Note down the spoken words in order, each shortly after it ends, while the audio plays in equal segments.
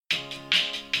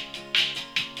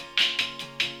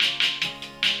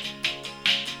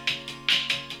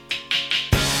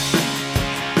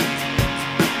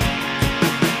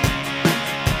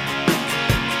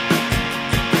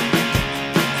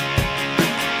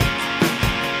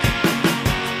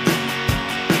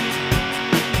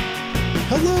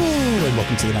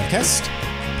welcome to the Nightcast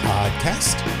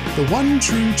podcast, the one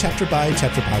true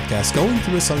chapter-by-chapter podcast going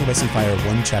through A Song of Ice and Fire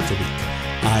one chapter a week.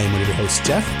 I am one of your hosts,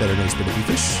 Jeff, better known as Brenda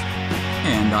Beefish.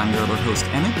 And I'm your other host,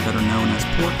 Emmett, better known as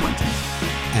Poor Quentin.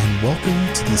 And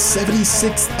welcome to the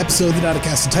 76th episode of the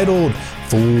Nightcast entitled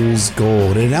Fool's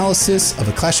Gold, an analysis of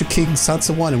A Clash of Kings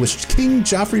Sansa 1, in which King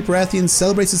Joffrey Baratheon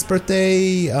celebrates his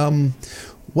birthday.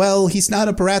 Well, he's not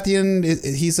a Baratheon.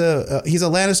 He's a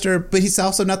Lannister, but he's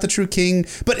also not the true king.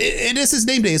 But it is his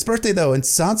name day, his birthday, though. And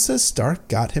Sansa Stark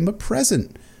got him a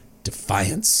present.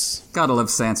 Defiance. Gotta love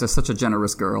Sansa, such a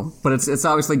generous girl. But it's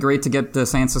obviously great to get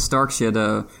Sansa Stark. She had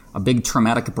a big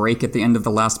traumatic break at the end of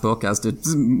the last book, as did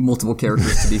multiple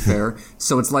characters, to be fair.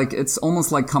 So it's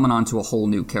almost like coming on to a whole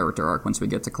new character arc once we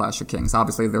get to Clash of Kings.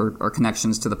 Obviously, there are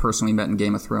connections to the person we met in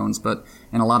Game of Thrones, but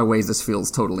in a lot of ways, this feels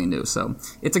totally new. So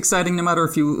it's exciting no matter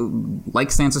if you like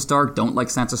Sansa Stark, don't like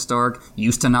Sansa Stark,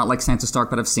 used to not like Sansa Stark,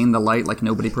 but have seen the light like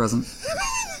nobody present.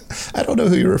 I don't know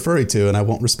who you're referring to, and I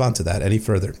won't respond to that any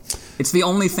further. It's the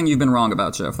only thing you've been wrong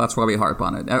about, Jeff. That's why we harp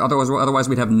on it. Otherwise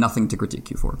we'd have nothing to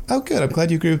critique you for. Oh, good. I'm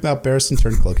glad you agree about Barristan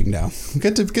Turncloaking now.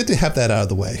 Good to have that out of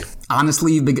the way.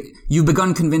 Honestly, you've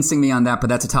begun convincing me on that, but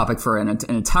that's a topic for an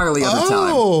entirely other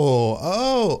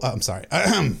time. I'm sorry.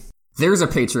 There's a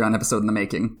Patreon episode in the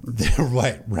making.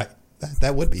 Right.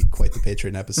 That would be quite the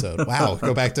Patreon episode. Wow.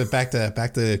 Go back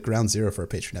to ground zero for a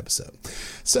Patreon episode.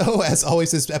 So, as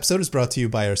always, this episode is brought to you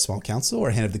by our small council,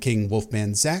 our Hand of the King,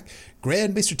 Wolfman Zach,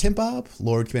 Grand Maester Tim Bob,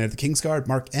 Lord Commander of the Kingsguard,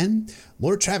 Mark N.,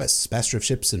 Lord Travis, Master of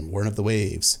Ships and Warden of the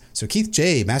Waves, Sir Keith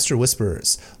J., Master of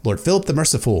Whisperers, Lord Philip the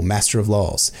Merciful, Master of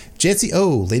Laws, Jancy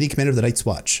O., Lady Commander of the Night's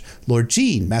Watch, Lord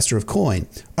Gene, Master of Coin,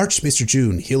 Archmaester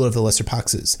June, Healer of the Lesser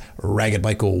Poxes, Ragged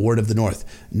Michael, Ward of the North,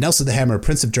 Nelson the Hammer,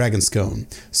 Prince of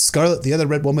Dragonscone, Scarlet the Other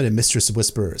Red Woman and Mistress of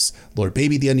Whisperers, Lord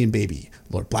Baby the Onion Baby,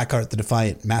 Lord Blackheart the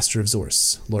Defiant, Master of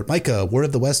Zorse, Lord Micah, Ward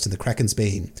of the West and the Kraken's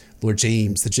Bane, Lord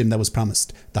James, the Gem that was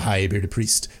promised, the High-Bearded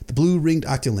Priest, the Blue-Ringed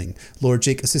Octoling, Lord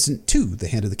Jake, Assistant to the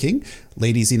Hand of the King,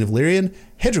 Lady Zine of Lyrian,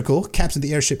 Hedrical, Captain of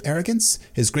the Airship Arrogance,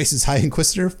 His Grace's High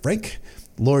Inquisitor, Frank,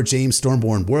 Lord James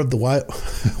Stormborn,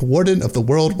 Warden of the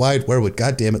Worldwide Werewood.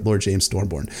 God damn it, Lord James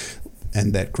Stormborn.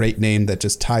 And that great name that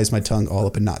just ties my tongue all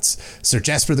up in knots. Sir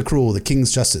Jasper the Cruel, the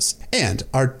King's Justice, and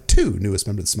our two newest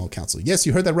members of the Small Council. Yes,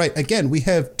 you heard that right. Again, we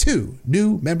have two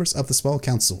new members of the Small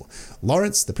Council.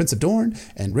 Lawrence, the Prince of Dorne,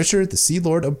 and Richard, the Sea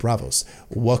Lord of Bravos.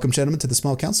 Welcome, gentlemen, to the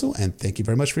Small Council, and thank you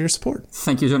very much for your support.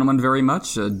 Thank you, gentlemen, very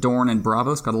much. Dorne and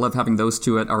Bravos, gotta love having those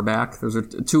two at our back. Those are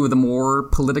two of the more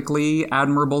politically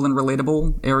admirable and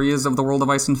relatable areas of the world of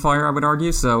Ice and Fire, I would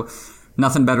argue, so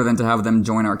nothing better than to have them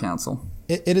join our council.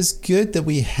 It is good that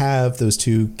we have those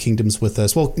two kingdoms with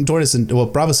us. Well,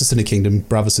 Bravos isn't a kingdom.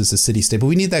 Bravos is a city-state, but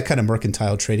we need that kind of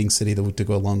mercantile trading city to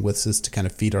go along with us to kind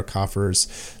of feed our coffers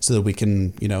so that we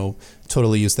can,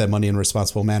 totally use that money in a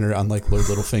responsible manner, unlike Lord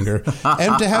Littlefinger.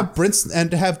 And to have and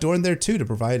to have Dorne there too to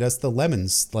provide us the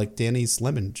lemons, like Dany's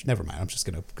lemon. Never mind. I'm just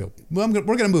gonna go. We're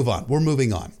gonna move on. We're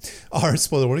moving on. Our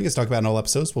spoiler warning is talked about in all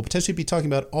episodes. We'll potentially be talking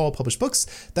about all published books.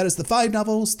 That is the 5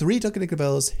 novels, 3 Duncan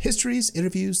novellas, histories,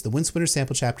 interviews, the Windswinter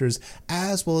sample chapters,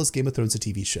 as well as Game of Thrones, a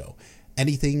TV show.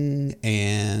 Anything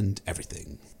and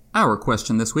everything. Our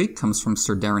question this week comes from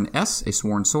Sir Darren S., a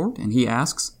sworn sword, and he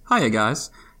asks, "Hiya guys.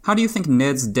 How do you think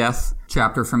Ned's death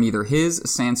chapter from either his,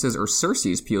 Sansa's, or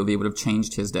Cersei's POV would have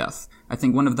changed his death? I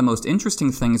think one of the most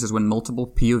interesting things is when multiple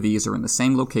POVs are in the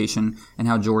same location and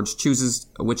how George chooses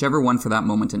whichever one for that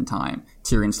moment in time.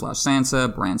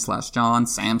 Tyrion/Sansa, Bran/Jon,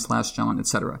 Sam/Jon,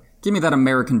 etc. Give me that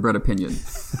American-bred opinion."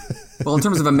 Well, in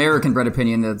terms of American-bred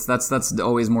opinion, that's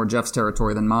always more Jeff's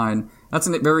territory than mine. That's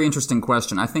a very interesting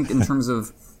question. I think in terms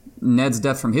of Ned's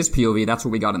death from his POV, that's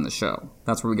what we got in the show.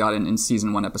 That's what we got in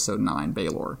Season 1, Episode 9,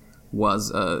 Baelor, was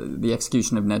the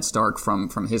execution of Ned Stark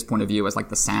from his point of view as, like,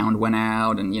 the sound went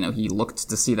out and, he looked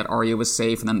to see that Arya was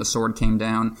safe and then the sword came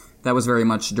down. That was very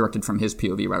much directed from his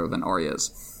POV rather than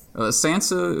Arya's.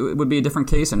 Sansa would be a different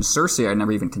case, and Cersei I'd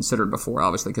never even considered before,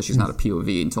 obviously, because she's not a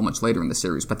POV until much later in the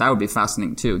series, but that would be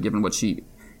fascinating, too, given what she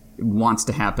wants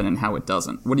to happen and how it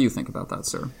doesn't. What do you think about that,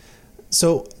 sir?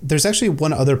 So there's actually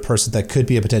one other person that could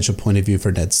be a potential point of view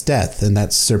for Ned's death, and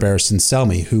that's Sir Barristan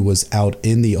Selmy, who was out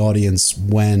in the audience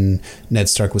when Ned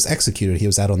Stark was executed. He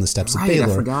was out on the steps of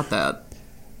Baelor. I forgot that.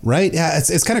 Right. Yeah.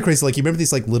 It's kind of crazy. Like, you remember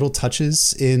these like little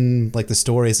touches in like the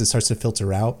story as it starts to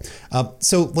filter out.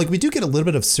 So like we do get a little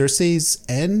bit of Cersei's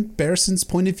and Barristan's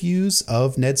point of views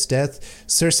of Ned's death.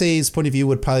 Cersei's point of view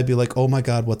would probably be like, oh my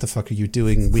God, what the fuck are you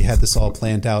doing? We had this all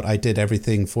planned out. I did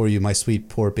everything for you, my sweet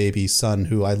poor baby son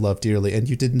who I love dearly. And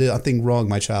you did nothing wrong,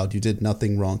 my child. You did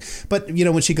nothing wrong. But, you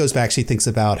know, when she goes back, she thinks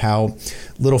about how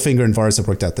Littlefinger and Varys have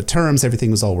worked out the terms. Everything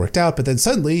was all worked out. But then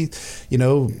suddenly, you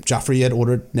know, Joffrey had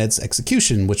ordered Ned's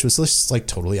execution, which was just like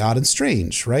totally odd and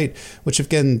strange, right? Which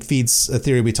again feeds a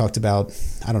theory we talked about,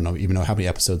 I don't know even know how many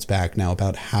episodes back now,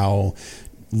 about how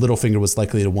Littlefinger was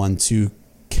likely the one to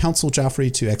counsel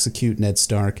Joffrey to execute Ned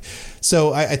Stark.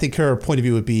 So I think her point of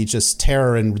view would be just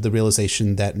terror and the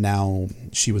realization that now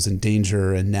she was in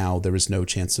danger and now there was no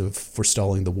chance of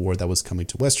forestalling the war that was coming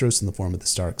to Westeros in the form of the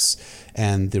Starks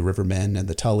and the Rivermen and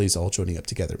the Tullys all joining up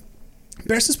together.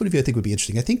 Barristan's point of view, I think, would be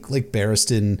interesting. I think like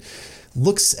Barristan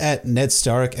looks at Ned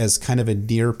Stark as kind of a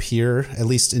near peer, at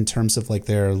least in terms of like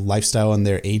their lifestyle and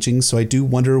their aging. So I do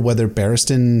wonder whether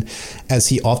Barristan, as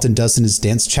he often does in his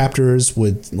dance chapters,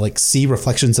 would like see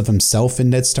reflections of himself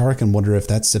in Ned Stark and wonder if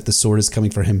the sword is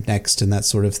coming for him next and that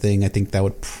sort of thing. I think that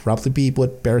would probably be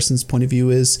what Barristan's point of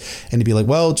view is. And to be like,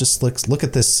 well, just look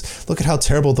at this. Look at how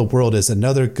terrible the world is.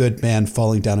 Another good man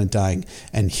falling down and dying.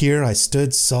 And here I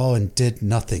stood, saw, and did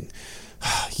nothing.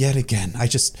 Yet again, I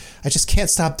just can't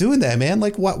stop doing that, man.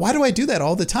 Like, why do I do that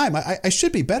all the time? I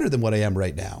should be better than what I am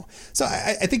right now. So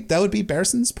I think that would be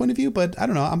Barristan's point of view, but I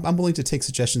don't know. I'm willing to take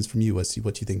suggestions from you as to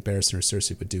what you think Barristan or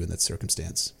Cersei would do in that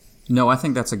circumstance. No, I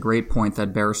think that's a great point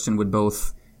that Barristan would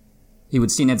he would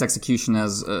see Ned's execution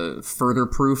as further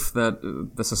proof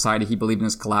that the society he believed in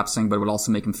is collapsing, but it would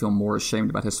also make him feel more ashamed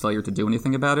about his failure to do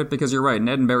anything about it. Because you're right,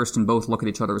 Ned and Barristan both look at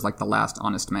each other as like the last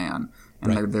honest man.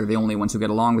 And right. they're the only ones who get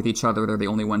along with each other. They're the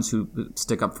only ones who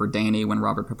stick up for Dany when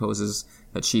Robert proposes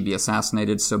that she be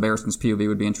assassinated. So Barristan's POV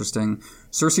would be interesting.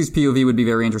 Cersei's POV would be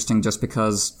very interesting just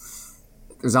because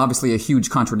there's obviously a huge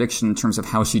contradiction in terms of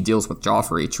how she deals with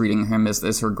Joffrey, treating him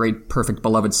as her great, perfect,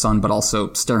 beloved son, but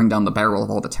also staring down the barrel of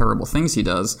all the terrible things he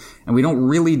does. And we don't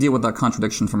really deal with that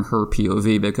contradiction from her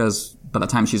POV because by the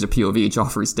time she's a POV,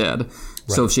 Joffrey's dead. Right.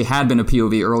 So if she had been a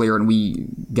POV earlier and we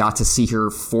got to see her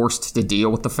forced to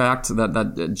deal with the fact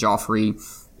that Joffrey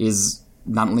is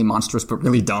not only monstrous but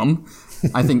really dumb,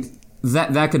 I think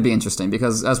that could be interesting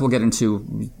because, as we'll get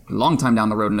into a long time down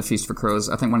the road in A Feast for Crows,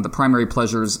 I think one of the primary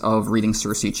pleasures of reading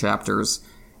Cersei chapters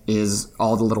is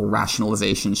all the little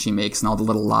rationalizations she makes and all the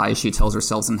little lies she tells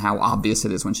herself and how obvious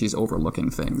it is when she's overlooking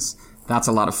things. That's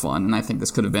a lot of fun, and I think this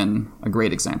could have been a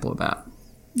great example of that.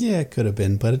 Yeah, it could have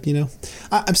been, but, you know,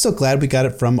 I'm still glad we got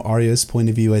it from Arya's point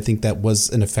of view. I think that was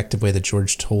an effective way that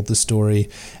George told the story.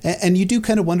 And you do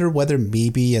kind of wonder whether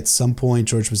maybe at some point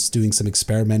George was doing some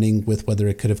experimenting with whether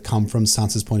it could have come from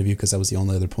Sansa's point of view, because that was the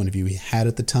only other point of view he had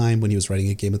at the time when he was writing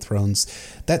a Game of Thrones.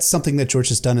 That's something that George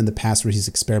has done in the past where he's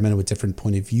experimented with different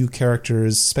point of view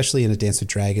characters, especially in A Dance with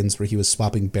Dragons, where he was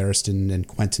swapping Barristan and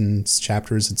Quentyn's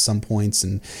chapters at some points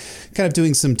and kind of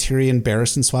doing some Tyrion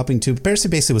Barristan swapping too. Barristan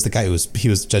basically was the guy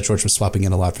Judge George was swapping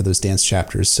in a lot for those dance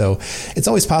chapters. So it's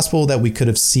always possible that we could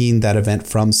have seen that event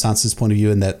from Sansa's point of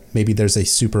view and that maybe there's a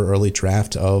super early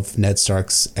draft of Ned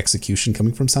Stark's execution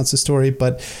coming from Sansa's story.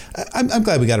 But I'm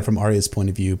glad we got it from Arya's point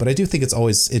of view. But I do think it's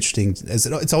always interesting,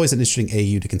 it's always an interesting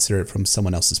AU to consider it from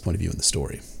someone else's point of view in the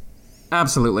story.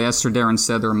 Absolutely. As Sir Darren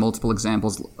said, there are multiple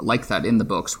examples like that in the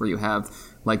books where you have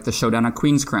like the showdown at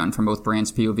Queen's Crown from both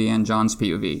Bran's POV and Jon's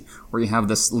POV, where you have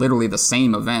this literally the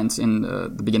same event in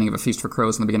the beginning of A Feast for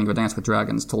Crows and the beginning of A Dance with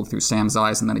Dragons told through Sam's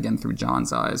eyes and then again through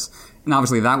Jon's eyes. And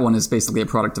obviously that one is basically a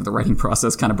product of the writing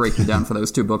process, kind of breaking down for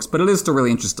those two books, but it is still really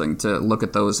interesting to look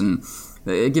at those, and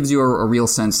it gives you a real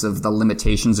sense of the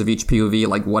limitations of each POV,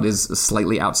 like what is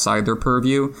slightly outside their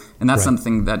purview. And that's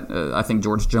something that I think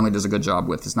George generally does a good job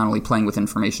with, is not only playing with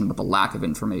information, but the lack of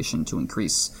information to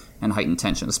increase and heighten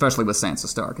tension, especially with Sansa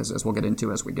Stark, as we'll get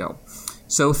into as we go.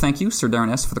 So thank you, Sir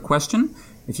Darren S., for the question.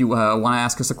 If you want to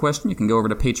ask us a question, you can go over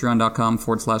to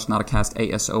patreon.com/notacast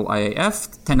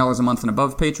ASOIAF. $10 a month and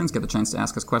above patrons get the chance to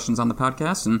ask us questions on the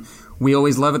podcast, and we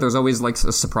always love it. There's always like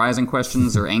surprising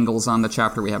questions or angles on the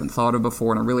chapter we haven't thought of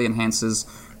before, and it really enhances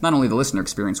not only the listener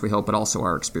experience, we hope, but also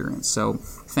our experience. So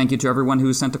thank you to everyone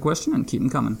who sent a question, and keep them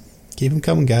coming. Keep them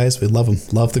coming, guys. We love them.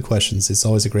 Love the questions. It's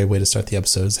always a great way to start the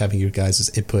episodes, having your guys'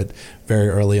 input very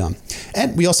early on.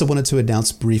 And we also wanted to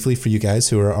announce briefly for you guys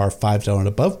who are our $5 and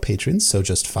above patrons, so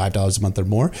just $5 a month or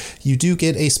more, you do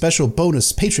get a special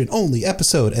bonus Patreon-only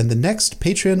episode. And the next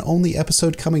Patreon-only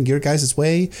episode coming your guys'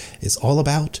 way is all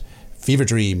about Fever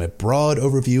Dream, a broad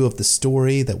overview of the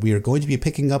story that we are going to be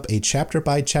picking up a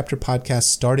chapter-by-chapter podcast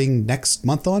starting next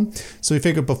month on. So we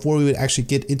figured before we would actually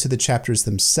get into the chapters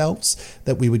themselves,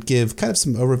 that we would give kind of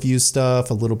some overview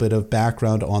stuff, a little bit of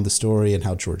background on the story and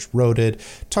how George wrote it,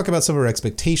 talk about some of our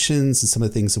expectations and some of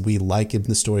the things that we like in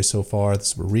the story so far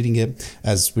as we're reading it.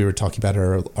 As we were talking about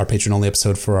our patron-only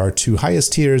episode for our 2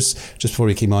 highest tiers, just before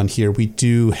we came on here, we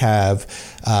do have,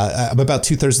 I'm about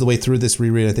 2/3 of the way through this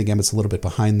reread. I think Emmett's a little bit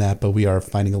behind that, but we are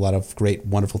finding a lot of great,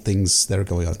 wonderful things that are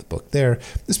going on in the book there,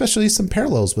 especially some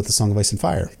parallels with The Song of Ice and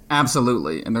Fire.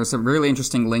 Absolutely. And there's some really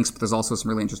interesting links, but there's also some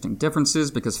really interesting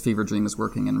differences because Fever Dream is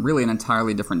working in really an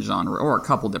entirely different genre, or a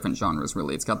couple different genres,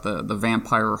 really. It's got the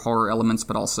vampire horror elements,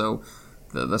 but also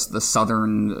the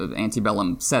southern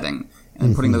antebellum setting.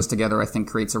 And putting those together, I think,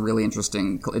 creates a really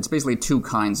interesting... It's basically 2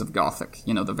 kinds of Gothic.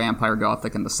 You know, the vampire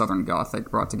Gothic and the southern Gothic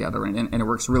brought together. And it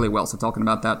works really well. So talking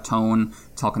about that tone,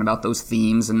 talking about those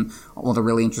themes, and all the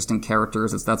really interesting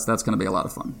characters, that's going to be a lot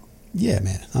of fun. Yeah,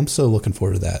 man, I'm so looking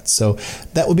forward to that. So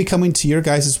that will be coming to your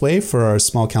guys' way for our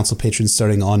Small Council patrons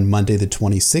starting on Monday the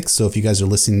 26th. So if you guys are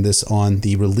listening to this on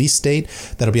the release date,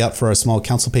 that'll be out for our Small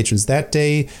Council patrons that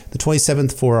day. The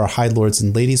 27th for our High Lords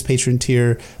and Ladies patron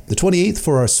tier. The 28th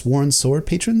for our Sworn Sword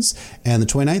patrons. And the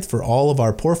 29th for all of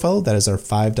our Poor Fellow. That is our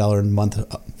 $5 a month.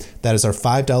 That is our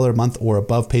 $5 a month or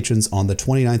above patrons on the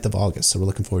 29th of August. So we're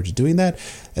looking forward to doing that.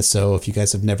 And so if you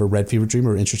guys have never read Fever Dream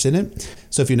or are interested in it,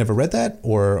 so if you've never read that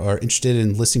or are interested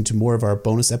in listening to more of our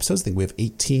bonus episodes, I think we have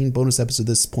 18 bonus episodes at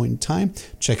this point in time.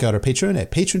 Check out our Patreon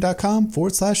at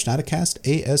patreon.com/NotaCast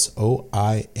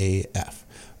ASOIAF.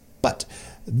 But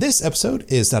this episode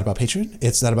is not about Patreon.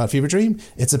 It's not about Fever Dream.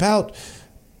 It's about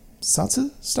Sansa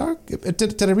Stark?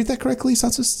 Did I read that correctly?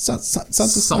 Sansa Stark?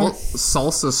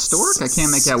 Salsa Stork? I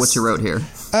can't make out what you wrote here.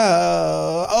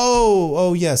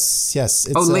 Yes.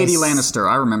 It's, Lady Lannister.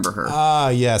 I remember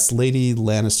her. Yes. Lady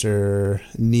Lannister,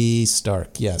 Nee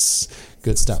Stark. Yes.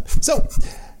 Good stuff. So,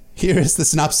 here is the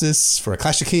synopsis for A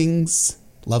Clash of Kings.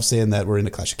 Love saying that we're in A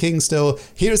Clash of Kings still.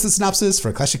 Here's the synopsis for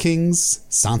A Clash of Kings,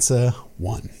 Sansa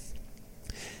 1.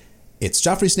 It's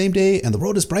Joffrey's name day, and the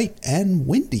road is bright and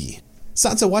windy.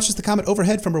 Sansa watches the comet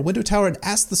overhead from her window tower and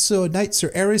asks the knight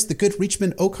Sir Aerys, the good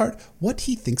Reachman Oakheart, what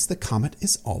he thinks the comet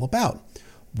is all about.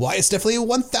 Why, it's definitely a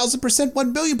 1,000%,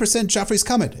 1,000,000,000% Joffrey's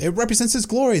comet. It represents his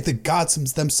glory. The gods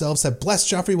themselves have blessed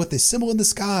Joffrey with a symbol in the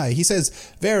sky, he says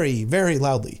very, very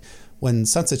loudly. When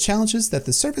Sansa challenges that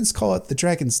the servants call it the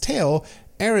dragon's tail,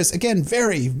 Aerys again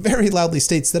very, very loudly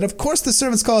states that of course the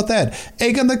servants call it that.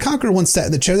 Aegon the Conqueror once sat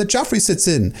in the chair that Joffrey sits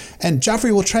in, and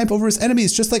Joffrey will triumph over his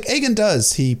enemies just like Aegon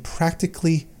does. He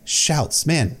practically shouts.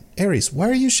 Man, Aerys, why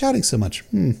are you shouting so much?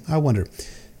 I wonder.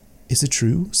 Is it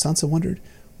true? Sansa wondered.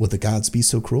 Would the gods be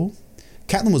so cruel?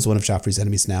 Catelyn was one of Joffrey's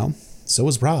enemies now. So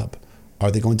was Robb. Are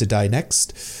they going to die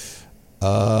next?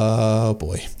 Oh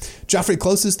boy. Joffrey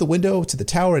closes the window to the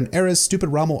tower, and Aerys, stupid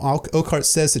Rommel Oakheart,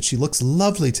 says that she looks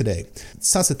lovely today.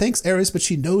 Sansa thanks Aerys, but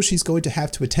she knows she's going to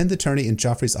have to attend the tourney in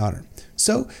Joffrey's honor.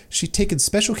 So she's taken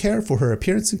special care for her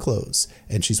appearance and clothes,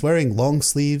 and she's wearing long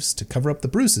sleeves to cover up the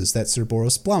bruises that Sir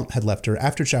Boros Blount had left her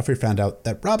after Joffrey found out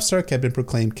that Robb Stark had been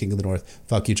proclaimed King of the North.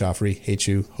 Fuck you, Joffrey. Hate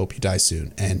you. Hope you die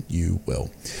soon. And you will.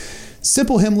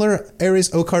 Simple Himmler, Aerys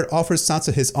Oakheart offers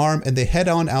Sansa his arm, and they head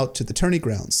on out to the tourney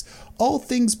grounds. All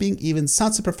things being even,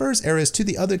 Sansa prefers Aerys to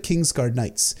the other Kingsguard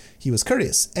knights. He was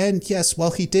courteous, and yes,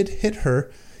 while he did hit her,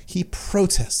 he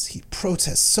protests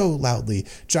so loudly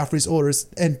Joffrey's orders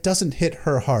and doesn't hit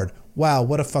her hard. Wow,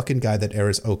 what a fucking guy that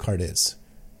Aerys Oakheart is.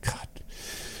 God.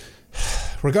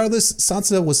 Regardless,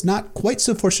 Sansa was not quite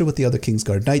so fortunate with the other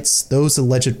Kingsguard knights. Those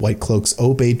alleged White Cloaks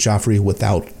obeyed Joffrey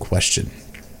without question.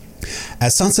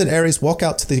 As Sansa and Aerys walk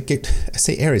out to the gate, I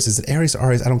say Aerys, is it Aerys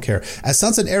or Aerys? I don't care. As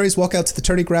Sansa and Aerys walk out to the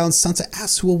tourney grounds, Sansa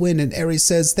asks who will win, and Aerys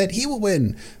says that he will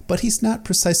win, but he's not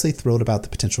precisely thrilled about the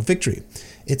potential victory.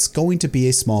 It's going to be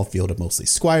a small field of mostly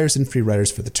squires and free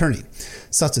riders for the tourney.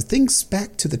 Sansa thinks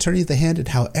back to the tourney of the hand and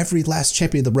how every last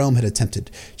champion of the realm had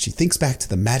attempted. She thinks back to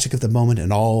the magic of the moment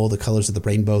and all the colors of the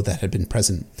rainbow that had been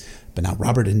present. But now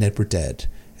Robert and Ned were dead,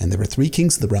 and there were 3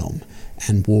 kings of the realm,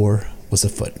 and war was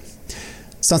afoot.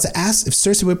 Sansa asks if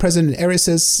Cersei will be present, and Aerys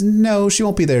says no, she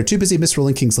won't be there, too busy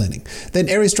misrolling King's Landing. Then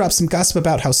Aerys drops some gossip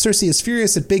about how Cersei is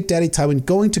furious at Big Daddy Tywin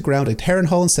going to ground at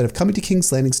Harrenhal instead of coming to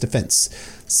King's Landing's defense.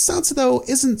 Sansa, though,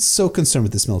 isn't so concerned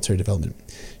with this military development.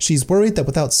 She's worried that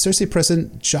without Cersei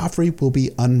present, Joffrey will be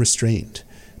unrestrained.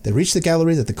 They reach the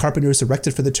gallery that the Carpenters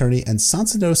erected for the tourney, and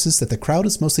Sansa notices that the crowd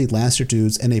is mostly Lannister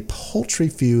dudes and a paltry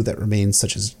few that remain,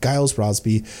 such as Giles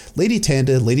Rosby, Lady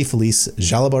Tanda, Lady Felice,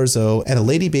 Jalabhar Zo, and a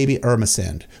lady baby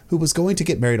Irmisand, who was going to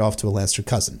get married off to a Lannister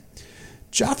cousin.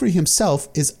 Joffrey himself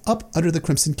is up under the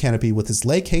crimson canopy with his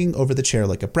leg hanging over the chair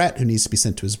like a brat who needs to be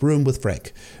sent to his room with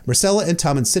Frank. Myrcella and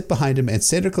Tommen sit behind him, and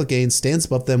Sandor Clegane stands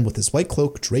above them with his white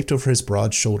cloak draped over his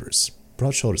broad shoulders.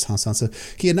 Broad shoulders, huh, Sansa?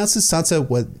 He announces Sansa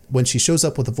when she shows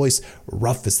up with a voice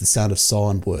rough as the sound of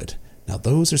sawn wood. Now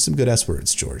those are some good-ass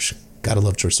words, George. Gotta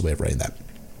love George's way of writing that.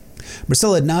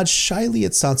 Myrcella nods shyly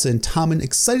at Sansa, and Tommen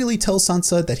excitedly tells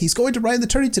Sansa that he's going to ride in the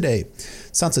tourney today.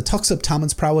 Sansa talks up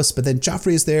Tommen's prowess, but then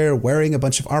Joffrey is there wearing a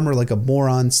bunch of armor like a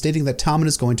moron, stating that Tommen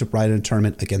is going to ride in a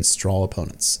tournament against straw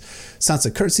opponents.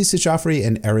 Sansa curtsies to Joffrey,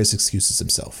 and Aerys excuses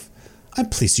himself. I'm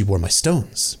pleased you wore my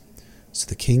stones. So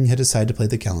the king had decided to play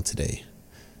the gallant today.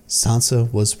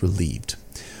 Sansa was relieved.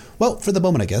 Well, for the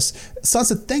moment, I guess.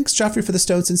 Sansa thanks Joffrey for the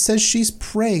stones and says she's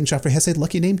praying Joffrey has a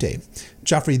lucky name day.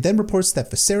 Joffrey then reports that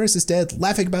Viserys is dead,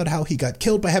 laughing about how he got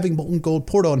killed by having molten gold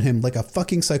poured on him like a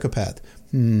fucking psychopath.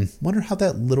 Wonder how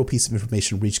that little piece of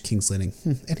information reached King's Landing.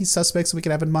 Any suspects we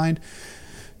could have in mind?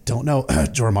 Don't know.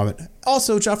 Jorah moment.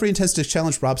 Also, Joffrey intends to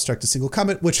challenge Robb Stark to single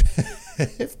combat, which,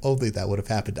 if only that would have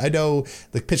happened. I know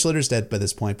the pitch litter's dead by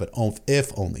this point, but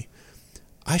if only.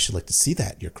 I should like to see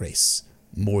that, Your Grace.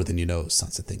 More than you know,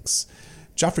 Sansa thinks.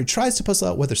 Joffrey tries to puzzle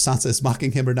out whether Sansa is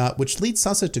mocking him or not, which leads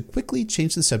Sansa to quickly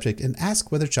change the subject and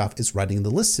ask whether Joff is riding in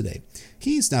the list today.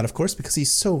 He's not, of course, because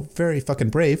he's so very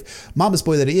fucking brave. Mama's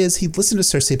boy that he is, he'd listened to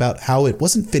Cersei about how it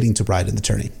wasn't fitting to ride in the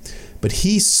tourney. But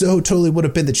he so totally would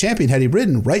have been the champion had he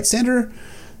ridden, right, Sandor?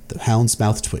 The hound's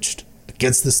mouth twitched.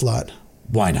 Against this lot,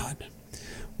 why not?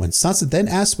 When Sansa then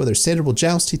asks whether Sandor will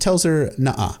joust, he tells her,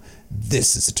 "Nuh-uh,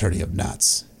 this is a tourney of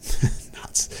knots."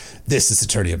 This is a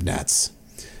tourney of gnats.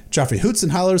 Joffrey hoots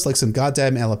and hollers like some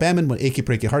goddamn Alabaman when Achy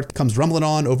Breaky Heart comes rumbling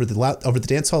on over the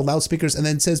dance hall loudspeakers and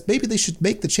then says maybe they should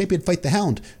make the champion fight the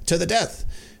hound to the death.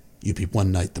 You be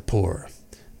one knight the poor.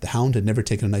 The hound had never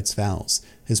taken a knight's vows.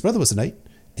 His brother was a knight,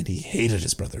 and he hated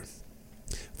his brother.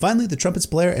 Finally, the trumpets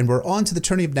blare, and we're on to the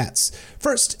tourney of gnats.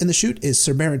 First in the chute is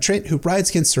Sir Meryn Trant, who rides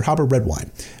against Sir Hobber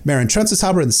Redwine. Meryn trunts his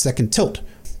Hobber in the second tilt.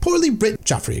 Poorly written,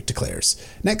 Joffrey declares.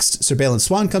 Next, Sir Balon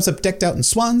Swan comes up decked out in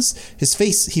swans. He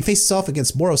faces off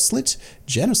against Moros Slint,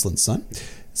 Janos Slint's son.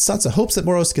 Sansa hopes that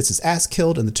Moros gets his ass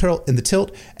killed in the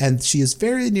tilt, and she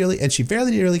very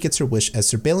nearly gets her wish as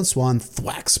Sir Balon Swan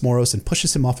thwacks Moros and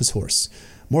pushes him off his horse.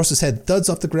 Moros' head thuds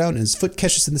off the ground and his foot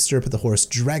catches in the stirrup of the horse,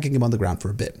 dragging him on the ground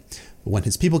for a bit. But when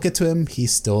his people get to him,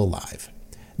 he's still alive.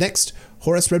 Next,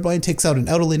 Horace Redwine takes out an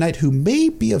elderly knight who may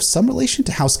be of some relation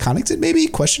to House Connington, maybe? ?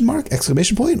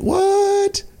 Exclamation point.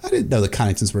 What? I didn't know the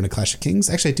Conningtons were in A Clash of Kings.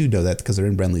 Actually, I do know that because they're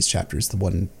in Renly's chapters, the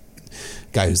one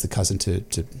guy who's the cousin to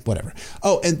whatever.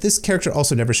 Oh, and this character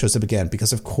also never shows up again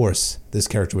because, of course, this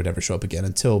character would never show up again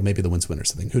until maybe the Winds Win or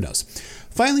something. Who knows?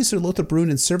 Finally, Sir Lothar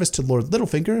Brune, in service to Lord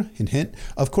Littlefinger, hint hint,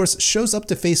 of course, shows up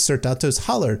to face Sir Dantos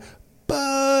Haller,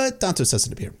 but Dantos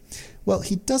doesn't appear. Well,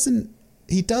 he does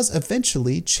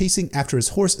eventually, chasing after his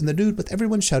horse in the nude with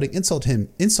everyone shouting insults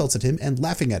at him and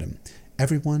laughing at him.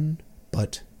 Everyone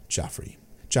but Joffrey.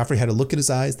 Joffrey had a look in his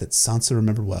eyes that Sansa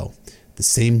remembered well. The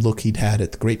same look he'd had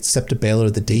at the Great Septa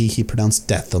Baelor the day he pronounced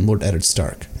death on Lord Eddard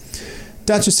Stark.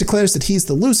 Dantos declares that he's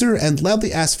the loser and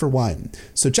loudly asks for wine.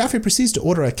 So Joffrey proceeds to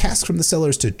order a cask from the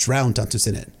cellars to drown Dantos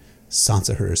in it.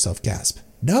 Sansa heard herself gasp.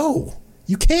 No,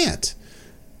 you can't.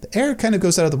 The air kind of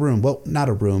goes out of the room. Well, not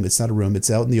a room. It's not a room.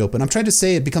 It's out in the open. I'm trying to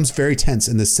say it becomes very tense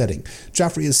in this setting.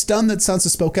 Joffrey is stunned that Sansa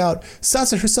spoke out.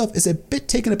 Sansa herself is a bit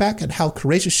taken aback at how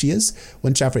courageous she is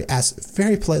when Joffrey asks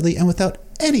very politely and without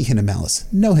any hint of malice,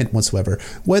 no hint whatsoever,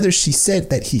 whether she said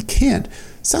that he can't.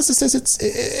 Sansa says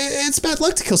it's bad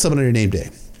luck to kill someone on your name day.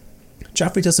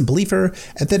 Joffrey doesn't believe her,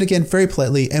 and then again, very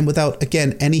politely, and without,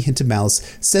 again, any hint of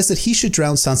malice, says that he should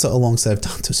drown Sansa alongside of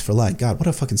Dantos for lying. God, what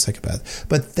a fucking psychopath.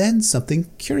 But then something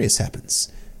curious happens.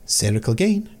 Sandor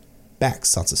Clegane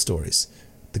backs Sansa's stories.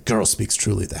 The girl speaks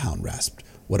truly, the hound rasped.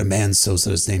 What a man sows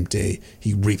on his name day,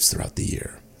 he reaps throughout the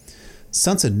year.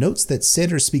 Sansa notes that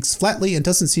Sandor speaks flatly and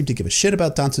doesn't seem to give a shit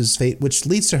about Dantos' fate, which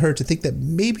leads to her to think that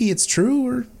maybe it's true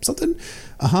or something.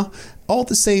 All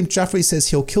the same, Joffrey says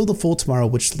he'll kill the fool tomorrow,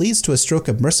 which leads to a stroke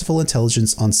of merciful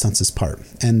intelligence on Sansa's part.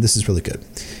 And this is really good.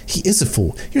 He is a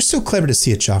fool. You're so clever to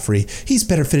see it, Joffrey. He's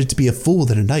better fitted to be a fool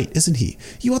than a knight, isn't he?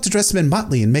 You ought to dress him in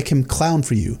motley and make him clown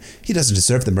for you. He doesn't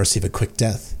deserve the mercy of a quick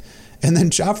death. And then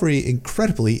Joffrey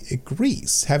incredibly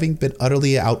agrees, having been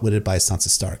utterly outwitted by Sansa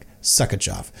Stark. Suck it,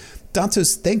 Joff.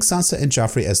 Dantos thanks Sansa and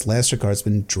Joffrey as Lannister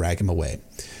guardsmen drag him away.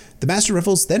 The Master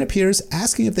Riffles then appears,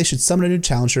 asking if they should summon a new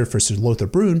challenger for Sir Lothar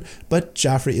Brune, but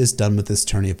Joffrey is done with this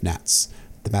tourney of gnats.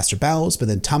 The Master bows, but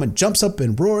then Tommen jumps up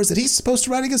and roars that he's supposed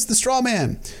to ride against the straw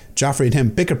man. Joffrey and him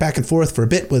bicker back and forth for a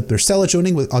bit, with Myrcella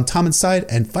joining on Tommen's side,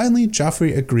 and finally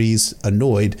Joffrey agrees,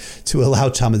 annoyed, to allow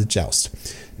Tommen to joust.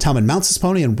 Tommen mounts his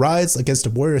pony and rides against a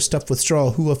warrior stuffed with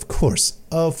straw who, of course,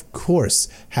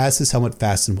 has his helmet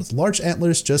fastened with large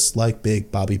antlers just like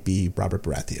Big Bobby B. Robert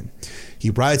Baratheon. He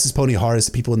rides his pony hard as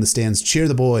the people in the stands cheer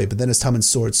the boy, but then as Tommen's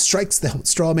sword strikes the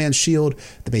straw man's shield,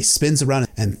 the mace spins around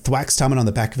and thwacks Tommen on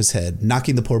the back of his head,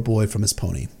 knocking the poor boy from his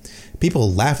pony.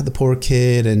 People laugh at the poor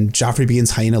kid, and Joffrey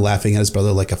begins hyena laughing at his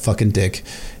brother like a fucking dick.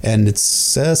 And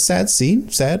it's a sad scene.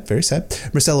 Sad, very sad.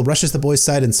 Myrcella rushes the boy's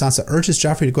side, and Sansa urges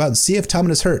Joffrey to go out and see if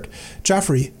Tommen is hurt.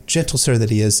 Joffrey, gentle sir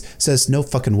that he is, says no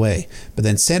fucking way. But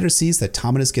then Sandor sees that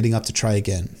Tommen is getting up to try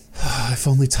again. If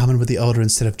only Tommen were the elder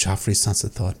instead of Joffrey, Sansa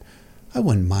thought. I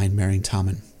wouldn't mind marrying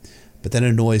Tommen. But then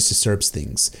a noise disturbs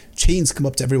things. Chains come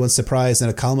up to everyone's surprise, and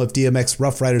a column of DMX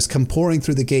Rough Riders come pouring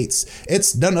through the gates.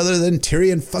 It's none other than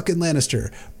Tyrion fucking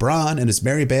Lannister, Bronn and his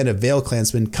merry band of Vale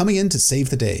clansmen coming in to save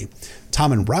the day.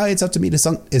 Tommen rides out to meet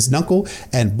his uncle,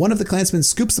 and one of the clansmen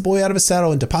scoops the boy out of his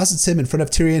saddle and deposits him in front of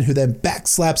Tyrion, who then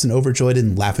backslaps an overjoyed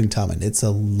and laughing Tommen. It's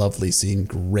a lovely scene,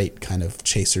 great kind of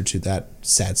chaser to that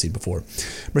sad scene before.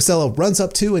 Myrcella runs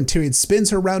up too, and Tyrion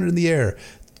spins her round in the air.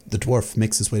 The dwarf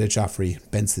makes his way to Joffrey,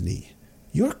 bends the knee.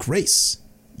 Your grace.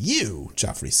 You,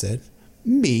 Joffrey said.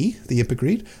 Me, the imp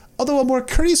agreed, although a more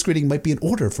courteous greeting might be in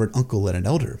order for an uncle and an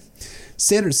elder.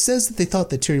 Sandor says that they thought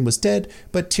that Tyrion was dead,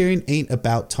 but Tyrion ain't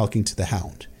about talking to the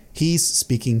hound. He's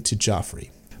speaking to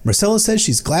Joffrey. Myrcella says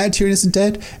she's glad Tyrion isn't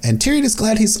dead, and Tyrion is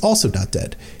glad he's also not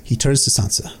dead. He turns to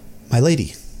Sansa. My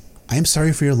lady, I am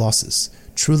sorry for your losses.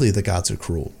 Truly the gods are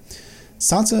cruel.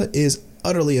 Sansa is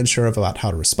utterly unsure about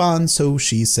how to respond, so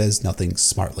she says nothing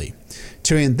smartly.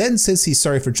 Tyrion then says he's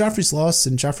sorry for Joffrey's loss,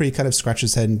 and Joffrey kind of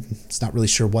scratches his head and is not really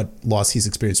sure what loss he's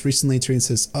experienced recently. Tyrion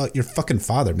says, your fucking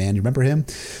father, man, you remember him?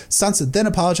 Sansa then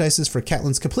apologizes for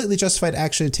Catelyn's completely justified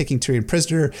action in taking Tyrion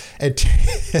prisoner, and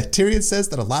Tyrion says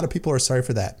that a lot of people are sorry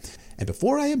for that. And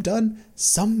before I am done,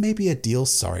 some may be a deal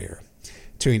sorrier.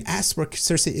 Tyrion asks where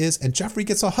Cersei is, and Joffrey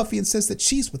gets all huffy and says that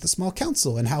she's with the small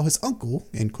council and how his uncle,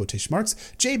 in quotation marks,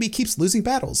 Jaime keeps losing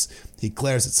battles. He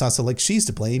glares at Sansa like she's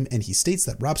to blame, and he states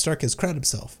that Robb Stark has crowned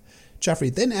himself.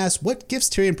 Joffrey then asks what gifts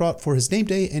Tyrion brought for his name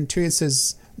day, and Tyrion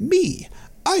says, me.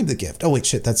 I'm the gift. Oh wait,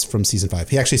 shit, that's from season 5.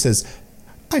 He actually says,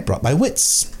 I brought my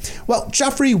wits. Well,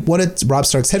 Joffrey wanted Robb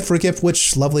Stark's head for a gift,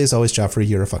 which, lovely as always, Joffrey,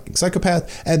 you're a fucking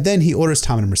psychopath, and then he orders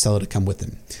Tommen and Myrcella to come with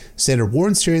him. Sandor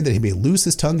warns Tyrion that he may lose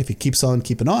his tongue if he keeps on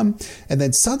keeping on, and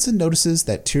then Sansa notices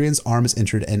that Tyrion's arm is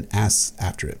injured and asks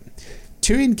after it.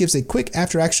 Tyrion gives a quick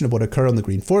after-action of what occurred on the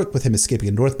Green Fork with him escaping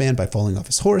a Northman by falling off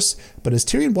his horse, but as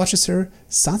Tyrion watches her,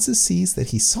 Sansa sees that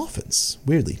he softens,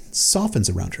 weirdly, softens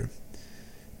around her.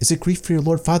 Is it grief for your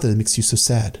lord father that makes you so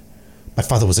sad? My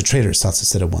father was a traitor, Sansa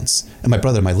said at once, and my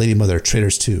brother, my lady mother, are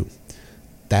traitors too.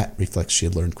 That reflects she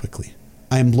had learned quickly.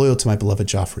 I am loyal to my beloved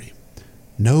Joffrey.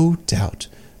 No doubt.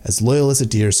 As loyal as a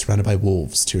deer surrounded by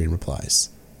wolves, Tyrion replies.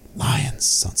 Lions,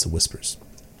 Sansa whispers.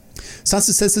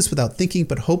 Sansa says this without thinking,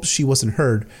 but hopes she wasn't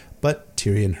heard, but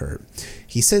Tyrion heard.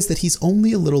 He says that he's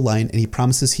only a little lion, and he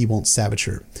promises he won't savage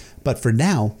her. But for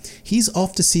now, he's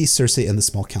off to see Cersei and the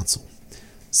small council.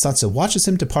 Sansa watches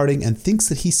him departing and thinks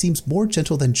that he seems more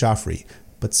gentle than Joffrey,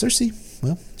 but Cersei,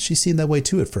 well, she seemed that way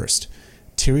too at first.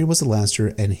 Tyrion was a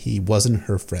Lannister, and he wasn't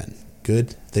her friend.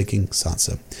 Good thinking,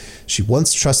 Sansa. She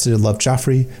once trusted and loved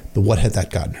Joffrey, but what had that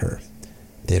gotten her?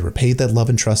 They had repaid that love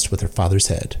and trust with her father's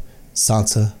head.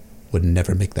 Sansa would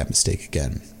never make that mistake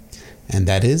again. And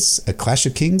that is A Clash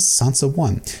of Kings, Sansa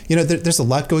 1. You know, there's a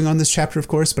lot going on in this chapter, of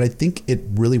course, but I think it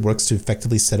really works to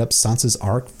effectively set up Sansa's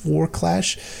arc for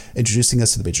Clash, introducing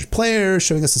us to the major players,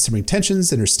 showing us the simmering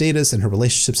tensions and her status and her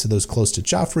relationships to those close to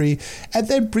Joffrey, and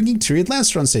then bringing Tyrion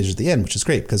Lannister on stage at the end, which is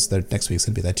great because next week's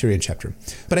going to be that Tyrion chapter.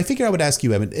 But I figure I would ask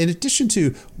you, Evan, in addition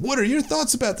to what are your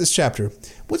thoughts about this chapter,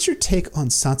 what's your take on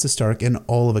Sansa Stark in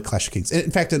all of A Clash of Kings?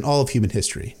 In fact, in all of human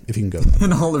history, if you can go.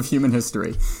 In all of human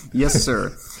history. Yes,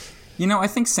 sir. You know, I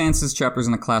think Sansa's chapters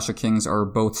in The Clash of Kings are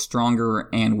both stronger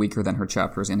and weaker than her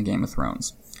chapters in Game of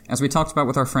Thrones. As we talked about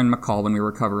with our friend McCall when we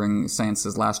were covering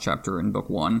Sansa's last chapter in Book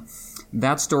 1,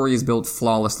 that story is built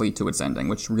flawlessly to its ending,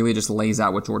 which really just lays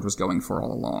out what George was going for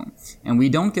all along. And we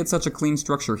don't get such a clean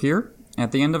structure here.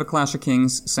 At the end of A Clash of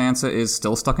Kings, Sansa is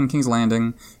still stuck in King's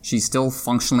Landing. She's still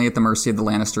functionally at the mercy of the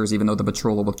Lannisters, even though the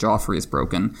betrothal with Joffrey is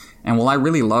broken. And while I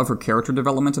really love her character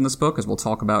development in this book, as we'll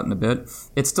talk about in a bit,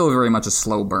 it's still very much a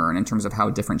slow burn in terms of how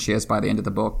different she is by the end of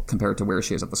the book compared to where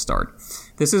she is at the start.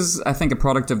 This is, I think, a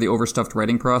product of the overstuffed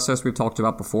writing process we've talked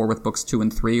about before with books 2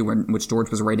 and 3, in which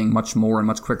George was writing much more and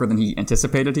much quicker than he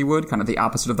anticipated he would, kind of the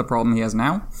opposite of the problem he has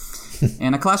now.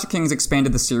 And A Clash of Kings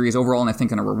expanded the series overall, and I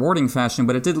think in a rewarding fashion,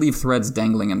 but it did leave threads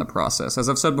dangling in the process. As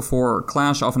I've said before,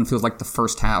 Clash often feels like the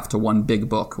first half to one big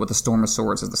book, with A Storm of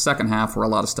Swords as the second half, where a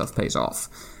lot of stuff pays off.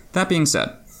 That being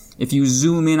said, If you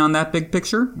zoom in on that big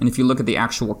picture, and if you look at the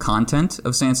actual content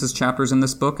of Sansa's chapters in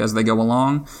this book as they go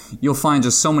along, you'll find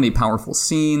just so many powerful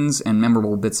scenes and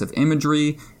memorable bits of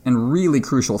imagery and really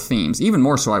crucial themes, even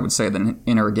more so, I would say, than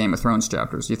in her Game of Thrones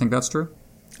chapters. Do you think that's true?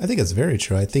 I think it's very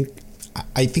true. I think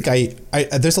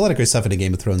there's a lot of great stuff in a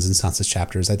Game of Thrones in Sansa's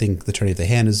chapters. I think the Turning of the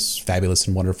Hand is fabulous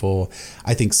and wonderful.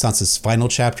 I think Sansa's final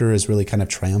chapter is really kind of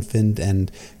triumphant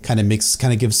and kind of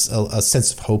gives a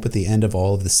sense of hope at the end of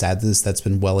all of the sadness that's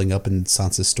been welling up in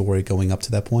Sansa's story going up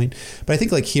to that point. But I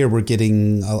think like here we're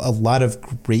getting a lot of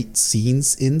great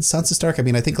scenes in Sansa Stark. I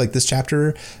mean, I think like this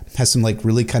chapter has some like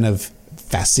really kind of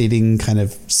fascinating kind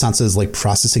of Sansa's like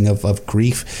processing of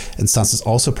grief, and Sansa's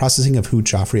also processing of who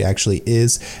Joffrey actually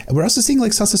is. And we're also seeing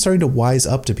like Sansa starting to wise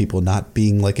up to people, not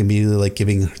being like immediately like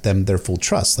giving them their full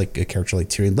trust, like a character like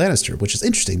Tyrion Lannister, which is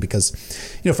interesting because,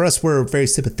 you know, for us, we're very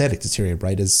sympathetic to Tyrion,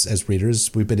 right? As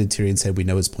readers, we've been in Tyrion's head, we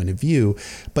know his point of view,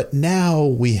 but now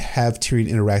we have Tyrion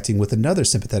interacting with another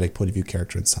sympathetic point of view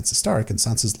character in Sansa Stark, and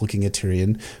Sansa's looking at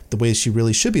Tyrion the way she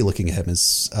really should be looking at him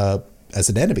as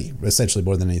an enemy, essentially,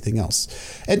 more than anything else.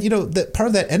 And, you know, that part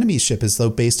of that enemyship is, though,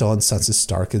 based on Sansa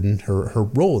Stark and her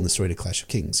role in the story to Clash of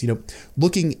Kings. You know,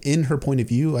 looking in her point of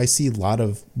view, I see a lot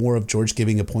of more of George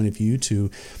giving a point of view to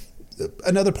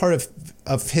another part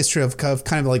of history of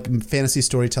kind of like fantasy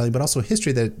storytelling, but also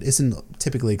history that isn't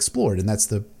typically explored, and that's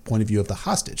the point of view of the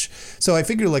hostage. So I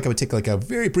figured like I would take like a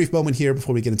very brief moment here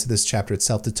before we get into this chapter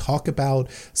itself to talk about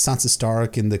Sansa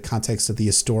Stark in the context of the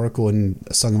historical and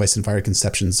Song of Ice and Fire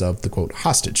conceptions of the quote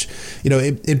hostage. You know,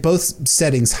 in both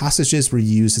settings, hostages were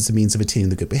used as a means of attaining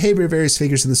the good behavior of various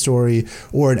figures in the story,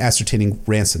 or in ascertaining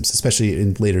ransoms. Especially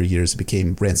in later years,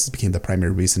 ransoms became the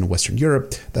primary reason in Western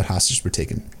Europe that hostages were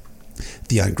taken.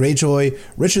 Theon Greyjoy,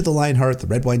 Richard the Lionheart, the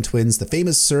Redwyne twins, the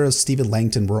famous Sir Stephen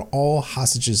Langton were all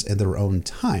hostages in their own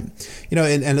time. You know,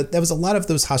 and there was a lot of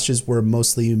those hostages were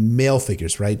mostly male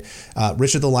figures, right?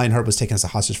 Richard the Lionheart was taken as a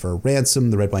hostage for a ransom.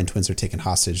 The Redwyne twins are taken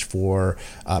hostage for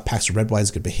Paxter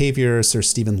Redwyne's good behavior. Sir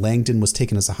Stephen Langton was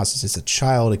taken as a hostage as a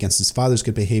child against his father's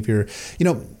good behavior. You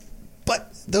know,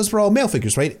 but those were all male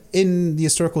figures, right? In the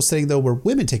historical setting, though, were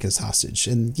women taken as hostage.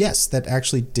 And yes, that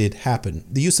actually did happen.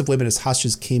 The use of women as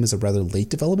hostages came as a rather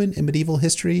late development in medieval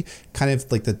history, kind of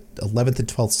like the 11th and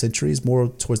 12th centuries, more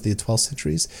towards the 12th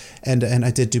centuries. And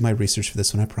I did do my research for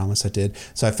this one, I promise I did.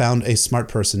 So I found a smart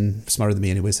person, smarter than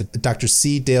me anyways, Dr.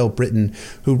 C. Dale Britton,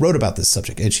 who wrote about this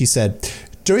subject. And she said,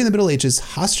 during the Middle Ages,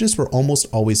 hostages were almost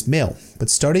always male, but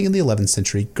starting in the 11th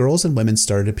century, girls and women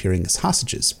started appearing as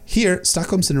hostages. Here,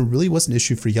 Stockholm Syndrome really was an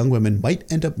issue for young women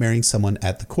might end up marrying someone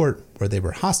at the court where they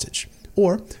were hostage.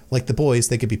 Or, like the boys,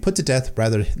 they could be put to death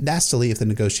rather nastily if the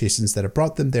negotiations that had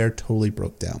brought them there totally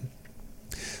broke down.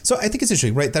 So I think it's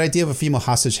interesting, right? That idea of a female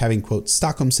hostage having, quote,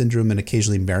 Stockholm Syndrome and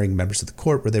occasionally marrying members of the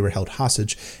court where they were held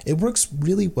hostage, it works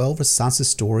really well for Sansa's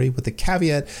story, with the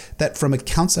caveat that from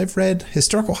accounts I've read,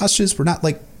 historical hostages were not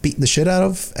like beaten the shit out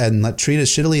of and not treated as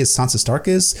shittily as Sansa Stark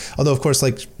is. Although, of course,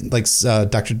 like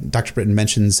Dr. Britton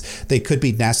mentions, they could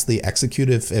be nastily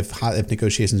executed if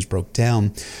negotiations broke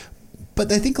down.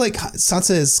 But I think like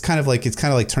Sansa is kind of like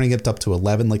turning it up to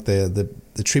 11, like the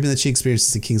treatment that she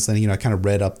experiences in King's Landing. You know, I kind of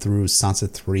read up through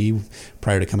Sansa 3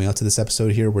 prior to coming out to this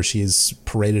episode here, where she is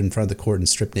paraded in front of the court and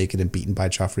stripped naked and beaten by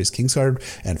Joffrey's Kingsguard.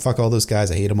 And fuck all those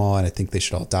guys, I hate them all, and I think they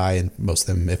should all die. And most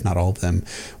of them, if not all of them,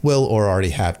 will or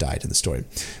already have died in the story.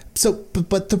 So,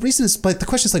 but the reason is, but the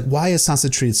question is like, why is Sansa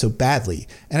treated so badly?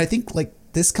 And I think like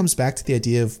this comes back to the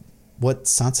idea of what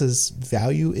Sansa's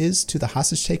value is to the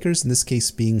hostage takers, in this case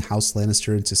being House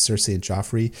Lannister and to Cersei and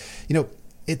Joffrey. You know,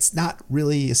 it's not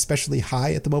really especially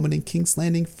high at the moment in King's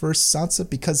Landing for Sansa,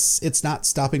 because it's not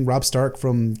stopping Robb Stark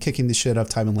from kicking the shit out of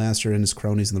Tywin Lannister and his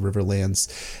cronies in the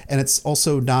Riverlands. And it's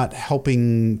also not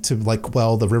helping to like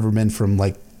quell the Rivermen from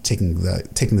like taking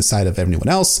the side of everyone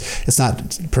else. It's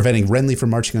not preventing Renly from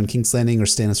marching on King's Landing or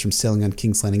Stannis from sailing on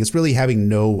King's Landing. It's really having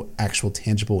no actual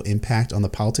tangible impact on the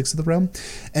politics of the realm.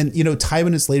 And, you know,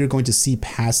 Tywin is later going to see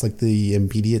past like the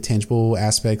immediate tangible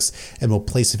aspects and will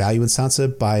place value in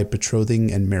Sansa by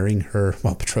betrothing and marrying her.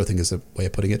 Well, betrothing is a way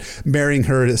of putting it. Marrying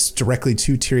her directly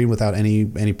to Tyrion without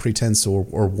any pretense or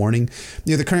warning.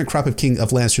 You know, the current crop of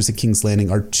Lannisters at King's Landing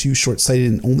are too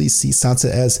short-sighted and only see Sansa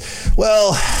as,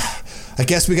 well, I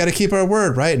guess we got to keep our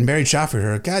word, right? And marry Joffrey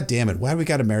her. God damn it. Why do we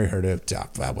got to marry her to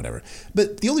whatever?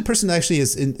 But the only person that actually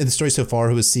is in the story so far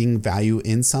who is seeing value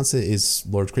in Sansa is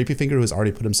Lord Creepyfinger, who has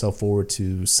already put himself forward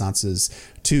to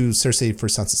Cersei for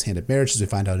Sansa's hand in marriage, as we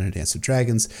find out in A Dance of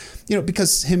Dragons. You know,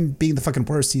 because him being the fucking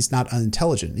worst, he's not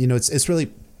unintelligent. You know, it's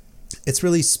really it's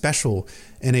really special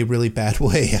in a really bad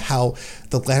way how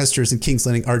the Lannisters in King's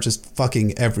Landing are just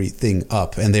fucking everything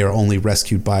up, and they are only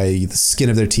rescued by the skin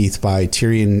of their teeth by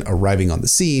Tyrion arriving on the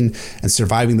scene and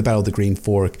surviving the Battle of the Green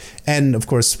Fork, and of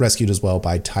course rescued as well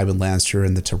by Tywin Lannister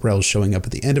and the Tyrells showing up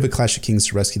at the end of A Clash of Kings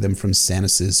to rescue them from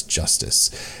Stannis'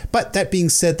 justice. But that being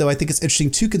said, though, I think it's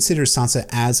interesting to consider Sansa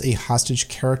as a hostage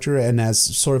character and as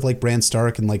sort of like Bran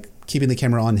Stark and like keeping the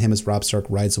camera on him as Robb Stark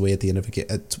rides away at the end of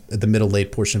at the middle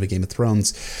late portion of A Game of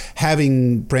Thrones.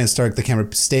 Having Bran Stark, the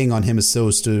camera staying on him as so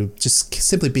as to just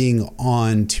simply being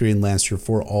on Tyrion Lannister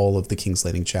for all of the King's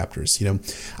Landing chapters. You know,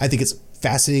 I think it's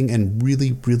fascinating and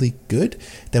really, really good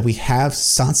that we have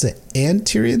Sansa and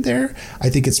Tyrion there. I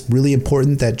think it's really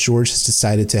important that George has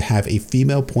decided to have a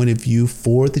female point of view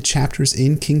for the chapters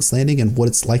in King's Landing and what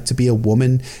it's like to be a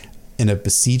woman in a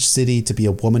besieged city, to be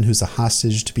a woman who's a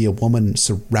hostage, to be a woman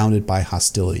surrounded by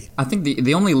hostility. I think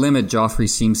the only limit Joffrey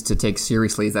seems to take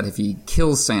seriously is that if he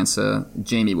kills Sansa,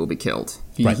 Jaime will be killed.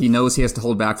 He knows he has to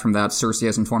hold back from that. Cersei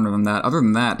has informed him of that. Other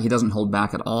than that, he doesn't hold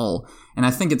back at all. And I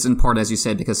think it's in part, as you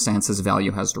said, because Sansa's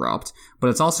value has dropped.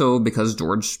 But it's also because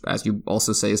George, as you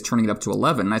also say, is turning it up to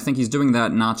 11. And I think he's doing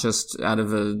that not just out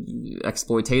of a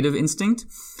exploitative instinct,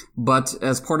 but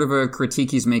as part of a critique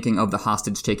he's making of the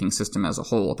hostage-taking system as a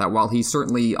whole. That while he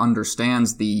certainly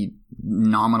understands the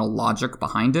nominal logic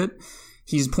behind it,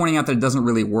 he's pointing out that it doesn't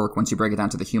really work once you break it down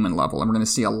to the human level. And we're going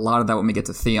to see a lot of that when we get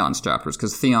to Theon's chapters,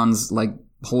 because Theon's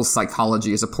whole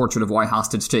psychology is a portrait of why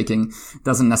hostage-taking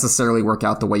doesn't necessarily work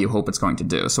out the way you hope it's going to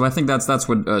do. So I think that's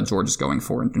what George is going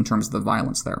for in terms of the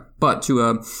violence there. But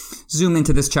to zoom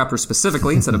into this chapter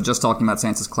specifically, instead of just talking about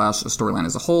Sansa's Clash storyline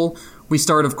as a whole, we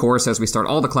start, of course, as we start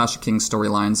all the Clash of Kings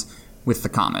storylines, with the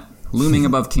comet. Looming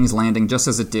above King's Landing just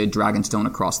as it did Dragonstone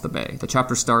across the bay. The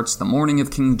chapter starts, the morning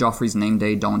of King Joffrey's name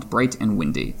day dawned bright and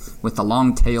windy, with the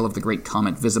long tail of the great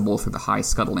comet visible through the high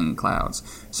scuttling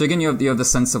clouds. So again, you have the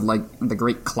sense of the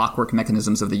great clockwork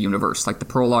mechanisms of the universe. Like the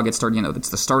prologue, it started, it's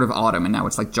the start of autumn, and now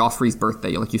it's like Joffrey's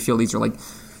birthday. You feel these are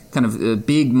kind of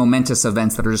big, momentous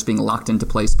events that are just being locked into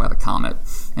place by the comet.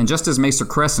 And just as Maester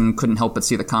Cressen couldn't help but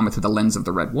see the comet through the lens of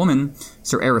the Red Woman,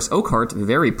 Sir Aerys Oakheart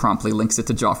very promptly links it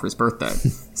to Joffrey's birthday.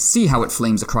 See how it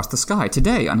flames across the sky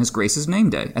today on His Grace's name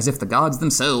day, as if the gods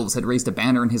themselves had raised a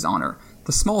banner in his honor.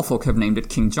 The small folk have named it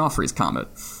King Joffrey's Comet.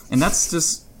 And that's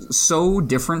just so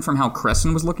different from how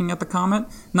Cressen was looking at the comet,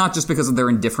 not just because they're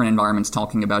in different environments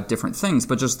talking about different things,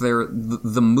 but just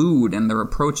the mood and their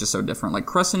approach is so different. Like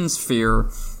Cressen's fear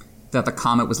that the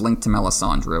comet was linked to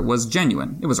Melisandre was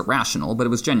genuine. It was irrational, but it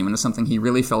was genuine. It was something he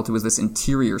really felt. It was this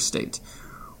interior state.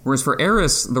 Whereas for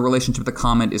Aerys, the relationship with the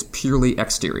comet is purely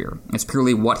exterior. It's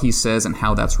purely what he says and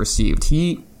how that's received.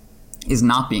 He is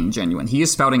not being genuine. He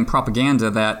is spouting propaganda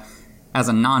that, as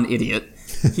a non-idiot,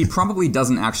 he probably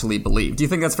doesn't actually believe. Do you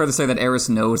think that's fair to say that Aerys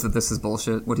knows that this is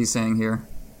bullshit, what he's saying here?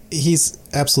 He's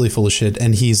absolutely full of shit,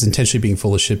 and he's intentionally being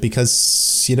full of shit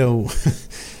because,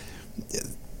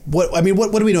 What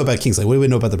do we know about King's Landing? What do we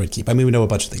know about the Red Keep? I mean, we know a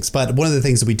bunch of things, but one of the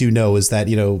things that we do know is that,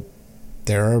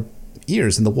 there are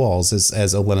ears in the walls, as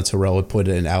Olenna Tyrell would put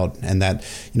it out, and that,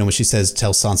 when she says,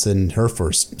 tell Sansa in her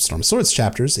first Storm of Swords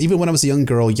chapters, even when I was a young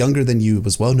girl, younger than you, it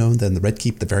was well known that in the Red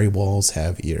Keep, the very walls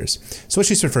have ears. So what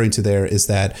she's referring to there is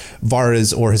that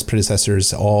Varys or his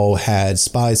predecessors all had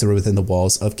spies that were within the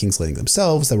walls of King's Landing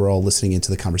themselves that were all listening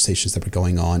into the conversations that were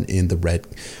going on in the Red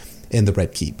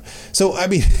Keep. So, I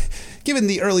mean, given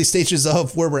the early stages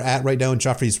of where we're at right now in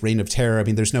Joffrey's reign of terror, I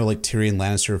mean, there's no Tyrion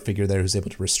Lannister figure there who's able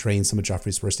to restrain some of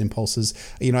Joffrey's worst impulses.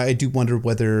 I do wonder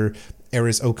whether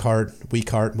Aerys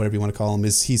Weakheart, whatever you want to call him,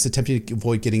 he's attempting to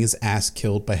avoid getting his ass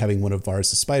killed by having one of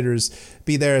Varys' spiders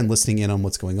be there and listening in on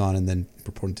what's going on and then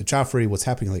reporting to Joffrey what's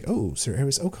happening, like, oh, Sir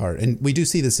Aerys Oakheart. And we do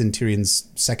see this in Tyrion's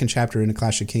second chapter in A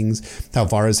Clash of Kings, how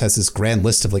Varys has this grand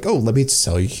list of let me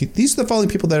tell you, these are the following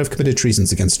people that have committed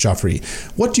treasons against Joffrey.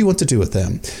 What do you want to do with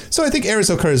them? So I think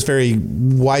Aerys Oakheart is very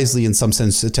wisely, in some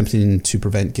sense, attempting to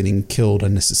prevent getting killed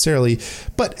unnecessarily.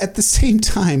 But at the same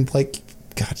time,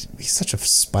 God, he's such a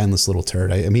spineless little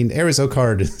turd. I mean, Aerys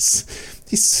Oakheart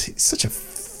he's such a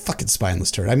fucking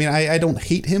spineless turd. I mean, I don't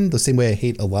hate him the same way I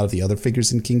hate a lot of the other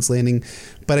figures in King's Landing,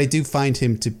 but I do find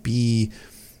him to be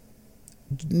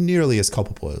nearly as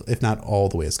culpable, if not all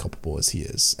the way as culpable as he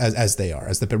is, as they are,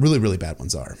 as the really, really bad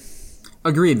ones are.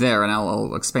 Agreed there, and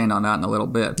I'll expand on that in a little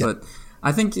bit, Yep. But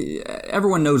I think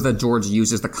everyone knows that George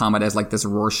uses the comet as this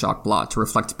Rorschach blot to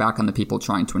reflect back on the people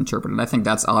trying to interpret it. I think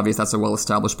that's obvious. That's a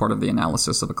well-established part of the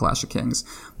analysis of A Clash of Kings.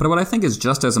 But what I think is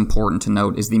just as important to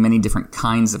note is the many different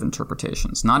kinds of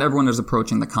interpretations. Not everyone is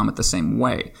approaching the comet the same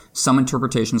way. Some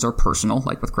interpretations are personal,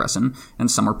 like with Cressen, and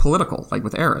some are political, like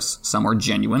with Aerys. Some are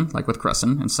genuine, like with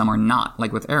Cressen, and some are not,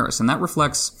 like with Aerys. And that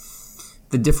reflects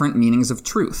the different meanings of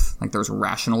truth. Like there's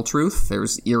rational truth,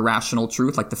 there's irrational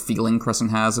truth, like the feeling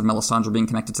Crescent has of Melisandre being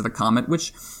connected to the comet,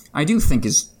 which I do think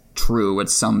is true at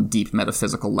some deep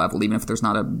metaphysical level, even if there's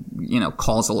not a,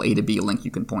 causal A to B link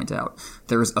you can point out.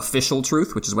 There's official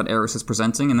truth, which is what Aerys is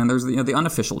presenting, and then there's the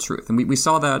unofficial truth. And we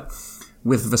saw that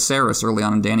with Viserys early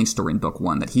on in Dany's story in Book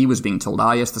 1, that he was being told,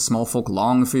 yes, the small folk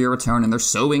long for your return, and they're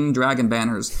sowing dragon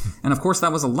banners. And of course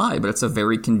that was a lie, but it's a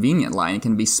very convenient lie, and it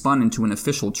can be spun into an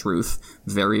official truth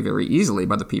very, very easily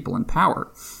by the people in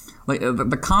power. Like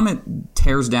the comet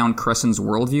tears down Crescent's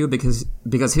worldview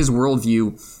because his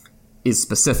worldview is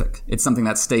specific. It's something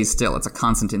that stays still. It's a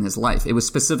constant in his life. It was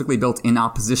specifically built in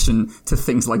opposition to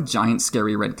things like giant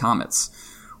scary red comets.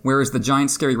 Whereas the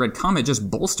giant scary red comet just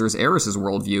bolsters Aerys'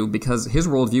 worldview because his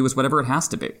worldview is whatever it has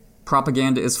to be.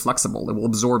 Propaganda is flexible. It will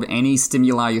absorb any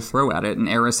stimuli you throw at it, and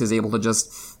Aerys is able to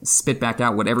just spit back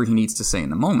out whatever he needs to say in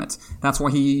the moment. That's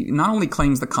why he not only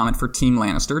claims the comet for Team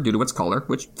Lannister due to its color,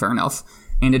 which, fair enough,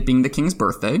 and it being the king's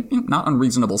birthday, not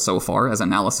unreasonable so far as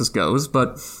analysis goes,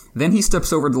 but then he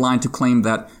steps over the line to claim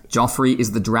that Joffrey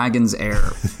is the dragon's heir,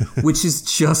 which is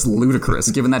just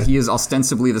ludicrous, given that he is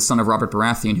ostensibly the son of Robert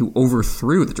Baratheon, who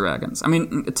overthrew the dragons. I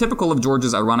mean, typical of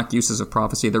George's ironic uses of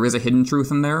prophecy, there is a hidden truth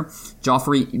in there.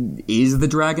 Joffrey is the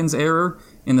dragon's heir,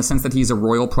 in the sense that he's a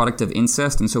royal product of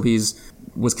incest, and so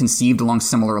was conceived along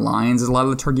similar lines as a lot of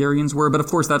the Targaryens were, but of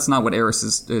course that's not what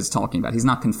Aerys is talking about. He's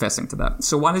not confessing to that.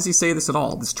 So why does he say this at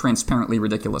all, this transparently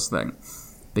ridiculous thing?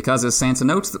 Because as Sansa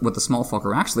notes, what the small folk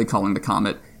are actually calling the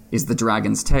comet is the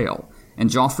dragon's tail. And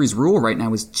Joffrey's rule right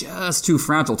now is just too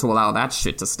fragile to allow that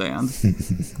shit to stand.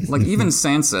 Like, even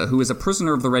Sansa, who is a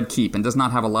prisoner of the Red Keep and does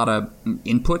not have a lot of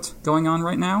input going on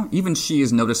right now, even she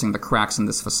is noticing the cracks in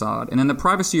this facade. And in the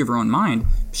privacy of her own mind,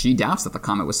 she doubts that the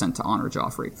comet was sent to honor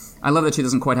Joffrey. I love that she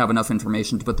doesn't quite have enough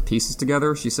information to put the pieces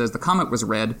together. She says the comet was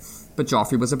red, but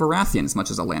Joffrey was a Baratheon as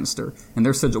much as a Lannister, and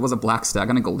their sigil was a black stag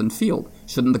on a golden field.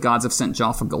 Shouldn't the gods have sent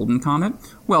Joff a golden comet?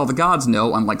 Well, the gods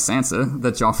know, unlike Sansa,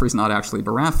 that Joffrey's not actually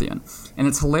Baratheon. And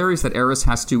it's hilarious that Aerys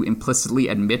has to implicitly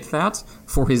admit that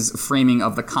for his framing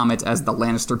of the comet as the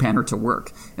Lannister banner to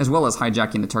work, as well as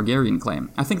hijacking the Targaryen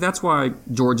claim. I think that's why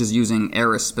George is using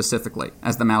Aerys specifically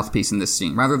as the mouthpiece in this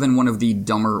scene, rather than one of the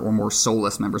dumber or more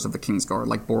soulless members of the Kingsguard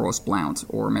like Boros Blount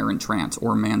or Meryn Trant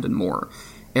or Mandon Moore.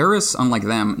 Aerys, unlike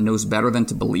them, knows better than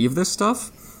to believe this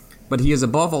stuff, but he is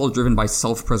above all driven by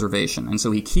self-preservation, and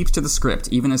so he keeps to the script,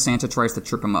 even as Sansa tries to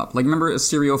trip him up. Like, remember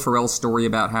Syrio Forel's story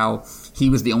about how he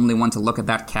was the only one to look at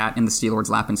that cat in the Steel Lord's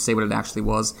lap and say what it actually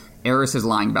was? Aerys is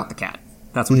lying about the cat.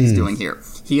 That's what he's doing here.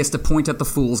 He has to point at the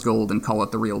fool's gold and call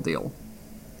it the real deal.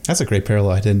 That's a great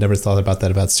parallel. I never thought about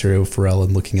that, about Syrio Forel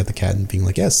and looking at the cat and being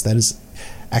like, yes, that is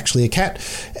actually a cat.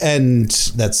 And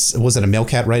was it a male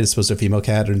cat, right? It's supposed to be a female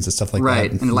cat and stuff like that.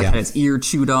 Right, and had its ear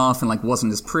chewed off and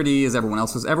wasn't as pretty as everyone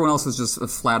else was. Everyone else was just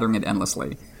flattering it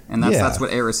endlessly. And that's what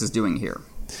Aerys is doing here.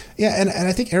 Yeah, and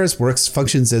I think Aerys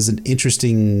functions as an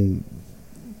interesting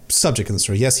subject in the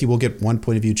story. Yes, he will get one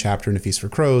point of view chapter in A Feast for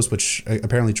Crows, which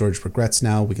apparently George regrets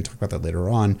now. We can talk about that later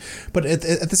on. But at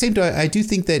the same time, I do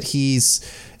think that he's,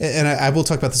 and I will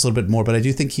talk about this a little bit more, but I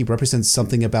do think he represents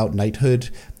something about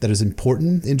knighthood that is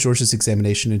important in George's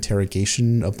examination and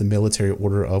interrogation of the military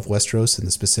order of Westeros and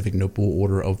the specific noble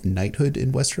order of knighthood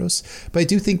in Westeros. But I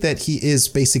do think that he is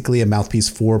basically a mouthpiece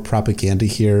for propaganda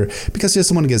here because he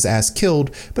doesn't want to get his ass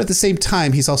killed, but at the same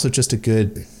time, he's also just a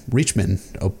good reachman,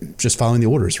 just following the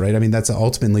orders, right? I mean, that's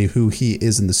ultimately who he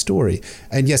is in the story.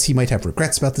 And yes, he might have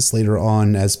regrets about this later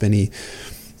on, as many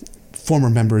former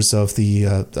members of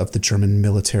the German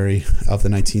military of the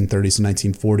 1930s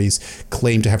and 1940s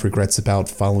claim to have regrets about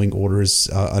following orders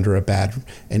under a bad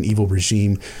and evil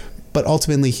regime. But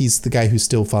ultimately, he's the guy who's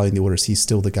still following the orders. He's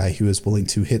still the guy who is willing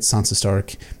to hit Sansa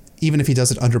Stark, even if he does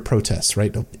it under protest,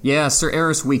 right? Yeah, Sir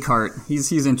Aerys Weakheart.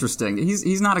 He's interesting.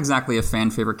 He's not exactly a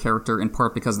fan favorite character, in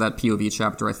part because that POV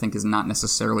chapter, I think, is not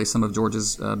necessarily some of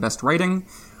George's best writing,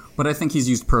 but I think he's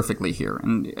used perfectly here.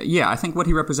 And yeah, I think what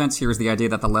he represents here is the idea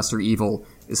that the lesser evil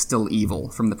is still evil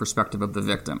from the perspective of the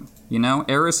victim. You know,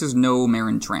 Aerys is no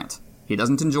Meryn Trant. He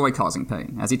doesn't enjoy causing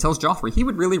pain. As he tells Joffrey, he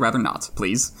would really rather not,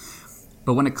 please.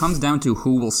 But when it comes down to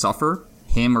who will suffer,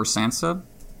 him or Sansa,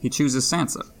 he chooses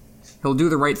Sansa. He'll do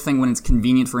the right thing when it's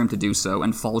convenient for him to do so,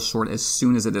 and falls short as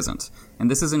soon as it isn't.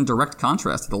 And this is in direct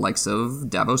contrast to the likes of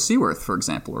Davos Seaworth, for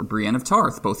example, or Brienne of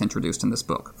Tarth, both introduced in this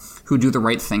book, who do the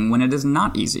right thing when it is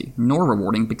not easy, nor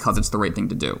rewarding because it's the right thing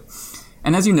to do.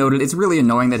 And as you noted, it's really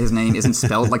annoying that his name isn't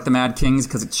spelled like the Mad King's,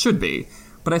 because it should be.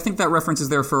 But I think that reference is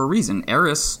there for a reason.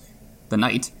 Aerys, the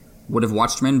knight, would have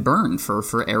watched men burn for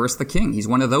Aerys the king. He's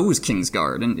one of those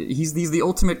Kingsguard, and he's the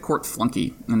ultimate court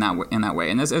flunky in that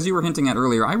way. And as you were hinting at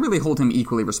earlier, I really hold him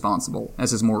equally responsible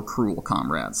as his more cruel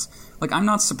comrades. Like, I'm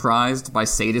not surprised by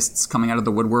sadists coming out of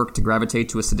the woodwork to gravitate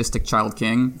to a sadistic child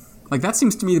king. Like, that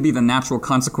seems to me to be the natural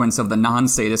consequence of the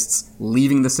non-sadists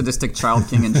leaving the sadistic child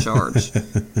king in charge.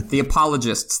 The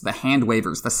apologists, the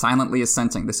hand-wavers, the silently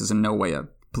assenting. This is in no way a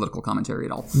political commentary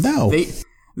at all. No.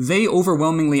 They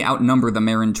overwhelmingly outnumber the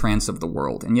Meryn Trance of the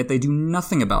world, and yet they do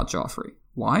nothing about Joffrey.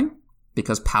 Why?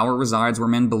 Because power resides where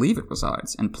men believe it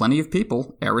resides, and plenty of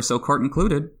people, Aerys Oakheart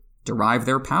included, derive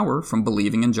their power from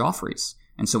believing in Joffrey's.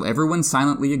 And so everyone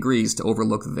silently agrees to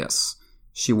overlook this.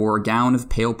 She wore a gown of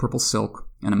pale purple silk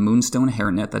and a moonstone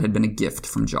hairnet that had been a gift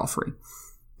from Joffrey.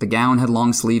 The gown had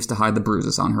long sleeves to hide the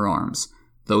bruises on her arms.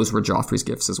 Those were Joffrey's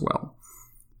gifts as well.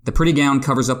 The pretty gown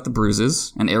covers up the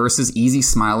bruises, and Aerys's easy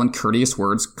smile and courteous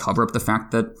words cover up the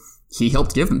fact that he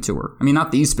helped give them to her. I mean,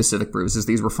 not these specific bruises,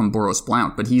 these were from Boros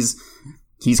Blount, but he's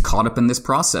caught up in this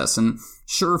process. And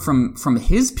sure, from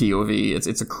his POV,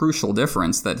 it's a crucial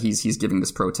difference that he's giving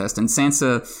this protest, and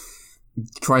Sansa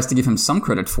tries to give him some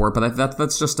credit for it, but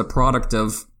that's just a product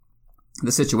of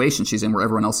the situation she's in, where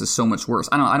everyone else is so much worse.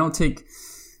 I don't take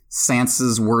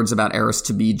Sansa's words about Aerys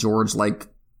to be George, like,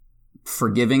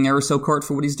 forgiving Aerys Oakheart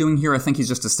for what he's doing here. I think he's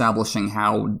just establishing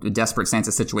how desperate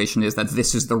Sansa's situation is, that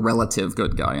this is the relative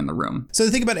good guy in the room. So the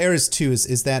thing about Aerys, too,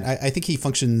 is that I think he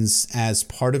functions as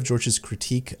part of George's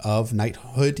critique of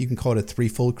knighthood. You can call it a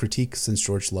threefold critique, since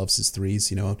George loves his threes,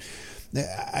 you know.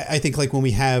 I think, like, when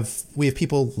we have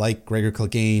people like Gregor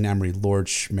Clegane, Amory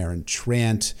Lorch, Meryn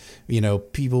Trant, you know,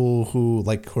 people who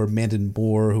are Mandon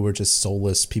Moore, who are just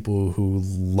soulless, people who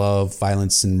love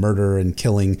violence and murder and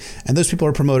killing, and those people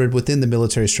are promoted within the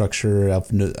military structure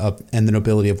and the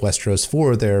nobility of Westeros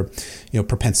for their, you know,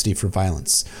 propensity for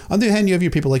violence. On the other hand, you have your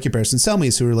people like your Barristan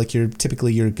Selmys, who are like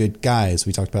typically your good guys.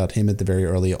 We talked about him at the very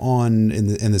early on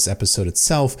in this episode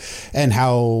itself, and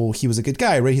how he was a good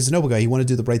guy, right? He's a noble guy. He wanted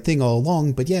to do the right thing all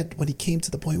along, but yet when he came to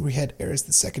the point where he had Aerys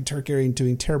the Second Targaryen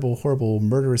doing terrible, horrible,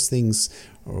 murderous things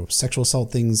or sexual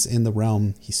assault things in the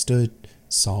realm, he stood,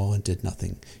 saw, and did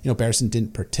nothing. You know, Barristan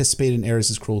didn't participate in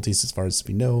Aerys' cruelties as far as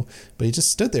we know, but he just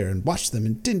stood there and watched them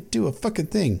and didn't do a fucking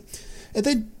thing. And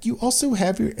then you also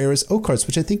have your Aerys Oakhearts,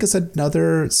 which I think is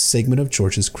another segment of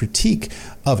George's critique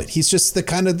of it. He's just the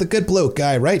kind of the good bloke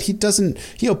guy, right? He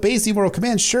obeys the moral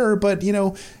commands, sure, but, you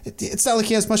know, it's not like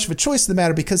he has much of a choice in the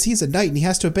matter, because he's a knight and he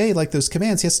has to obey, like, those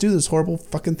commands. He has to do those horrible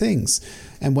fucking things.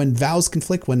 And when vows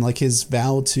conflict, when, like, his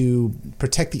vow to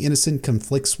protect the innocent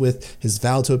conflicts with his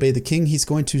vow to obey the king, he's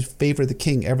going to favor the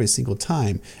king every single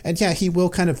time. And yeah, he will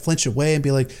kind of flinch away and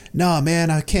be like, "Nah, man,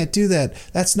 I can't do that.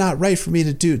 That's not right for me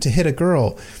to hit a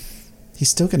girl." He's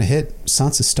still going to hit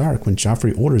Sansa Stark when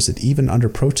Joffrey orders it, even under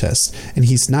protest. And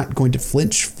he's not going to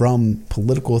flinch from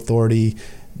political authority,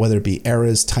 whether it be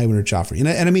Aerys, Tywin, or Joffrey. And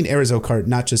I mean Aerys Oakheart,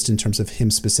 not just in terms of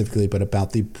him specifically, but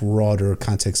about the broader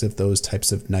context of those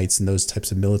types of knights and those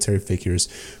types of military figures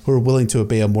who are willing to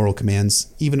obey moral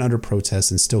commands, even under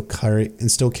protest, and still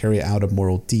carry out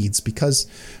immoral deeds, because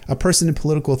a person in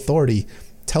political authority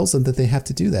tells them that they have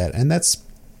to do that. And that's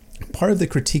part of the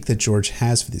critique that George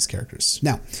has for these characters.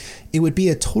 Now, it would be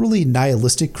a totally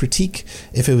nihilistic critique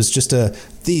if it was just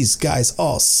these guys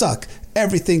all suck,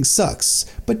 everything sucks.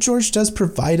 But George does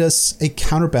provide us a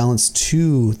counterbalance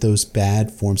to those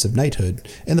bad forms of knighthood,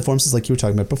 in the forms like you were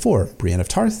talking about before, Brienne of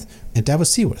Tarth and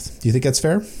Davos Seaworth. Do you think that's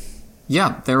fair?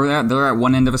 Yeah, they're at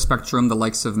one end of a spectrum, the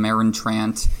likes of Meryn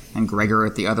Trant and Gregor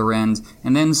at the other end,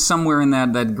 and then somewhere in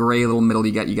that gray little middle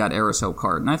you got Aerys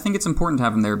Oakheart. And I think it's important to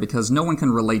have him there because no one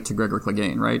can relate to Gregor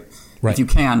Clegane, right? If you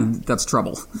can, that's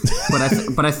trouble.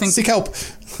 But I think seek help.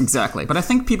 Exactly. But I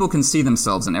think people can see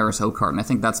themselves in Aerys Oakheart, and I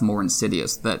think that's more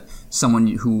insidious, that someone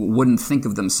who wouldn't think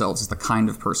of themselves as the kind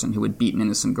of person who would beat an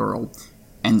innocent girl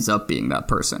ends up being that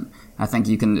person. I think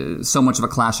you can, so much of A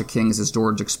Clash of Kings is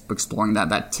George exploring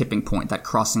that tipping point, that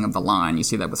crossing of the line. You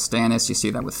see that with Stannis, you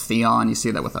see that with Theon, you see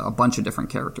that with a bunch of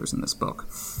different characters in this book.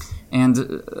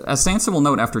 And as Sansa will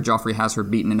note after Joffrey has her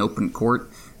beaten in open court,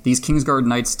 these Kingsguard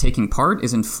knights taking part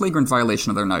is in flagrant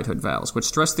violation of their knighthood vows, which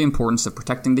stress the importance of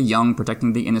protecting the young,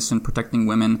 protecting the innocent, protecting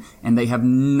women, and they have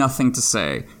nothing to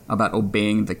say about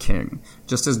obeying the king.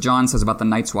 Just as Jon says about the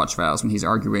Night's Watch vows when he's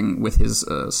arguing with his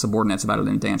subordinates about it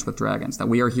in Dance with Dragons, that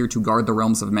we are here to guard the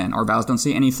realms of men. Our vows don't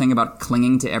say anything about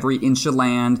clinging to every inch of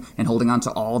land and holding on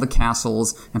to all the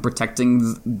castles and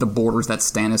protecting the borders that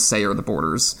Stannis say are the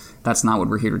borders. That's not what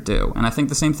we're here to do. And I think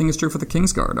the same thing is true for the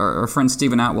Kingsguard. Our friend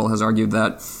Stephen Atwell has argued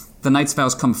that the knight's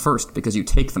vows come first because you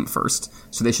take them first,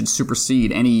 so they should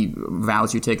supersede any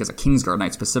vows you take as a Kingsguard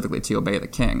knight specifically to obey the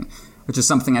king. which is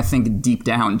something I think deep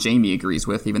down Jaime agrees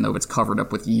with, even though it's covered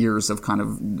up with years of kind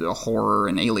of horror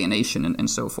and alienation and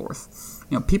so forth.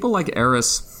 People like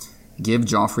Aerys give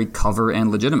Joffrey cover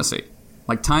and legitimacy.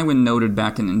 Like Tywin noted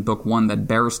back in Book 1 that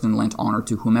Barristan lent honor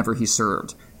to whomever he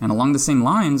served. And along the same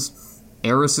lines,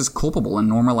 Aerys is culpable in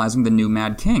normalizing the new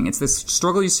Mad King. It's this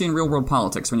struggle you see in real-world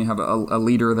politics when you have a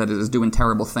leader that is doing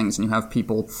terrible things and you have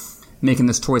people making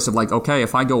this choice of like, okay,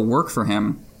 if I go work for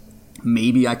him,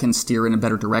 maybe I can steer in a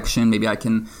better direction, maybe I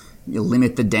can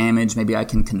limit the damage, maybe I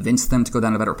can convince them to go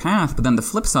down a better path. But then the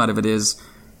flip side of it is,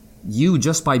 you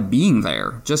just by being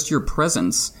there, just your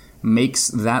presence, makes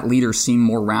that leader seem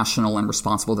more rational and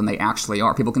responsible than they actually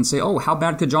are. People can say, oh, how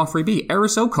bad could Joffrey be?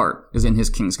 Aerys Oakheart is in his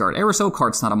Kingsguard. Aerys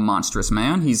Oakheart's not a monstrous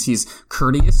man. He's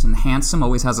courteous and handsome,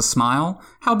 always has a smile.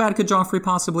 How bad could Joffrey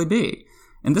possibly be?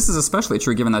 And this is especially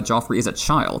true given that Joffrey is a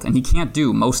child, and he can't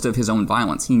do most of his own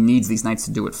violence. He needs these knights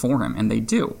to do it for him, and they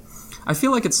do. I feel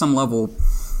like at some level,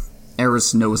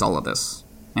 Aerys knows all of this.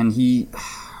 And he...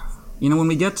 when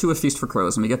we get to A Feast for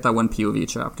Crows, and we get that one POV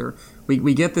chapter,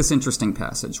 we get this interesting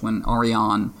passage when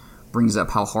Arianne brings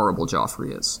up how horrible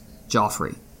Joffrey is.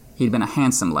 Joffrey. He'd been a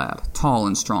handsome lad, tall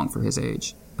and strong for his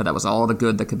age, but that was all the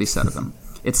good that could be said of him.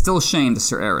 It's still a shame to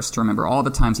Sir Aerys to remember all the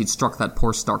times he'd struck that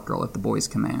poor Stark girl at the boy's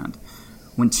command.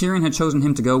 When Tyrion had chosen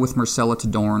him to go with Myrcella to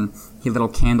Dorne, he lit a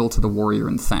candle to the warrior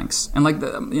in thanks. And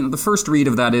the first read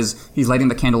of that is he's lighting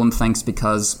the candle in thanks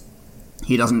because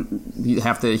he doesn't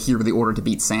have to hear the order to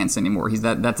beat Sansa anymore.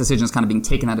 That decision is kind of being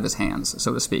taken out of his hands,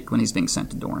 so to speak, when he's being sent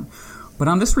to Dorne. But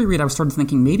on this reread, I started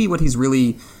thinking maybe what he's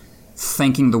really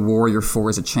thanking the warrior for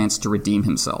is a chance to redeem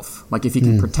himself. Like if he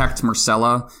can protect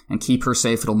Myrcella and keep her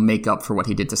safe, it'll make up for what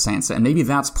he did to Sansa. And maybe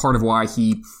that's part of why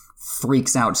he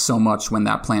freaks out so much when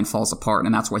that plan falls apart,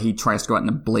 and that's why he tries to go out in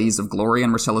a blaze of glory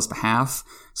on Myrcella's behalf,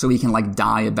 so he can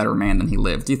die a better man than he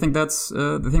lived. Do you think that's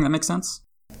the thing that makes sense?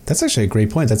 That's actually a great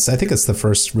point. I think it's the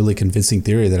first really convincing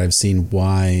theory that I've seen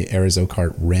why Aerys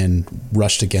Oakheart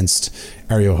rushed against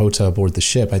Areo Hotah aboard the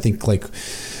ship. I think like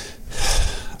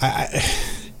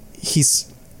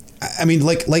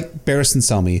Barristan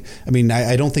Selmy.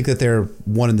 I don't think that they're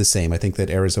one and the same. I think that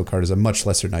Aerys Oakheart is a much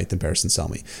lesser knight than Barristan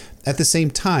Selmy. At the same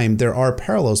time, there are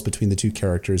parallels between the two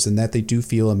characters in that they do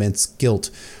feel immense guilt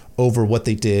over what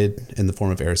they did in the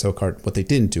form of Aerys Oakheart, what they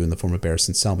didn't do in the form of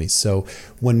Barristan Selmy. So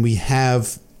when we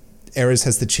have Aerys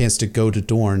has the chance to go to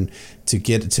Dorne to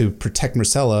protect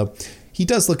Myrcella, he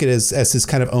does look at it as his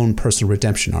kind of own personal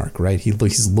redemption arc, right?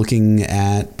 He's looking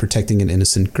at protecting an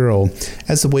innocent girl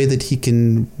as a way that he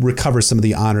can recover some of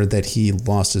the honor that he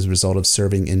lost as a result of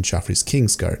serving in Joffrey's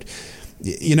Kingsguard.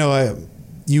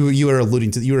 You are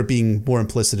alluding to, you are being more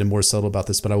implicit and more subtle about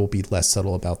this, but I will be less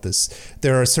subtle about this.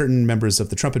 There are certain members of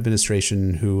the Trump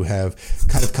administration who have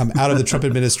kind of come out of the Trump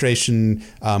administration.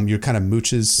 You're kind of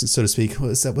mooches, so to speak.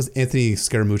 Was Anthony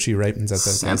Scaramucci, right? Is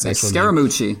that Anthony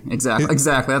Scaramucci,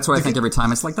 exactly. That's what I think every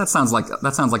time. It's like that sounds like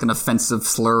an offensive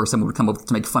slur someone would come up with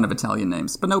to make fun of Italian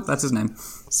names. But nope, that's his name.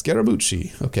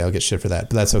 Scaramucci. Okay, I'll get shit for that,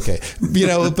 but that's okay.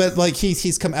 But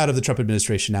he's come out of the Trump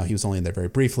administration now. He was only in there very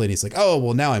briefly, and he's like, oh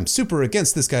well, now I'm super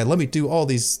against this guy. Let me do all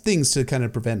these things to kind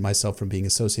of prevent myself from being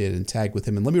associated and tagged with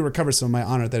him, and let me recover some of my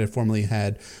honor that I formerly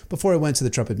had before I went to the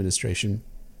Trump administration.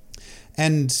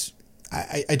 And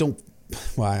I don't.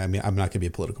 Well, I'm not going to be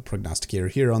a political prognosticator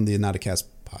here on the Anatacast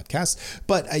podcast,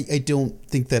 but I don't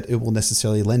think that it will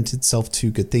necessarily lend itself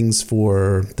to good things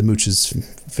for the Mooch's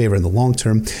favor in the long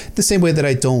term. The same way that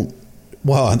I don't.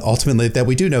 Well, ultimately, that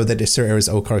we do know that Sir Aerys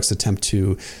Oakheart's attempt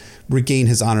to regain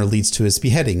his honor leads to his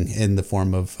beheading in the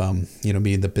form of,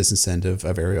 being the business end of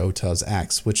Areo Hotah's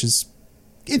acts, which is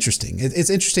interesting. It's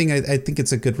interesting. I think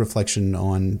it's a good reflection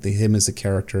on him as a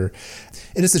character.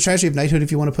 It is the tragedy of knighthood,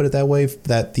 if you want to put it that way,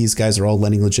 that these guys are all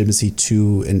lending legitimacy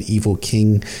to an evil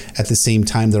king. At the same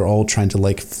time, they're all trying to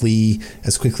flee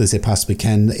as quickly as they possibly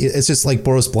can. It's just like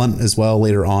Boros Blunt as well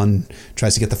later on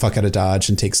tries to get the fuck out of Dodge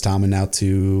and takes Tommen out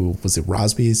to, was it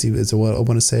Rosby, is what I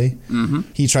want to say? Mm-hmm.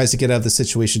 He tries to get out of the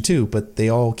situation too, but they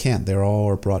all can't. They all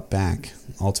are brought back.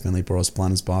 Ultimately, Boros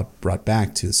Blunt is brought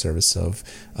back to the service of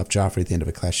Joffrey at the end of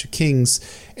A Clash of Kings.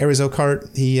 Aerys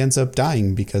Oakheart, he ends up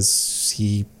dying because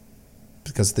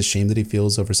of the shame that he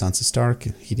feels over Sansa Stark.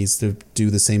 He needs to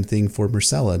do the same thing for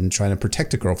Myrcella and try to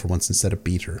protect a girl for once instead of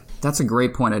beat her. That's a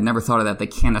great point. I'd never thought of that. They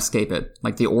can't escape it.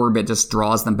 The orbit just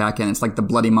draws them back in. It's like the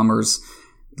Bloody Mummers.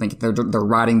 They're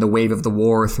riding the wave of the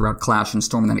war throughout Clash and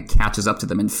Storm, and then it catches up to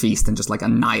them in Feast and just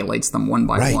annihilates them one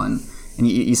by one. And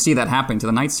you see that happening to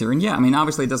the Knights here. And yeah,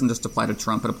 obviously it doesn't just apply to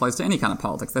Trump, it applies to any kind of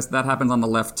politics. That happens on the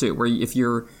left too, where if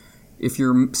your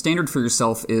standard for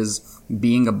yourself is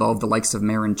being above the likes of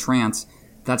Meryn Trant,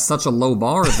 that's such a low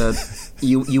bar that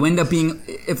You end up being,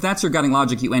 if that's your guiding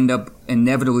logic, you end up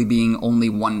inevitably being only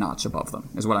one notch above them,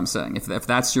 is what I'm saying. If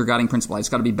that's your guiding principle, it's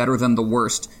got to be better than the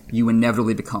worst, you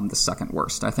inevitably become the second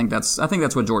worst. I think that's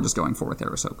what George is going for with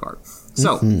Eris Oakheart.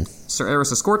 So, Sir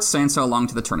Eris escorts Sansa along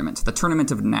to the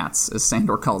Tournament of Gnats, as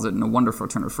Sandor calls it in a wonderful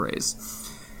turn of phrase.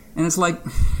 And it's like,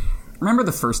 remember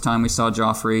the first time we saw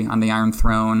Joffrey on the Iron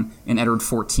Throne in Eddard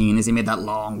XIV as he made that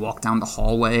long walk down the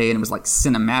hallway and it was like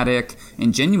cinematic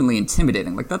and genuinely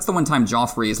intimidating? Like, that's the one time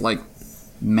Joffrey is like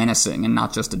menacing and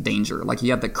not just a danger. Like, he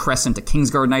had the crescent of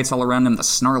Kingsguard knights all around him, the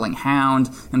snarling hound,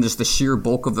 and just the sheer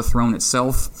bulk of the throne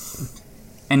itself.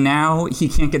 And now he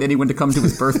can't get anyone to come to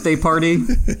his birthday party.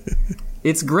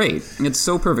 It's great. It's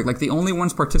so perfect. Like, the only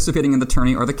ones participating in the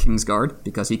tourney are the Kingsguard,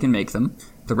 because he can make them,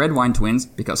 the Redwyne twins,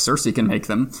 because Cersei can make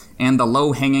them, and the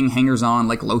low-hanging hangers-on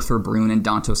like Lothar Brune and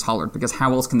Dantos Hollard, because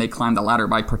how else can they climb the ladder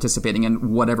by participating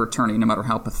in whatever tourney, no matter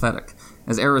how pathetic?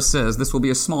 As Eris says, this will be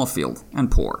a small field,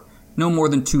 and poor. No more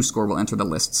than 2 score will enter the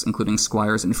lists, including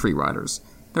squires and free riders.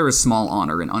 There is small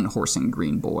honor in unhorsing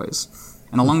green boys.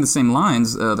 And along the same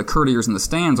lines, the courtiers in the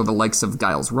stands are the likes of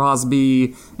Giles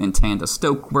Rosby and Tanda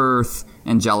Stokeworth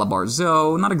and Jalabar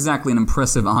Zoe, not exactly an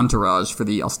impressive entourage for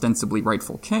the ostensibly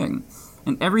rightful king.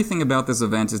 And everything about this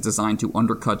event is designed to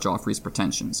undercut Joffrey's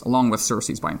pretensions, along with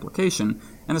Cersei's by implication,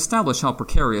 and establish how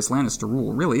precarious Lannister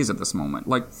rule really is at this moment.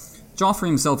 Like, Joffrey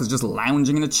himself is just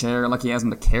lounging in a chair like he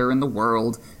hasn't a care in the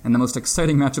world, and the most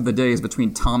exciting match of the day is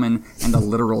between Tommen and a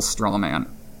literal straw man.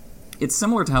 It's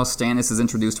similar to how Stannis is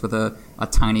introduced with a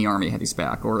tiny army at his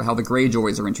back, or how the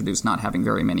Greyjoys are introduced not having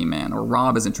very many men, or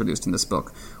Robb is introduced in this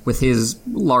book with his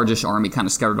largish army kind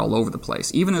of scattered all over the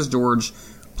place, even as George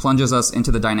plunges us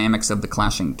into the dynamics of the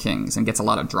clashing kings and gets a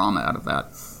lot of drama out of that.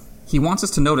 He wants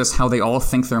us to notice how they all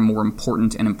think they're more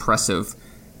important and impressive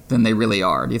than they really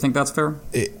are. Do you think that's fair?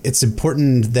 It's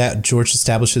important that George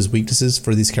establishes weaknesses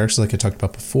for these characters like I talked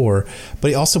about before, but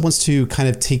he also wants to kind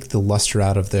of take the luster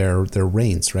out of their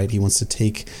reigns, right? He wants to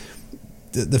take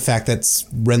the fact that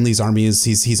Renly's army is,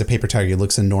 he's a paper tiger. He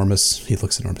has an enormous,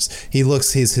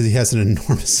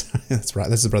 that's right,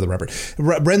 that's his brother Robert.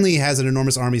 Renly has an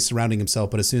enormous army surrounding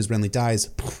himself, but as soon as Renly dies,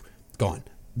 poof, gone.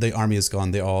 The army is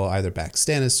gone. They all either back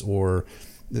Stannis or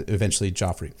eventually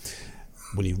Joffrey.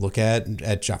 When you look at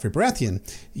Joffrey Baratheon,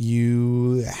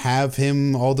 you have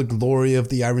him, all the glory of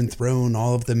the Iron Throne,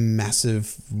 all of the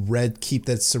massive red keep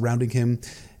that's surrounding him,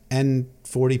 and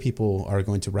 40 people are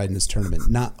going to ride in his tournament.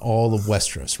 Not all of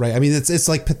Westeros, right? I mean, it's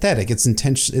like pathetic. It's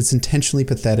intentionally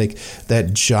pathetic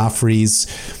that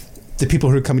the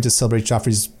people who are coming to celebrate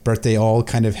Joffrey's birthday all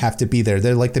kind of have to be there.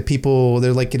 They're like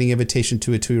they're like getting an invitation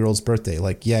to a 2-year-old's birthday.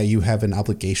 Like, yeah, you have an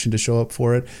obligation to show up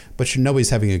for it, but you know he's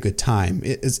having a good time.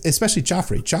 Especially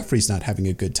Joffrey. Joffrey's not having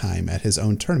a good time at his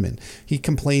own tournament. He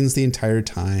complains the entire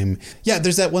time. Yeah,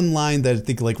 there's that one line that I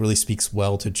think like really speaks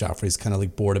well to Joffrey's kind of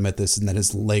like boredom at this, and that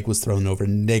his leg was thrown over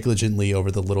negligently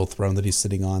over the little throne that he's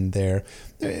sitting on there.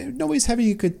 Nobody's having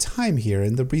a good time here,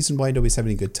 and the reason why nobody's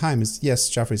having a good time is, yes,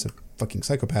 Joffrey's a fucking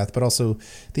psychopath, but also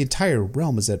the entire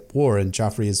realm is at war and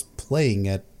Joffrey is playing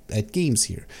at games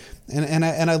here. And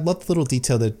I love the little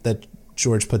detail that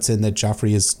George puts in, that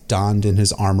Joffrey is donned in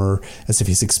his armor as if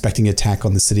he's expecting attack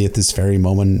on the city at this very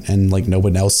moment, and like no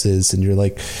one else is. And you're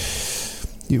like,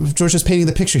 George is painting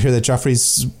the picture here that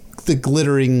Joffrey's the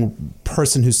glittering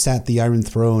person who sat the Iron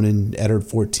Throne in Eddard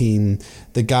XIV,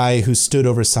 the guy who stood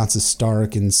over Sansa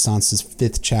Stark in Sansa's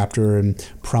 5th chapter and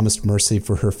promised mercy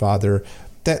for her father.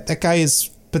 That guy is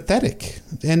pathetic,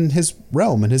 and his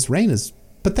realm and his reign is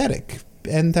pathetic.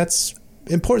 And that's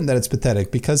important that it's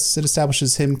pathetic because it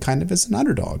establishes him kind of as an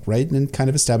underdog, right? And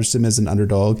kind of establishes him as an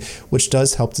underdog, which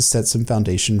does help to set some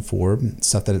foundation for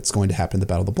stuff that it's going to happen in the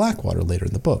Battle of the Blackwater later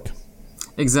in the book.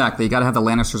 Exactly. You got to have the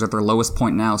Lannisters at their lowest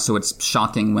point now, so it's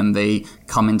shocking when they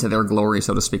come into their glory,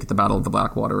 so to speak, at the Battle of the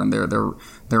Blackwater, and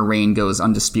their reign goes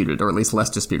undisputed, or at least less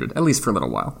disputed, at least for a little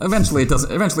while. Eventually,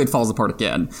 it falls apart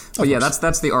again. But yeah,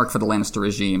 that's the arc for the Lannister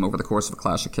regime over the course of A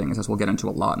Clash of Kings, as we'll get into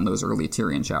a lot in those early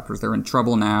Tyrion chapters. They're in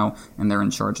trouble now, and they're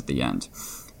in charge at the end.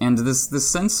 And this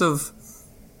sense of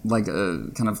like a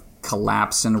kind of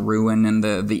collapse and ruin, and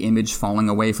the image falling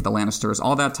away for the Lannisters,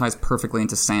 all that ties perfectly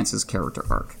into Sansa's character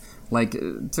arc. Like,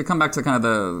 to come back to kind of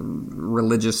the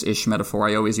religious-ish metaphor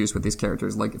I always use with these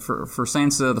characters, like, for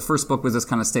Sansa, the first book was this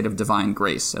kind of state of divine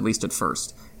grace, at least at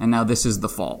first. And now this is the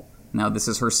fall. Now this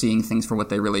is her seeing things for what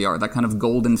they really are. That kind of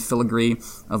golden filigree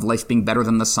of life being better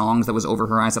than the songs that was over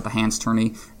her eyes at the Hands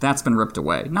tourney, that's been ripped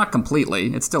away. Not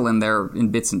completely. It's still in there in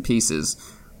bits and pieces.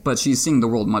 But she's seeing the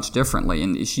world much differently.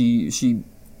 And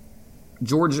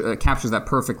George captures that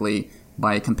perfectly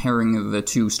by comparing the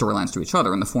two storylines to each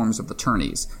other in the forms of the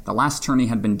tourneys. The last tourney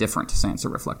had been different,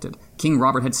 Sansa reflected. King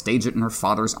Robert had staged it in her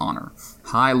father's honor.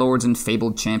 High lords and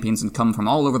fabled champions had come from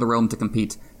all over the realm to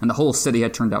compete, and the whole city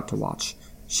had turned out to watch.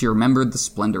 She remembered the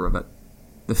splendor of it.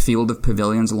 The field of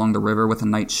pavilions along the river with a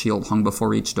knight's shield hung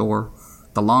before each door,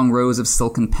 the long rows of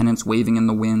silken pennants waving in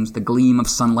the wind, the gleam of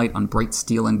sunlight on bright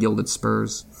steel and gilded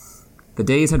spurs. The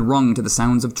days had rung to the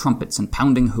sounds of trumpets and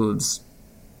pounding hooves,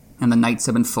 and the nights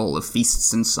had been full of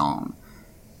feasts and song.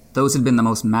 Those had been the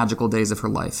most magical days of her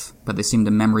life, but they seemed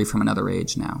a memory from another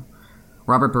age now.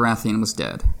 Robert Baratheon was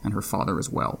dead, and her father as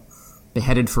well,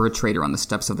 beheaded for a traitor on the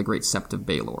steps of the great sept of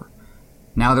Baelor.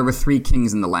 Now there were 3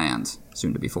 kings in the land,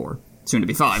 soon to be 4, soon to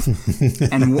be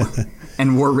 5,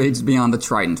 and war raged beyond the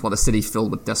Trident while the city filled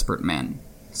with desperate men.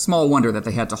 Small wonder that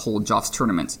they had to hold Joff's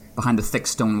tournament behind the thick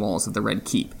stone walls of the Red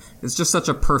Keep. It's just such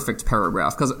a perfect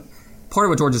paragraph, because part of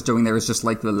what George is doing there is just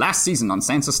like the last season on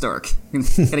Sansa Stark.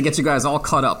 Gonna get you guys all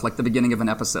caught up like the beginning of an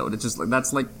episode. It's just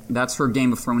that's her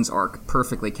Game of Thrones arc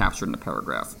perfectly captured in a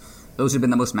paragraph. Those had been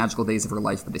the most magical days of her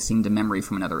life, but they seemed a memory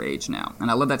from another age now. And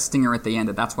I love that stinger at the end,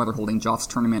 that's why they're holding Joff's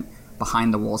tournament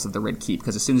behind the walls of the Red Keep,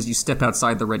 because as soon as you step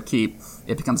outside the Red Keep,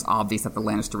 it becomes obvious that the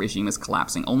Lannister regime is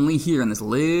collapsing. Only here in this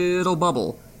little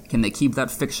bubble can they keep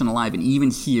that fiction alive, and even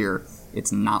here,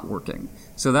 it's not working.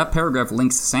 So that paragraph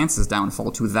links Sansa's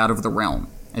downfall to that of the realm.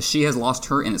 As she has lost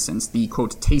her innocence, the,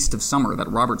 quote, taste of summer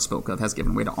that Robert spoke of has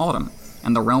given way to autumn,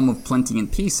 and the realm of plenty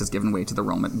and peace has given way to the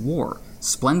realm at war.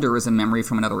 Splendor is a memory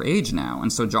from another age now,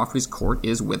 and so Joffrey's court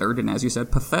is withered and, as you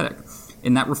said, pathetic.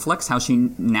 And that reflects how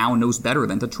she now knows better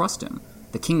than to trust him.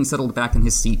 The king settled back in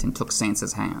his seat and took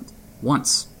Sansa's hand.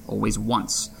 Once, always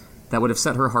once. That would have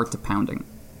set her heart to pounding.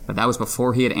 But that was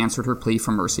before he had answered her plea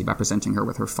for mercy by presenting her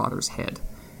with her father's head.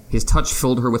 His touch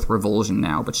filled her with revulsion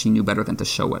now, but she knew better than to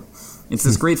show it. It's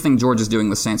this great thing George is doing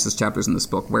with Sansa's chapters in this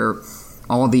book, where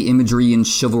all the imagery and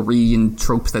chivalry and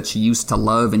tropes that she used to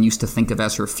love and used to think of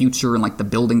as her future and like the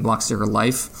building blocks of her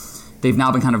life, they've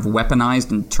now been kind of weaponized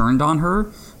and turned on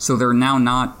her, so they're now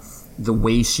not the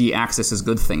way she accesses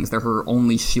good things. They're her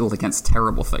only shield against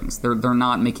terrible things. They're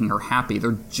not making her happy.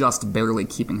 They're just barely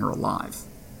keeping her alive.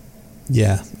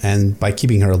 Yeah, and by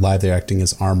keeping her alive, they're acting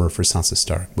as armor for Sansa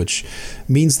Stark, which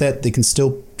means that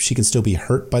she can still be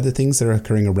hurt by the things that are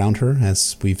occurring around her,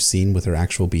 as we've seen with her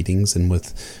actual beatings and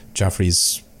with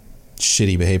Joffrey's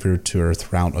shitty behavior to her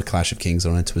throughout A Clash of Kings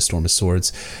on Into a Storm of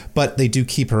Swords. But they do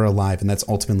keep her alive, and that's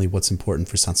ultimately what's important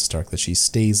for Sansa Stark, that she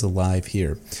stays alive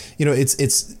here. You know,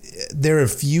 there are a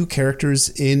few characters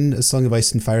in A Song of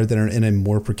Ice and Fire that are in a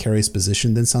more precarious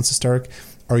position than Sansa Stark.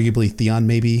 Arguably Theon,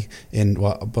 maybe, and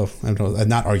I don't know,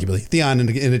 not arguably Theon in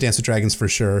A Dance with Dragons for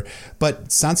sure. But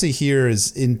Sansa here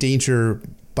is in danger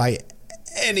by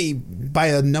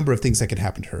a number of things that could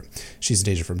happen to her. She's in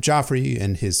danger from Joffrey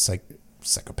and his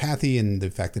psychopathy and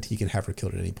the fact that he can have her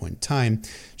killed at any point in time.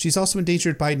 She's also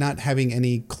endangered by not having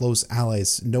any close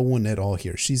allies, no one at all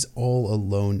here. She's all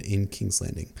alone in King's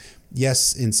Landing.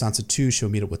 Yes, in Sansa 2, she'll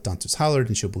meet up with Dantos Hallard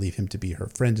and she'll believe him to be her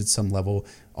friend at some level.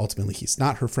 Ultimately, he's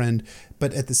not her friend.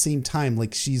 But at the same time,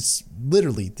 like, she's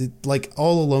literally like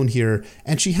all alone here,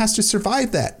 and she has to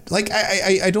survive that. Like,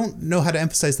 I don't know how to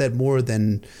emphasize that more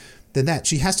than that.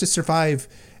 She has to survive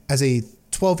as a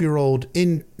 12-year-old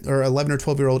or 11 or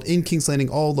 12-year-old in King's Landing,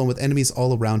 all alone with enemies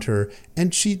all around her,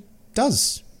 and she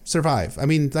does survive. I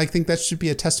mean, I think that should be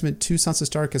a testament to Sansa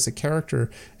Stark as a character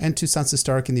and to Sansa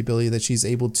Stark and the ability that she's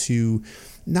able to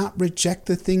not reject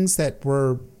the things that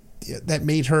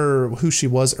made her who she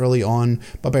was early on,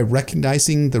 but by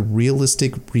recognizing the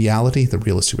realistic reality,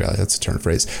 that's a turn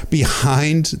phrase,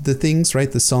 behind the things,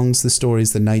 right? The songs, the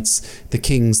stories, the knights, the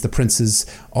kings, the princes,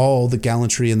 all the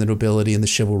gallantry and the nobility and the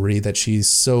chivalry that she's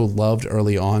so loved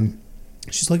early on.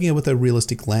 She's looking at it with a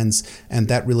realistic lens, and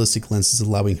that realistic lens is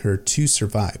allowing her to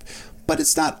survive. But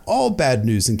it's not all bad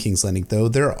news in King's Landing, though.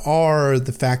 There are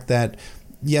the fact that,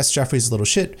 yes, Joffrey's a little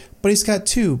shit, but he's got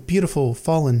 2 beautiful,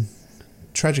 fallen,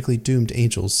 tragically doomed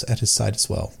angels at his side as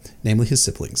well, namely his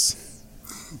siblings.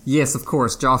 Yes, of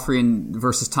course. Joffrey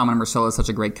versus Tommen and Myrcella is such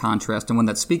a great contrast, and one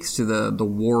that speaks to the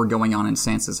war going on in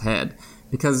Sansa's head.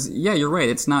 Because, yeah, you're right.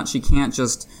 It's not, she can't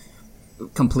just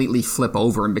completely flip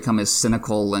over and become as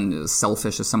cynical and as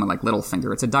selfish as someone like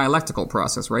Littlefinger. It's a dialectical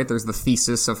process, right? There's the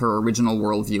thesis of her original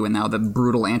worldview and now the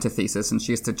brutal antithesis, and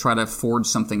she has to try to forge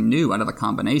something new out of the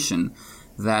combination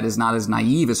that is not as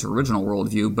naive as her original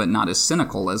worldview, but not as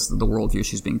cynical as the worldview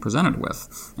she's being presented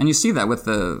with. And you see that with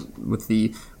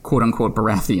the quote-unquote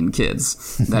Baratheon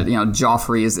kids, that, you know,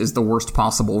 Joffrey is the worst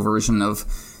possible version of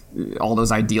all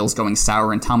those ideals going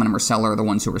sour, and Tommen and Myrcella are the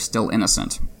ones who are still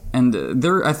innocent. And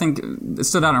I think it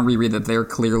stood out on reread that they're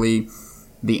clearly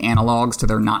the analogs to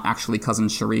their not actually cousin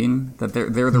Shireen, that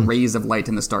they're the rays of light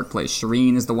in this dark place.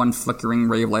 Shireen is the one flickering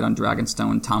ray of light on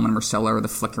Dragonstone. Tom and Myrcella are the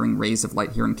flickering rays of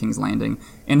light here in King's Landing.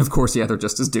 And of course, yeah, they're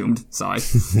just as doomed. Sigh.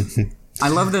 I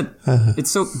love that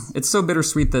it's so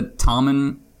bittersweet that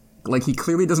Tommen, like, he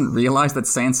clearly doesn't realize that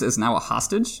Sansa is now a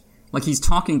hostage. Like, he's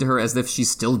talking to her as if she's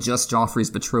still just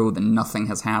Joffrey's betrothed and nothing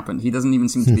has happened. He doesn't even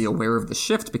seem to be aware of the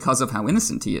shift because of how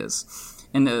innocent he is.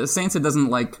 And Sansa doesn't,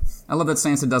 like... I love that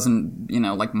Sansa doesn't,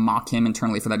 like, mock him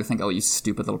internally for that, to think, oh, you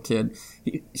stupid little kid.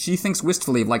 She thinks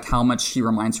wistfully of, like, how much he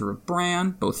reminds her of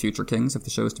Bran, both future kings, if the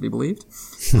show is to be believed.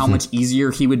 How much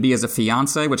easier he would be as a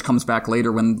fiancé, which comes back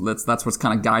later when that's what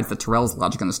kind of guides the Tyrell's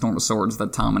logic in the Storm of Swords,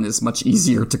 that Tommen is much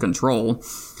easier to control.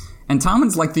 And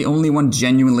Tommen's, like, the only one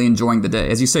genuinely enjoying the day.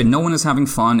 As you say, no one is having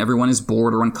fun, everyone is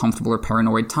bored or uncomfortable or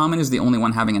paranoid. Tommen is the only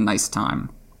one having a nice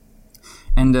time.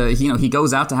 And, he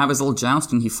goes out to have his little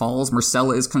joust and he falls.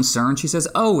 Myrcella is concerned. She says,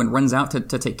 oh, and runs out to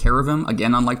take care of him.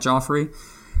 Again, unlike Joffrey,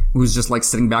 who's just, like,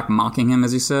 sitting back mocking him,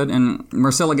 as you said. And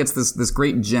Myrcella gets this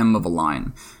great gem of a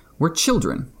line. We're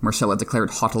children, Myrcella declared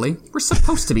haughtily. We're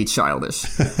supposed to be childish.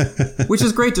 Which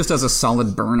is great just as a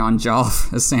solid burn on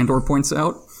Joff, as Sandor points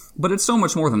out. But it's so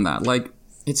much more than that. Like,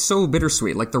 it's so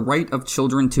bittersweet. Like, the right of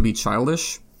children to be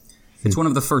childish, it's one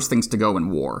of the first things to go in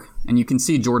war. And you can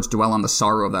see George dwell on the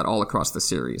sorrow of that all across the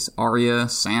series. Arya,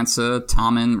 Sansa,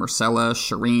 Tommen, Myrcella,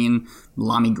 Shireen,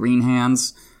 Lamy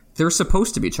Greenhands, they're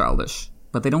supposed to be childish,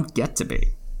 but they don't get to be.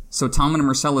 So Tommen and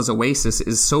Myrcella's oasis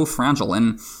is so fragile,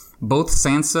 and both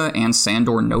Sansa and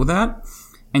Sandor know that,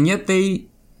 and yet they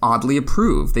oddly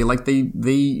approve. They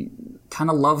kind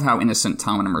of love how innocent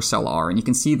Tommen and Myrcella are, and you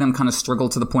can see them kind of struggle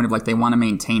to the point of, like, they want to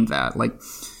maintain that. Like,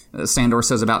 Sandor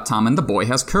says about Tommen, the boy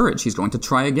has courage. He's going to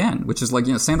try again, which is like,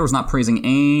 Sandor's not praising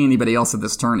anybody else at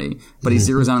this tourney, but he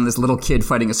zeroes on this little kid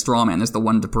fighting a straw man as the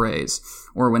one to praise.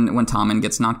 Or when Tommen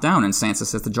gets knocked down and Sansa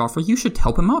says to Joffrey, you should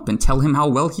help him up and tell him how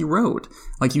well he rode.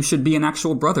 Like, you should be an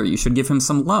actual brother. You should give him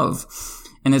some love.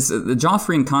 And it's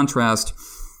Joffrey, in contrast,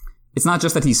 it's not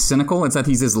just that he's cynical, it's that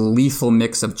he's this lethal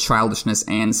mix of childishness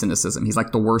and cynicism. He's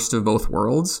like the worst of both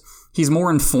worlds. He's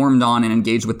more informed on and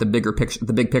engaged with the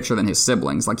big picture than his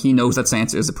siblings. Like, he knows that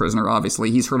Sansa is a prisoner,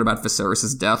 obviously. He's heard about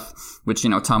Viserys' death, which,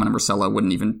 Tommen and Myrcella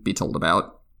wouldn't even be told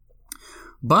about.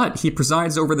 But he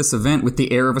presides over this event with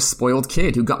the air of a spoiled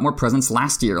kid who got more presents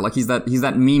last year. Like, he's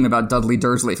that meme about Dudley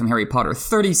Dursley from Harry Potter.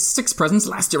 36 presents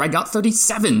last year, I got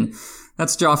 37!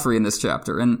 That's Joffrey in this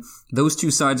chapter. And those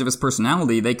two sides of his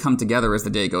personality, they come together as the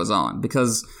day goes on.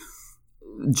 Because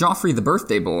Joffrey the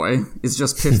birthday boy is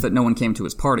just pissed that no one came to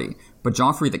his party. But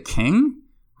Joffrey the king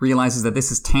realizes that this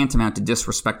is tantamount to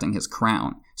disrespecting his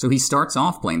crown. So he starts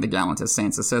off playing the gallant, as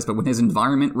Sansa says, but when his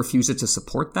environment refuses to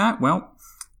support that, well,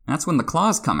 that's when the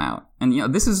claws come out.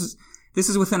 And, this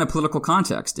is within a political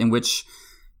context in which,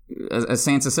 as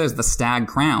Sansa says, the stag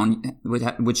crown,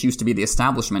 which used to be the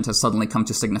establishment, has suddenly come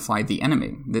to signify the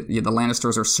enemy. The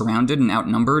Lannisters are surrounded and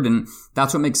outnumbered, and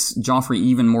that's what makes Joffrey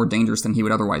even more dangerous than he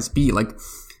would otherwise be. Like,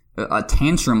 a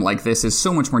tantrum like this is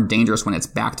so much more dangerous when it's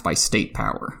backed by state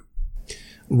power.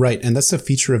 Right, and that's a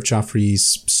feature of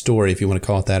Joffrey's story, if you want to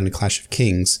call it that, in A Clash of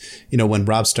Kings. When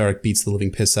Robb Stark beats the living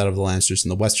piss out of the Lannisters in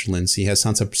the Westerlands, he has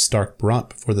Sansa Stark brought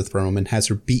before the throne and has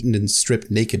her beaten and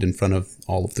stripped naked in front of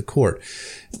all of the court.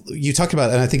 You talked about,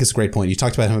 and I think it's a great point, you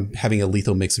talked about him having a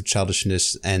lethal mix of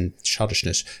childishness and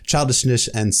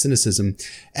cynicism.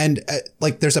 And,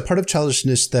 there's a part of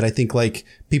childishness that I think,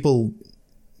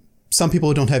 some people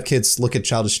who don't have kids look at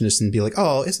childishness and be like,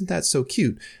 oh, isn't that so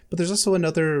cute? But there's also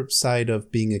another side of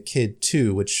being a kid,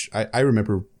 too, which I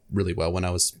remember really well when I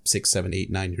was 6, 7, 8,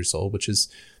 9 years old, which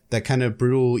is that kind of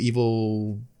brutal,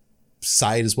 evil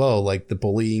side as well, like the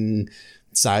bullying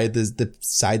side, the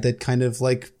side that kind of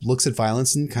looks at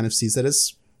violence and kind of sees that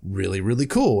as really, really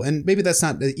cool. And maybe that's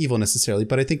not evil necessarily,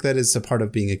 but I think that is a part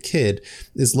of being a kid,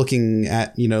 is looking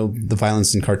at, the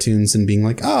violence in cartoons and being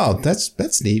like, oh,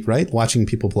 that's neat, right? Watching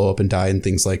people blow up and die and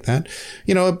things like that.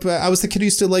 I was the kid who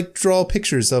used to draw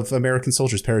pictures of American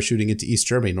soldiers parachuting into East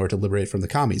Germany in order to liberate from the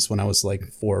commies when I was 4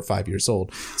 or 5 years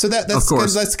old. So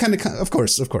that's kind of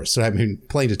course. So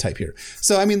playing to type here.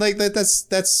 So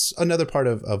that's another part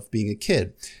of being a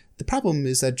kid. The problem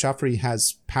is that Joffrey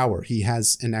has power. He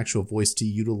has an actual voice to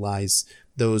utilize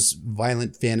those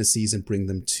violent fantasies and bring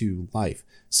them to life.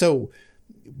 So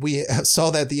we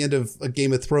saw that at the end of A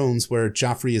Game of Thrones, where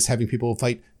Joffrey is having people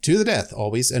fight to the death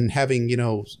always, and having,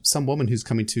 some woman who's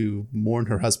coming to mourn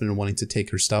her husband and wanting to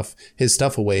take his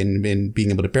stuff away and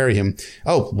being able to bury him.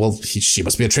 Oh, well, she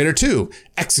must be a traitor too.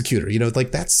 Execute her.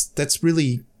 That's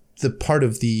really the part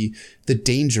of the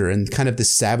danger and kind of the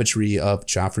savagery of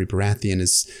Joffrey Baratheon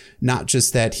is not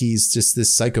just that he's just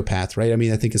this psychopath, right? I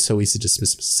mean, I think it's so easy to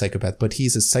dismiss him as a psychopath, but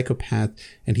he's a psychopath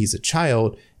and he's a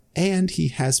child, and he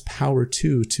has power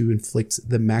too to inflict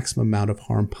the maximum amount of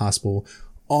harm possible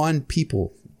on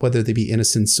people, whether they be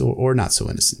innocents or not so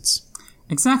innocents.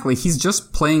 Exactly. He's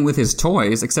just playing with his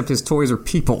toys, except his toys are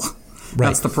people. Right.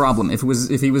 That's the problem. If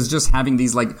he was just having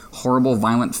these like horrible,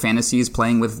 violent fantasies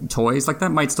playing with toys, like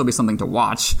that might still be something to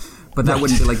watch, but that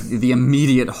wouldn't be like the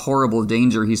immediate horrible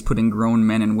danger he's putting grown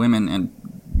men and women and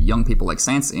young people like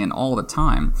Sansa in all the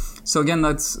time. So again,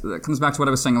 that comes back to what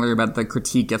I was saying earlier about the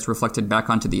critique gets reflected back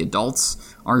onto the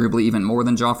adults, arguably even more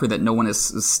than Joffrey, that no one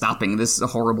is stopping this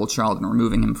horrible child and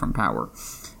removing him from power.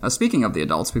 Speaking of the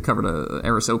adults, we covered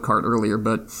Aerys Oakheart earlier,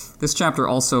 but this chapter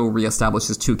also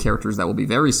reestablishes two characters that will be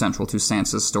very central to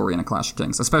Sansa's story in A Clash of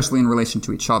Kings, especially in relation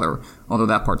to each other, although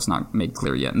that part's not made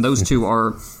clear yet. And those two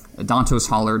are Dontos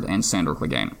Hollard and Sandor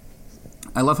Clegane.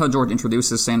 I love how George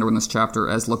introduces Sandor in this chapter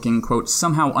as looking, quote,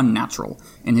 somehow unnatural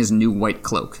in his new white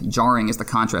cloak, jarring as the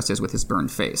contrast is with his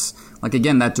burned face. Like,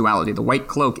 again, that duality. The white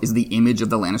cloak is the image of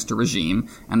the Lannister regime,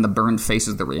 and the burned face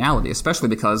is the reality, especially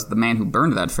because the man who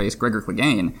burned that face, Gregor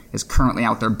Clegane, is currently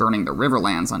out there burning the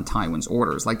Riverlands on Tywin's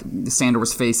orders. Like,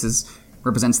 Sandor's face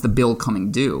represents the bill coming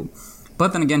due.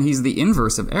 But then again, he's the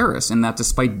inverse of Aerys, in that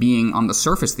despite being on the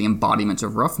surface the embodiment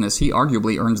of roughness, he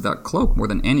arguably earns that cloak more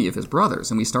than any of his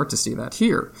brothers, and we start to see that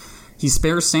here. He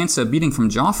spares Sansa a beating from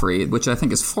Joffrey, which I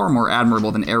think is far more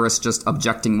admirable than Aerys just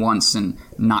objecting once and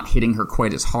not hitting her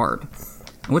quite as hard.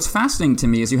 And what's fascinating to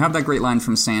me is you have that great line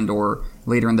from Sandor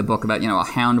later in the book about, a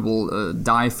hound will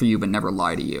die for you but never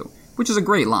lie to you, which is a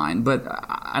great line, but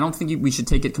I don't think we should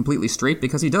take it completely straight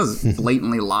because he does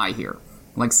blatantly lie here.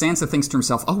 Like, Sansa thinks to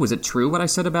herself, oh, is it true what I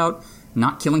said about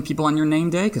not killing people on your name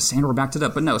day? Because Sandor backed it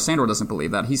up. But no, Sandor doesn't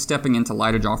believe that. He's stepping in to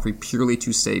lie to Joffrey purely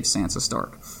to save Sansa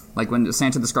Stark. Like, when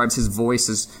Sansa describes his voice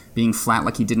as being flat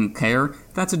like he didn't care,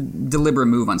 that's a deliberate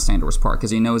move on Sandor's part,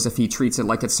 because he knows if he treats it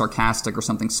like it's sarcastic or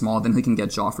something small, then he can get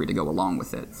Joffrey to go along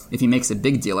with it. If he makes a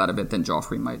big deal out of it, then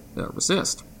Joffrey might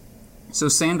resist. So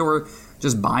Sandor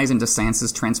just buys into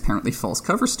Sansa's transparently false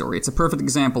cover story. It's a perfect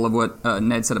example of what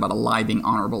Ned said about a lie being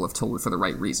honorable if told for the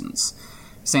right reasons.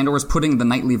 Sandor is putting the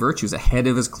knightly virtues ahead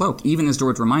of his cloak, even as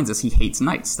George reminds us he hates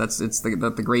knights. It's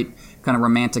the great kind of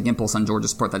romantic impulse on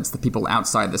George's part, that it's the people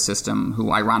outside the system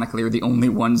who, ironically, are the only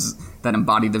ones that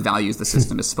embody the values the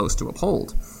system is supposed to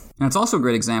uphold. And it's also a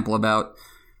great example about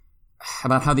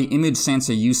how the image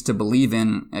Sansa used to believe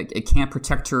in, it can't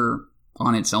protect her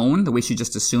on its own, the way she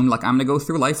just assumed, like, I'm going to go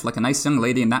through life like a nice young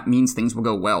lady and that means things will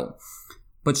go well.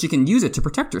 But she can use it to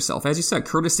protect herself. As you said,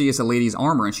 courtesy is a lady's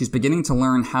armor, and she's beginning to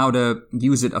learn how to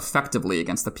use it effectively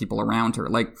against the people around her.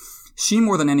 Like, she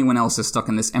more than anyone else is stuck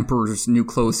in this Emperor's New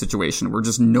Clothes situation where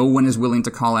just no one is willing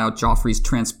to call out Joffrey's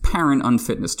transparent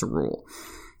unfitness to rule.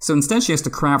 So instead she has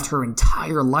to craft her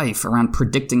entire life around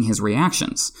predicting his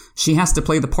reactions. She has to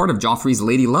play the part of Joffrey's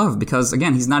lady love because,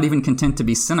 again, he's not even content to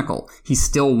be cynical. He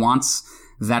still wants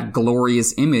that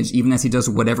glorious image even as he does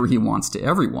whatever he wants to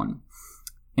everyone.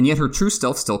 And yet her true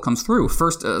self still comes through.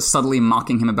 First, subtly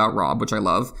mocking him about Robb, which I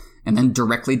love, and then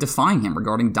directly defying him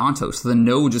regarding Dontos. The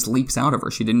no just leaps out of her.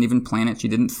 She didn't even plan it. She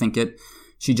didn't think it.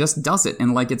 She just does it.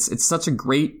 And, like, it's such a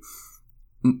great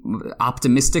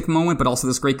optimistic moment, but also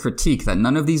this great critique that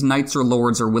none of these knights or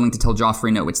lords are willing to tell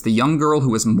Joffrey no. It's the young girl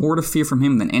who has more to fear from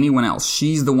him than anyone else.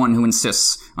 She's the one who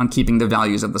insists on keeping the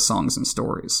values of the songs and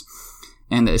stories.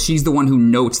 And she's the one who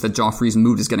notes that Joffrey's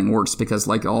mood is getting worse because,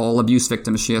 like all abuse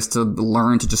victims, she has to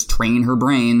learn to just train her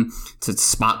brain to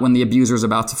spot when the abuser's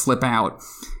about to flip out.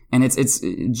 And it's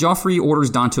Joffrey orders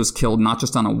Dontos killed not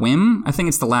just on a whim. I think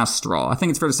it's the last straw. I think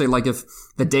it's fair to say, like, if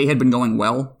the day had been going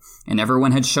well and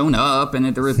everyone had shown up and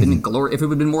there had been glory, if it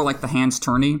had been more like the Hand's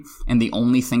tourney and the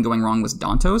only thing going wrong was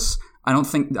Dontos, I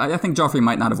think Joffrey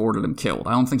might not have ordered him killed.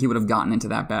 I don't think he would have gotten into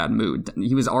that bad mood.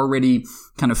 He was already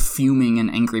kind of fuming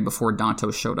and angry before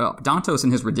Dontos showed up. Dontos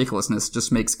and his ridiculousness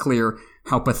just makes clear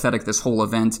how pathetic this whole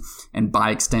event and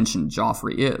by extension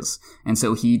Joffrey is. And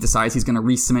so he decides he's going to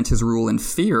re-cement his rule in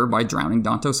fear by drowning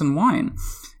Dontos in wine.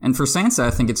 And for Sansa,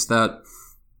 I think it's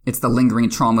the lingering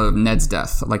trauma of Ned's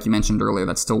death, like you mentioned earlier,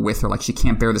 that's still with her. Like, she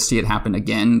can't bear to see it happen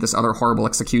again, this other horrible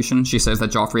execution. She says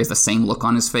that Joffrey has the same look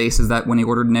on his face as that when he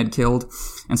ordered Ned killed.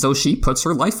 And so she puts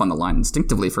her life on the line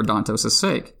instinctively for Dontos'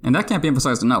 sake. And that can't be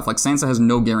emphasized enough. Like, Sansa has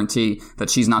no guarantee that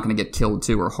she's not going to get killed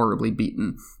too or horribly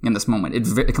beaten in this moment.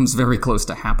 It comes very close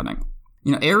to happening.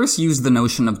 Aerys used the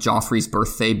notion of Joffrey's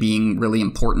birthday being really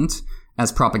important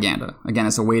as propaganda. Again,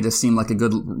 as a way to seem like a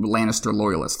good Lannister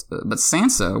loyalist. But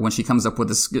Sansa, when she comes up with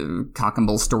this cock and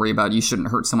bull story about you shouldn't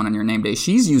hurt someone on your name day,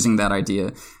 she's using that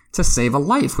idea to save a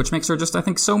life, which makes her just, I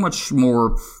think, so much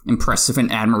more impressive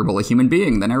and admirable a human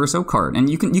being than Eris Oakheart. And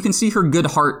you can see her good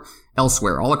heart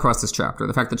elsewhere, all across this chapter.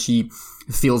 The fact that she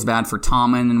feels bad for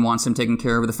Tommen and wants him taken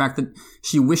care of. The fact that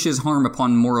she wishes harm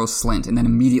upon Moro Slint and then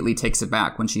immediately takes it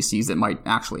back when she sees it might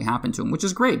actually happen to him, which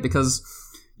is great because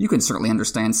you can certainly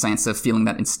understand Sansa feeling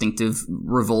that instinctive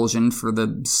revulsion for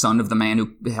the son of the man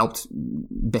who helped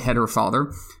behead her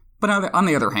father. But on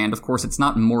the other hand, of course, it's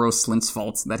not Moro Slint's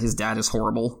fault that his dad is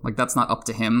horrible. Like, that's not up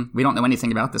to him. We don't know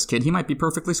anything about this kid. He might be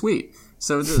perfectly sweet.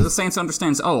 So the Sansa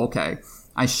understands, oh, okay,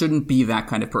 I shouldn't be that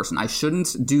kind of person. I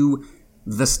shouldn't do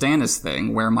the Stannis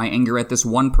thing where my anger at this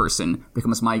one person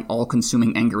becomes my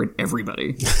all-consuming anger at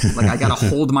everybody. Like, I gotta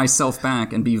hold myself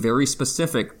back and be very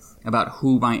specific about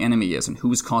who my enemy is and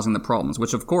who's causing the problems,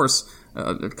 which, of course,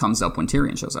 comes up when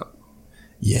Tyrion shows up.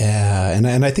 Yeah,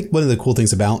 and I think one of the cool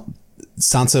things about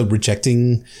Sansa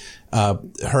rejecting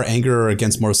her anger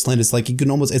against Moro Slint is like you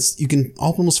can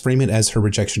almost frame it as her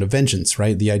rejection of vengeance,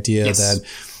 right? The idea that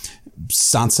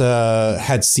Sansa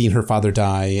had seen her father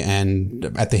die and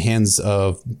at the hands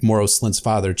of Moro Slint's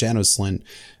father, Janos Slint,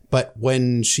 but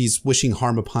when she's wishing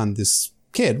harm upon this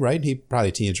kid, right? He probably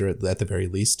a teenager at the very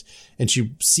least, and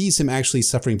she sees him actually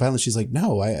suffering violence. She's like,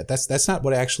 no, that's not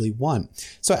what I actually want.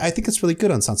 So I think it's really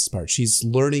good on Sansa's part. She's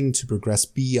learning to progress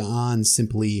beyond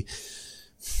the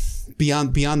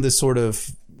sort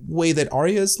of way that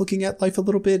Arya is looking at life a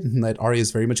little bit, and that Arya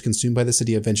is very much consumed by this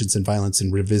idea of vengeance and violence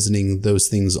and revisiting those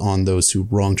things on those who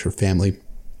wronged her family.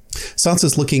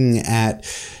 Sansa's looking at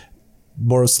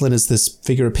Moro Slint is this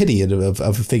figure of pity of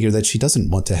a figure that she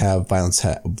doesn't want to have violence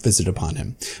visited upon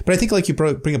him. But I think like you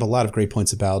bring up a lot of great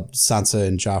points about Sansa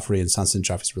and Joffrey and Sansa and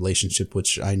Joffrey's relationship,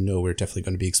 which I know we're definitely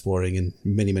going to be exploring in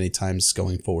many, many times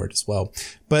going forward as well.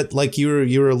 But like you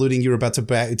were alluding, you were about to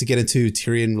get into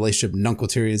Tyrion relationship, Nuncle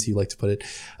Tyrion, as you like to put it.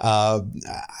 I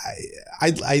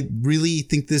really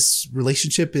think this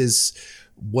relationship is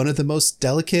one of the most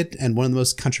delicate and one of the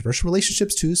most controversial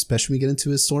relationships too, especially when we get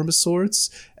into his Storm of Swords,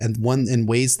 and one in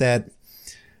ways that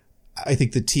I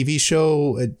think the TV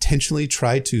show intentionally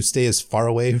tried to stay as far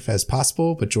away as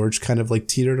possible, but George kind of like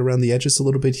teetered around the edges a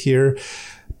little bit here.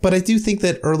 But I do think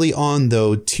that early on,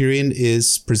 though, Tyrion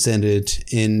is presented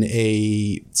in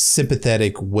a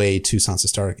sympathetic way to Sansa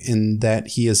Stark, in that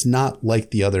he is not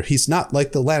like he's not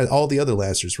like all the other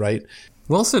Lannisters, right?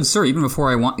 Well said, sir. Even before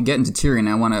I get into Tyrion,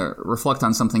 I want to reflect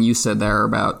on something you said there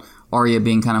about Arya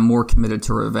being kind of more committed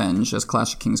to revenge as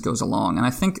Clash of Kings goes along. And I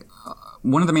think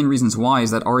one of the main reasons why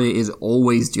is that Arya is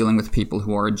always dealing with people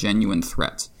who are a genuine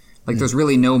threat. Like, there's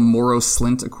really no Moro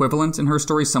Slint equivalent in her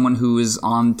story, someone who is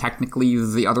on technically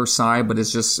the other side, but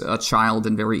is just a child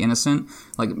and very innocent.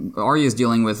 Like, Arya is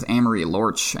dealing with Amory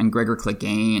Lorch and Gregor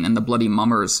Clegane and the Bloody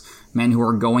Mummers, men who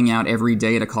are going out every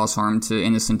day to cause harm to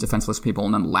innocent, defenseless people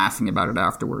and then laughing about it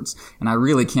afterwards. And I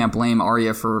really can't blame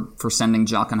Arya for sending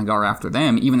Jaqen H'ghar after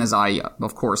them, even as I,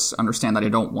 of course, understand that I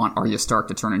don't want Arya Stark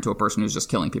to turn into a person who's just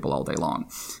killing people all day long.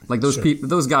 Like,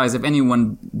 those guys, if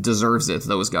anyone deserves it,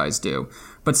 those guys do.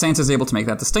 But Sansa's able to make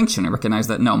that distinction and recognize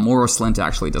that, no, Moro Slint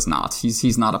actually does not.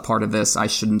 He's not a part of this. I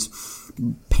shouldn't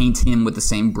paint him with the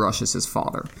same brush as his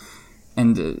father.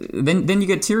 And then you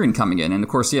get Tyrion coming in. And, of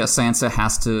course, Sansa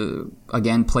has to,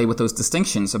 again, play with those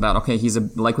distinctions about, okay,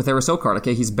 like with Eris Oakheart,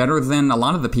 okay, he's better than a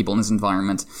lot of the people in his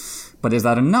environment. But is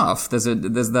that enough?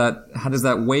 How does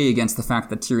that weigh against the fact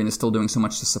that Tyrion is still doing so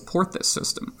much to support this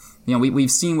system? You know,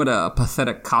 we've seen what a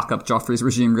pathetic cock-up Joffrey's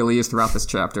regime really is throughout this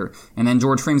chapter. And then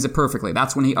George frames it perfectly.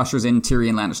 That's when he ushers in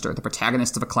Tyrion Lannister, the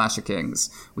protagonist of A Clash of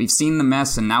Kings. We've seen the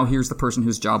mess, and now here's the person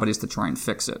whose job it is to try and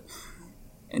fix it.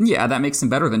 And yeah, that makes him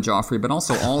better than Joffrey, but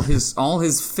also all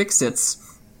his fix-its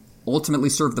ultimately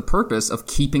serve the purpose of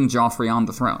keeping Joffrey on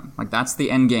the throne. Like, that's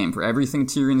the end game for everything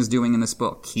Tyrion is doing in this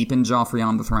book, keeping Joffrey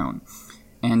on the throne.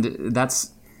 And that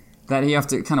you have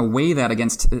to kind of weigh that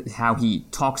against how he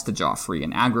talks to Joffrey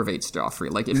and aggravates Joffrey.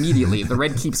 Like, immediately, the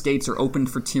Red Keep's gates are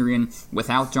opened for Tyrion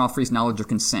without Joffrey's knowledge or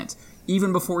consent.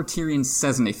 Even before Tyrion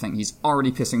says anything, he's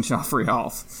already pissing Joffrey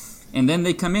off. And then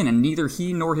they come in, and neither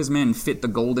he nor his men fit the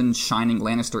golden, shining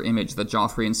Lannister image that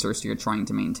Joffrey and Cersei are trying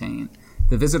to maintain.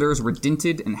 The visitors were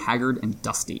dinted and haggard and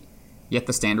dusty, yet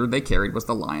the standard they carried was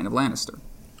the Lion of Lannister,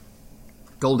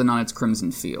 golden on its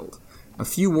crimson field. A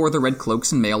few wore the red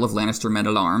cloaks and mail of Lannister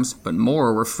men-at-arms, but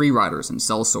more were free riders and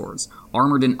sellswords,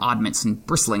 armored in oddments and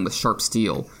bristling with sharp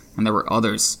steel. And there were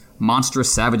others,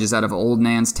 monstrous savages out of Old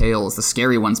Nan's tales, the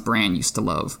scary ones Bran used to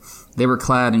love. They were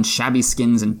clad in shabby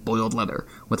skins and boiled leather,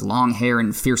 with long hair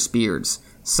and fierce beards.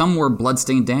 Some wore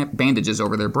blood-stained bandages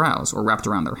over their brows or wrapped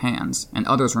around their hands, and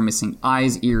others were missing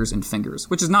eyes, ears, and fingers,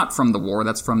 which is not from the war,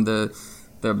 that's from the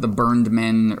the burned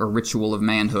men or ritual of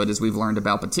manhood, as we've learned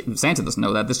about. But Sansa doesn't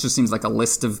know that. This just seems like a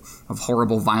list of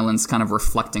horrible violence kind of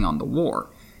reflecting on the war.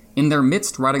 In their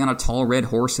midst, riding on a tall red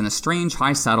horse in a strange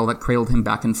high saddle that cradled him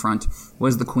back in front,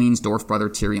 was the Queen's dwarf brother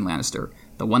Tyrion Lannister,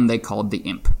 the one they called the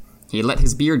Imp. He let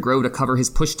his beard grow to cover his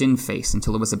pushed-in face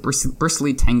until it was a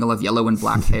bristly tangle of yellow and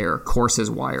black hair, coarse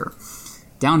as wire.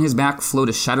 Down his back flowed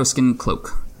a shadow-skinned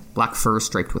cloak, black fur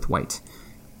striped with white.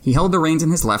 He held the reins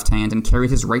in his left hand and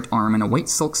carried his right arm in a white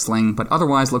silk sling, but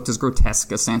otherwise looked as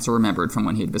grotesque as Sansa remembered from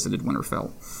when he had visited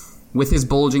Winterfell. With his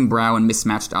bulging brow and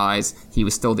mismatched eyes, he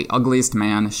was still the ugliest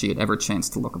man she had ever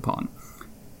chanced to look upon.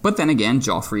 But then again,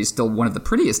 Joffrey is still one of the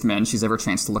prettiest men she's ever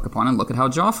chanced to look upon, and look at how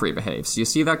Joffrey behaves. So you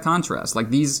see that contrast. Like,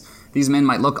 these men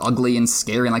might look ugly and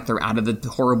scary and like they're out of the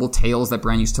horrible tales that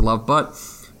Bran used to love, but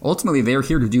ultimately they're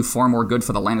here to do far more good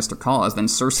for the Lannister cause than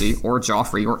Cersei or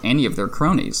Joffrey or any of their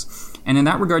cronies. And in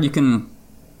that regard, you can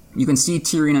see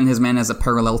Tyrion and his men as a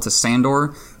parallel to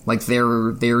Sandor. Like,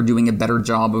 they're doing a better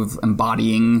job of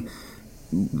embodying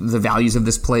the values of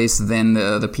this place than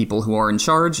the people who are in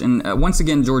charge. And once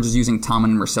again, George is using Tommen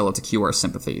and Myrcella to cue our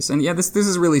sympathies. And yeah, this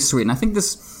is really sweet. And I think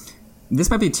this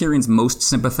might be Tyrion's most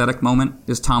sympathetic moment,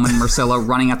 is Tommen and Myrcella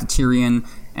running out to Tyrion,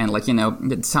 and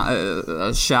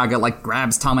Shagga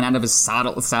grabs Tommen out of his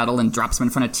saddle and drops him in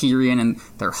front of Tyrion, and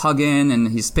they're hugging,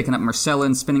 and he's picking up Myrcella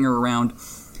and spinning her around.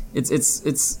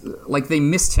 It's like they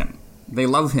missed him. They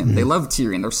love him. They love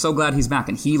Tyrion. They're so glad he's back,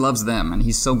 and he loves them, and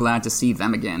he's so glad to see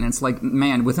them again. And it's like,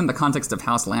 man, within the context of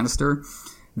House Lannister,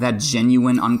 that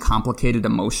genuine, uncomplicated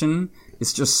emotion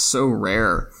is just so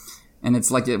rare. And it's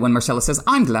like when Myrcella says,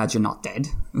 "I'm glad you're not dead,"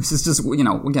 which is just,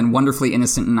 again, wonderfully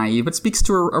innocent and naive, but speaks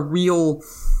to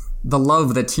the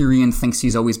love that Tyrion thinks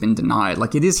he's always been denied.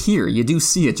 Like, it is here. You do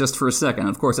see it just for a second.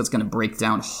 Of course, it's going to break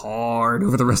down hard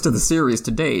over the rest of the series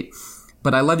to date.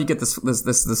 But I love you get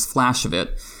this flash of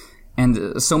it.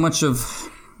 And so much of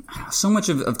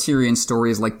Tyrion's story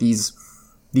is like these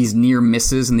near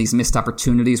misses and these missed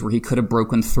opportunities where he could have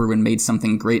broken through and made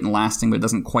something great and lasting, but it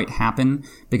doesn't quite happen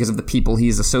because of the people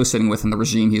he's associating with and the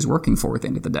regime he's working for at the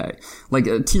end of the day. Like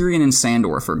Tyrion and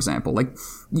Sandor, for example. Like,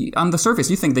 on the surface,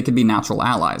 you think they could be natural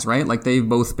allies, right? Like, they've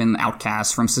both been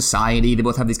outcasts from society. They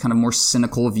both have these kind of more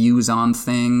cynical views on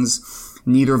things.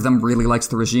 Neither of them really likes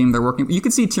the regime they're working. You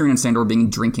could see Tyrion and Sandor being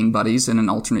drinking buddies in an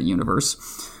alternate universe.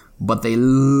 But they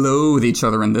loathe each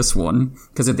other in this one,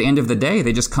 because at the end of the day,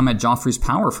 they just come at Joffrey's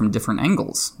power from different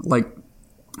angles. Like,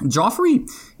 Joffrey,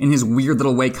 in his weird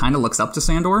little way, kind of looks up to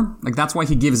Sandor. Like, that's why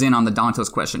he gives in on the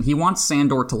Dantos question. He wants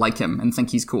Sandor to like him and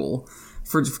think he's cool.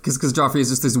 Because Joffrey has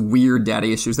just this weird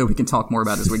daddy issues that we can talk more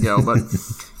about as we go.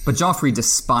 But Joffrey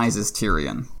despises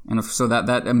Tyrion. And so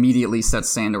that immediately sets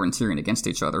Sandor and Tyrion against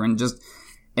each other. And just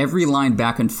every line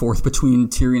back and forth between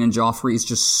Tyrion and Joffrey is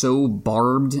just so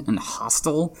barbed and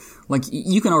hostile. Like,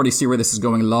 you can already see where this is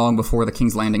going long before the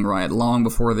King's Landing riot, long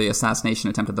before the assassination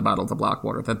attempt at the Battle of the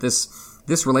Blackwater, that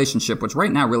this relationship, which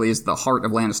right now really is the heart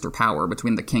of Lannister power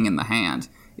between the King and the Hand,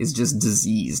 is just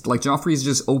diseased. Like, Joffrey is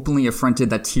just openly affronted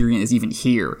that Tyrion is even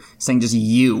here, saying just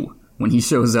 "you" when he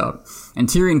shows up. And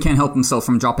Tyrion can't help himself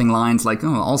from dropping lines like,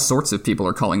 "Oh, all sorts of people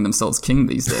are calling themselves king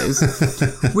these days."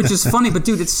 Which is funny, but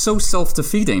dude, it's so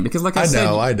self-defeating because, like I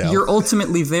said, you're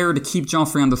ultimately there to keep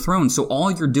Joffrey on the throne, so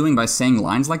all you're doing by saying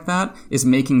lines like that is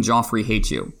making Joffrey hate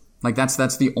you. Like, that's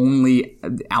the only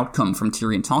outcome from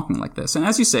Tyrion talking like this. And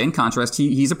as you say, in contrast,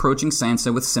 he's approaching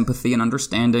Sansa with sympathy and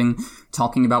understanding,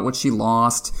 talking about what she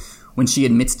lost. When she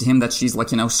admits to him that she's,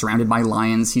 surrounded by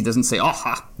lions, he doesn't say, "Oh,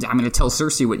 I'm going to tell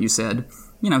Cersei what you said."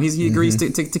 He agrees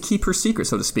to keep her secret,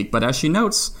 so to speak. But as she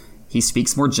notes, he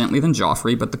speaks more gently than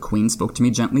Joffrey, but the Queen spoke to me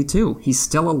gently too. He's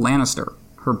still a Lannister,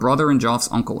 her brother and Joff's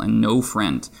uncle, and no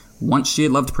friend. Once she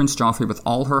had loved Prince Joffrey with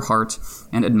all her heart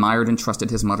and admired and trusted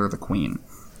his mother, the Queen.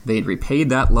 They had repaid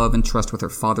that love and trust with her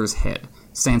father's head.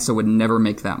 Sansa would never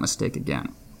make that mistake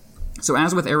again. So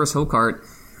as with Aerys Hokart,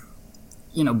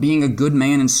 being a good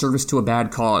man in service to a bad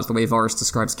cause, the way Varys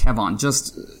describes Kevon,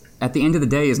 just at the end of the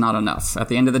day is not enough. At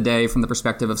the end of the day, from the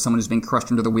perspective of someone who's being crushed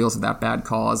under the wheels of that bad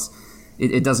cause,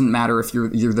 it doesn't matter if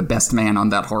you're the best man on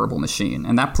that horrible machine.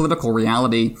 And that political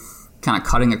reality, kind of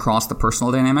cutting across the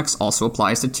personal dynamics, also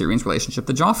applies to Tyrion's relationship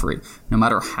to Joffrey. No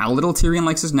matter how little Tyrion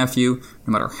likes his nephew,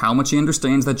 no matter how much he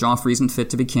understands that Joffrey isn't fit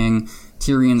to be king,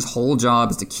 Tyrion's whole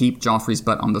job is to keep Joffrey's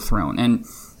butt on the throne. And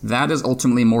that is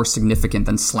ultimately more significant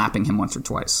than slapping him once or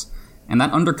twice. And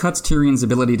that undercuts Tyrion's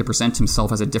ability to present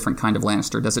himself as a different kind of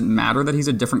Lannister. Does it matter that he's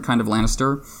a different kind of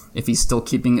Lannister if he's still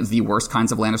keeping the worst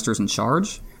kinds of Lannisters in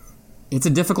charge? It's a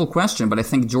difficult question, but I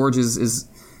think George is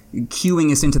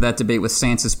cueing us into that debate with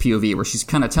Sansa's POV, where she's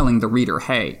kind of telling the reader,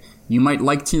 hey, you might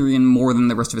like Tyrion more than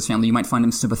the rest of his family. You might find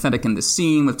him sympathetic in this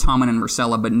scene with Tommen and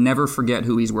Myrcella, but never forget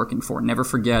who he's working for. Never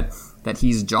forget that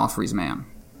he's Joffrey's man.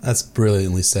 That's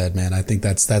brilliantly said, man. I think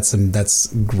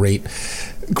that's great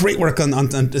work on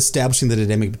establishing the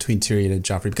dynamic between Tyrion and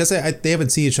Joffrey, because they haven't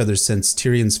seen each other since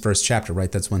Tyrion's first chapter,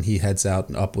 right? That's when he heads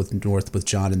out up north with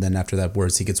Jon, and then after that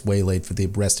wars he gets waylaid for the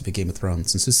rest of the Game of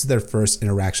Thrones. And so this is their first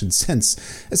interaction since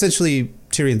essentially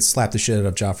Tyrion slapped the shit out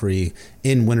of Joffrey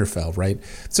in Winterfell, right?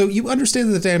 So you understand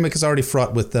that the dynamic is already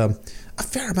fraught with a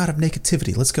fair amount of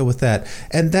negativity. Let's go with that.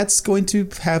 And that's going to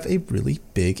have a really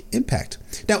big impact.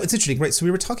 Now, it's interesting, right? So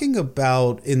we were talking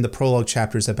about in the prologue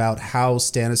chapters about how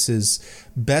Stannis's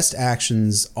best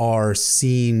actions are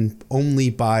seen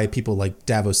only by people like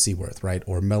Davos Seaworth, right?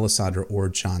 Or Melisandre or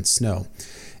Jon Snow.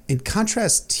 In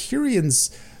contrast,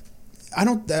 Tyrion's, I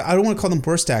don't want to call them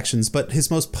worst actions, but his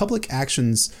most public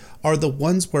actions are the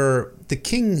ones where the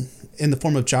king, in the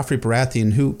form of Joffrey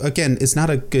Baratheon, who again is not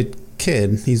a good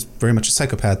kid, he's very much a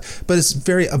psychopath, but it's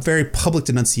a very public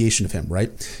denunciation of him,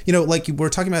 right? You know, like we're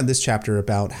talking about in this chapter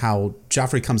about how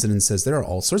Joffrey comes in and says there are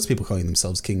all sorts of people calling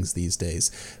themselves kings these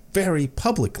days, very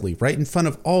publicly, right in front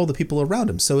of all the people around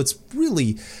him. So it's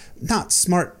really not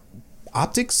smart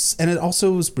optics, and it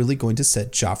also is really going to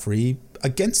set Joffrey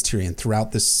against Tyrion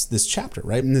throughout this chapter,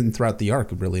 right? And then throughout the arc,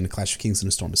 really, in A Clash of Kings and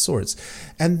A Storm of Swords.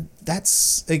 And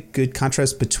that's a good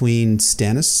contrast between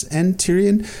Stannis and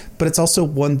Tyrion, but it's also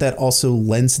one that also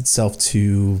lends itself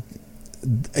to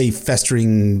a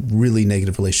festering, really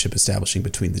negative relationship establishing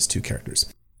between these two characters.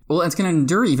 Well, it's going to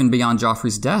endure even beyond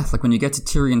Joffrey's death. Like when you get to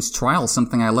Tyrion's trial,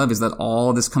 something I love is that all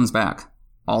of this comes back.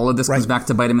 All of this comes back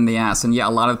to bite him in the ass. And yeah,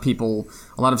 a lot of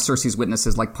Cersei's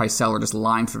witnesses like Pycelle are just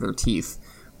lying through their teeth.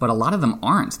 But a lot of them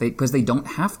aren't, because they don't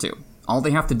have to. All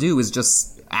they have to do is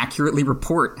just accurately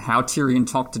report how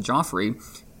Tyrion talked to Joffrey,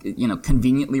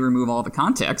 conveniently remove all the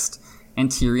context, and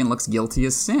Tyrion looks guilty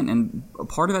as sin. And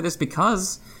part of that is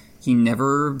because he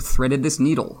never threaded this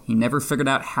needle. He never figured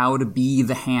out how to be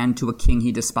the hand to a king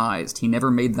he despised. He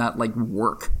never made that,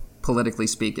 work, politically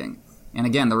speaking. And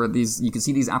again, there are you can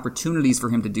see these opportunities for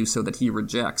him to do so that he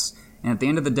rejects. And at the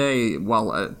end of the day, while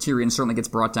Tyrion certainly gets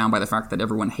brought down by the fact that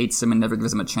everyone hates him and never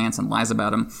gives him a chance and lies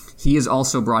about him, he is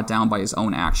also brought down by his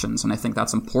own actions. And I think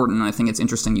that's important, and I think it's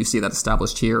interesting you see that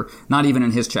established here, not even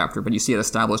in his chapter, but you see it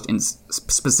established in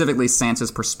specifically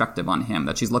Sansa's perspective on him,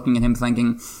 that she's looking at him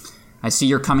thinking, I see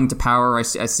you're coming to power, I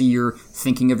see you're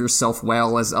thinking of yourself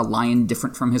well as a lion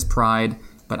different from his pride,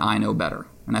 but I know better.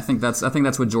 And I think that's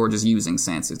what George is using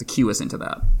Sansa, to cue us into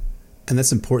that. And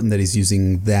that's important that he's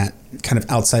using that kind of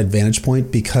outside vantage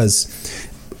point, because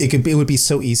it would be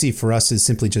so easy for us to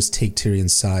simply just take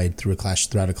Tyrion's side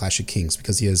throughout a Clash of Kings,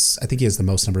 because I think he has the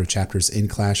most number of chapters in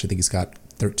Clash. I think he's got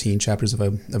 13 chapters, if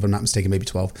I'm not mistaken, maybe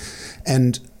 12.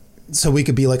 And so we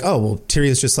could be like, oh, well,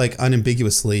 Tyrion's just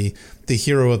unambiguously the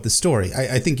hero of the story.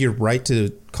 I think you're right to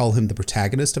call him the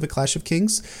protagonist of A Clash of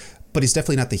Kings, but he's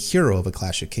definitely not the hero of A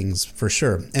Clash of Kings, for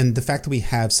sure. And the fact that we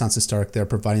have Sansa Stark there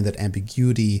providing that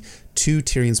ambiguity to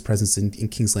Tyrion's presence in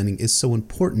King's Landing is so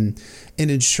important in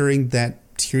ensuring that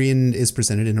Tyrion is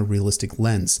presented in a realistic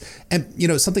lens. And,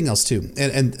 something else too,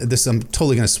 and this, I'm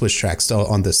totally going to switch tracks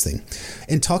on this thing.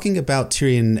 In talking about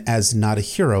Tyrion as not a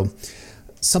hero,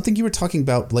 something you were talking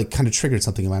about kind of triggered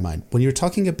something in my mind. When you were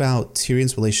talking about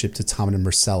Tyrion's relationship to Tommen and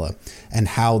Myrcella and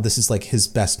how this is his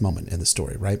best moment in the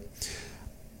story, right?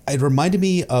 It reminded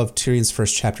me of Tyrion's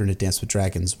first chapter in A Dance with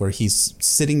Dragons, where he's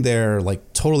sitting there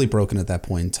totally broken at that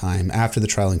point in time after the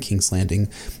trial in King's Landing.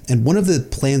 And one of the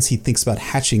plans he thinks about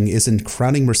hatching is in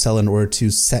crowning Myrcella in order to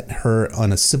set her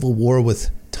on a civil war with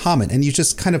Tommen. And you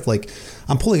just kind of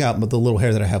I'm pulling out the little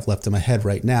hair that I have left in my head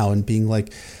right now and being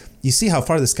you see how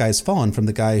far this guy has fallen from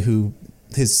the guy who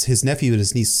his nephew and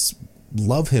his niece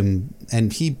love him,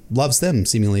 and he loves them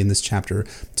seemingly in this chapter,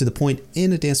 to the point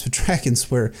in A Dance with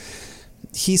Dragons where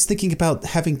he's thinking about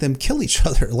having them kill each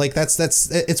other.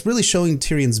 It's really showing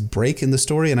Tyrion's break in the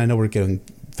story. And I know we're going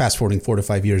fast forwarding 4 to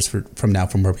 5 years from now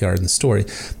from where we are in the story,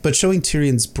 but showing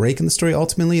Tyrion's break in the story,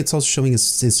 ultimately it's also showing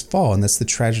his fall. And that's the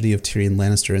tragedy of Tyrion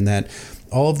Lannister, and that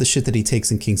all of the shit that he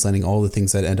takes in King's Landing, all the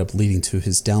things that end up leading to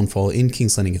his downfall in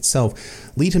King's Landing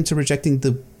itself, lead him to rejecting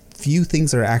the few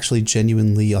things that are actually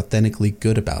genuinely, authentically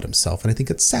good about himself. And I think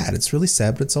it's sad. It's really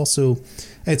sad, but it's also,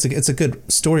 it's a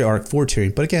good story arc for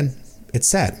Tyrion. But again, it's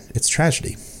sad. It's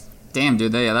tragedy. Damn,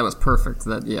 dude. That was perfect.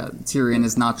 Tyrion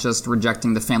is not just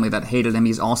rejecting the family that hated him,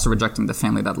 he's also rejecting the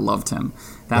family that loved him.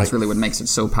 That's really what makes it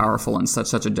so powerful and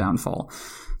such a downfall.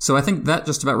 So I think that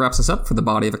just about wraps us up for the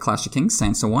body of A Clash of Kings,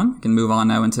 Sansa 1. We can move on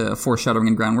now into foreshadowing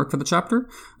and groundwork for the chapter,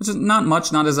 which is not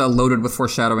much, not as loaded with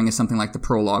foreshadowing as something like the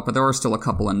prologue, but there are still a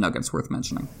couple of nuggets worth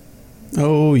mentioning.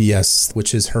 Oh, yes,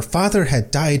 which is her father had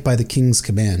died by the king's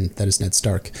command, that is Ned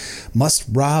Stark. Must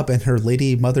Robb and her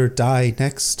lady mother die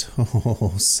next?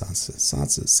 Oh,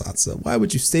 Sansa, why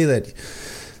would you say that?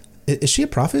 Is she a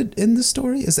prophet in this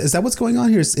story? Is that what's going on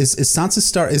here? Is Sansa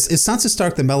Stark is Sansa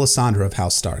Stark the Melisandre of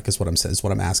House Stark? Is what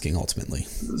I'm asking ultimately.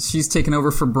 She's taken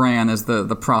over for Bran as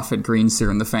the prophet Greenseer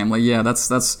in the family. Yeah,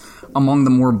 that's among the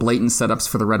more blatant setups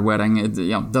for the Red Wedding. It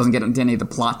doesn't get into any of the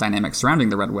plot dynamics surrounding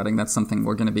the Red Wedding. That's something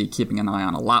we're going to be keeping an eye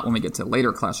on a lot when we get to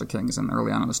later Clash of Kings and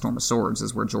early on in A Storm of Swords,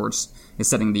 is where George is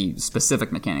setting the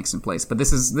specific mechanics in place. But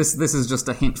this is just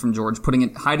a hint from George,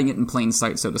 hiding it in plain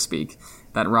sight, so to speak,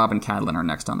 that Robb and Catelyn are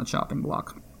next on the chopping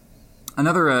block.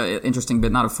 Another interesting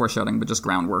bit, not of foreshadowing, but just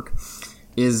groundwork,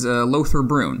 is Lothar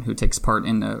Brune, who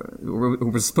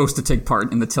was supposed to take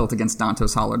part in the tilt against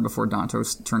Dantos Hollard before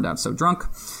Dantos turned out so drunk.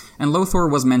 And Lothar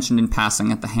was mentioned in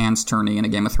passing at the Hands tourney in A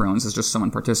Game of Thrones as just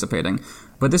someone participating.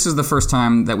 But this is the first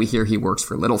time that we hear he works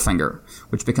for Littlefinger,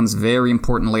 which becomes very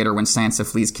important later when Sansa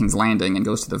flees King's Landing and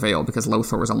goes to the Vale, because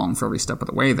Lothar was along for every step of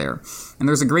the way there. And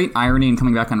there's a great irony in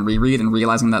coming back on reread and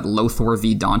realizing that Lothar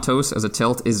v Dantos as a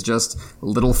tilt is just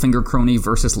Littlefinger crony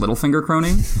versus Littlefinger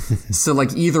crony. So,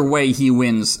 either way, he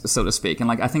wins, so to speak.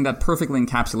 And, I think that perfectly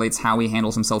encapsulates how he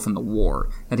handles himself in the war,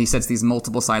 that he sets these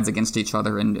multiple sides against each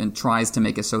other and tries to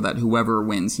make it so that whoever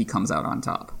wins, he comes out on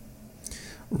top.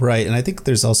 Right, and I think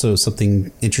there's also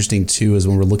something interesting, too, is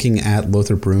when we're looking at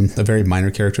Lothar Brune, a very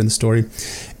minor character in the story,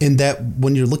 in that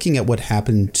when you're looking at what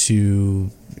happened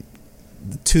to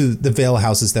the Vale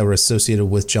houses that were associated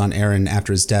with Jon Arryn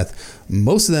after his death,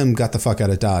 most of them got the fuck out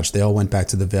of Dodge. They all went back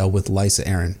to the Vale with Lysa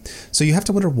Arryn. So you have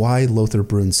to wonder why Lothar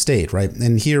Brune stayed, right?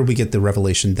 And here we get the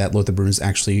revelation that Lothar Brune is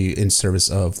actually in service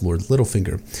of Lord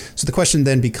Littlefinger. So the question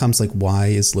then becomes, why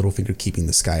is Littlefinger keeping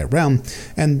this guy around?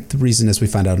 And the reason, as we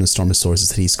find out in A Storm of Swords, is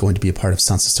that he's going to be a part of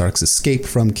Sansa Stark's escape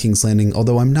from King's Landing,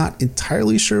 although I'm not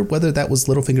entirely sure whether that was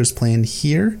Littlefinger's plan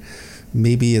here.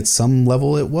 Maybe at some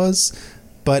level it was.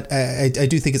 But I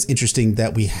do think it's interesting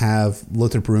that we have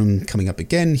Lothar Brune coming up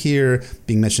again here,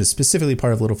 being mentioned as specifically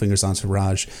part of Littlefinger's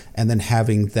entourage, and then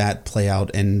having that play out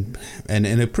and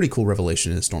a pretty cool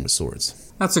revelation in A Storm of Swords.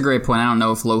 That's a great point. I don't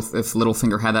know if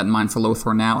Littlefinger had that in mind for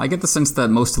Lothar now. I get the sense that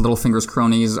most of Littlefinger's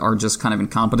cronies are just kind of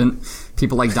incompetent.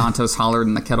 People like Dantos Hollard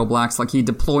and the Kettleblacks, he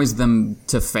deploys them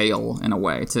to fail in a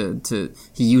way.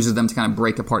 He uses them to kind of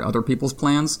break apart other people's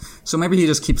plans. So maybe he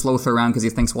just keeps Lothar around because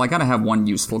he thinks, well, I gotta have one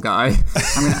useful guy.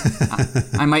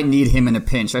 I might need him in a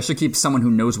pinch. I should keep someone who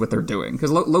knows what they're doing.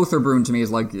 Because Lothar Brune to me is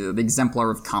the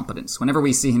exemplar of competence. Whenever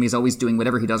we see him, he's always doing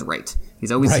whatever he does right.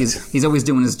 He's always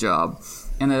doing his job.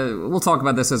 And we'll talk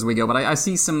about this as we go, but I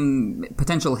see some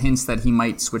potential hints that he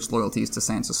might switch loyalties to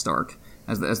Sansa Stark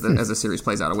as the series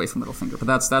plays out away from Littlefinger.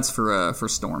 But that's for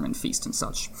Storm and Feast and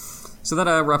such. So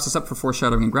that wraps us up for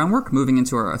foreshadowing and groundwork. Moving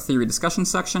into our theory discussion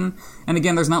section. And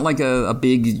again, there's not a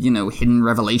big, hidden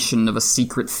revelation of a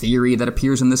secret theory that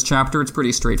appears in this chapter. It's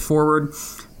pretty straightforward.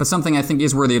 But something I think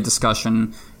is worthy of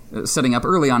discussion, setting up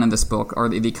early on in this book, are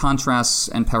the contrasts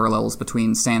and parallels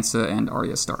between Sansa and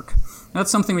Arya Stark. That's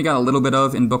something we got a little bit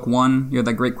of in Book 1. You had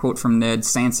that great quote from Ned,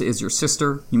 "Sansa is your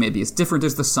sister. You may be as different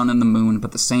as the sun and the moon,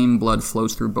 but the same blood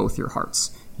flows through both your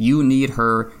hearts. You need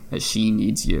her as she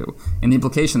needs you." And the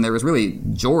implication there is really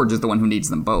George is the one who needs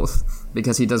them both,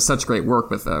 because he does such great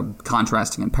work with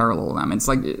contrasting and parallel them.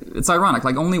 It's ironic.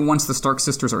 Only once the Stark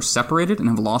sisters are separated and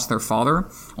have lost their father,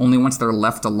 only once they're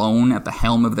left alone at the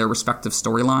helm of their respective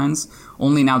storylines,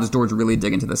 only now does George really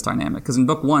dig into this dynamic. Because in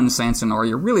Book 1, Sansa and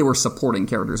Arya really were supporting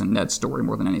characters in Ned's story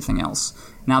more than anything else.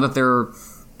 Now that they're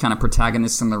kind of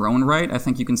protagonists in their own right, I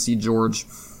think you can see George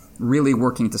really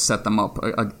working to set them up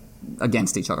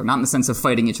against each other, not in the sense of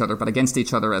fighting each other, but against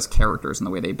each other as characters and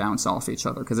the way they bounce off each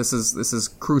other, because this is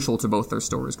crucial to both their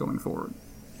stories going forward.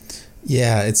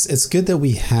 Yeah, it's good that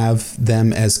we have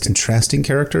them as contrasting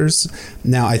characters.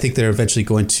 Now, I think they're eventually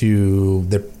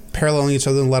they're paralleling each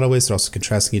other in a lot of ways. They're also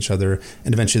contrasting each other,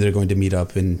 and eventually they're going to meet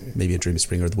up in maybe A Dream of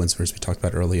Spring or the Windsors we talked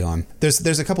about early on.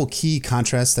 There's a couple key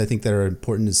contrasts I think that are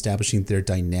important in establishing their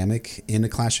dynamic in A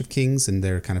Clash of Kings and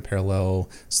their kind of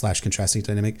parallel/contrasting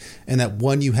dynamic. And that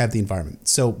one, you have the environment.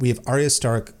 So we have Arya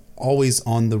Stark always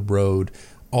on the road,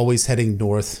 always heading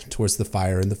north towards the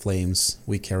fire and the flames.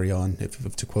 We carry on,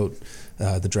 if to quote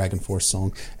the Dragon Force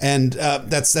song, and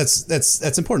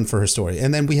that's important for her story.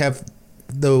 And then we have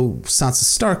Sansa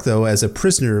Stark, though, as a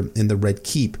prisoner in the Red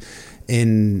Keep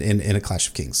in A Clash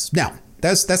of Kings. Now,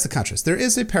 That's the contrast. There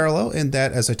is a parallel in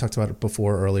that, as I talked about it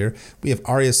before earlier, we have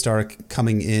Arya Stark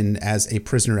coming in as a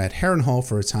prisoner at Harrenhal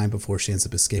for a time before she ends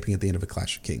up escaping at the end of A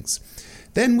Clash of Kings.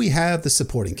 Then we have the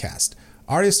supporting cast.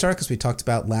 Arya Stark, as we talked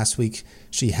about last week,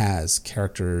 she has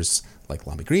characters like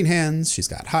Lamy Greenhands, she's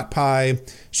got Hot Pie,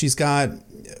 she's got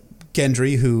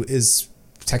Gendry, who is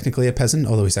technically a peasant,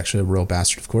 although he's actually a royal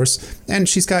bastard, of course, and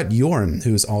she's got Yorm,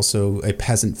 who's also a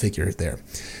peasant figure there.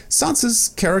 Sansa's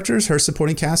characters, her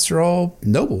supporting cast, are all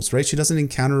nobles, right? She doesn't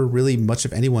encounter really much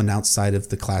of anyone outside of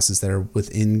the classes that are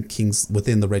within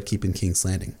the Red Keep and King's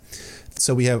Landing.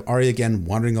 So we have Arya again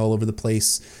wandering all over the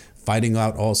place, fighting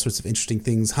out all sorts of interesting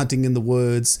things, hunting in the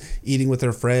woods, eating with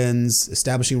her friends,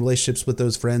 establishing relationships with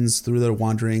those friends through their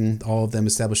wandering, all of them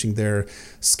establishing their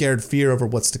scared fear over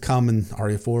what's to come in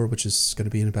Arya 4, which is going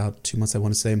to be in about 2 months, I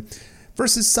want to say.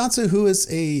 Versus Sansa, who is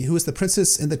the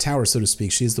princess in the tower, so to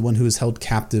speak. She is the one who is held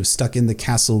captive, stuck in the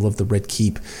castle of the Red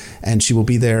Keep, and she will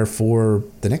be there for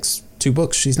the next 2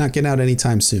 books. She's not getting out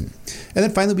anytime soon. And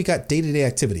then finally, we got day-to-day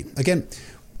activity. Again,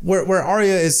 where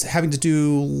Arya is having to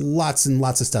do lots and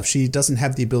lots of stuff. She doesn't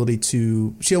have the ability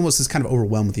to... She almost is kind of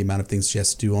overwhelmed with the amount of things she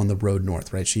has to do on the road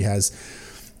north, right? She has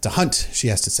to hunt. She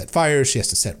has to set fires. She has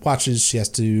to set watches. She has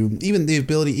to...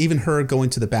 Even her going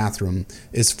to the bathroom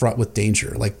is fraught with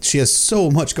danger. Like, she has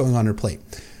so much going on her plate.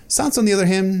 Sansa, on the other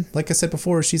hand, like I said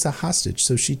before, she's a hostage,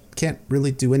 so she can't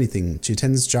really do anything. She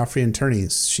attends Joffrey and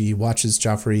tourneys. She watches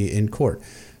Joffrey in court.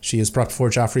 She is brought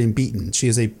before Joffrey and beaten. She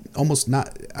is I don't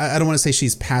want to say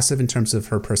she's passive in terms of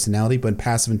her personality, but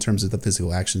passive in terms of the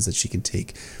physical actions that she can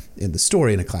take in the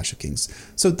story in A Clash of Kings.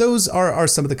 So those are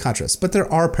some of the contrasts, but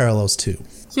there are parallels too.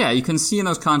 Yeah, you can see in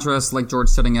those contrasts, like George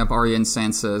setting up Arya and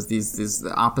Sansa as these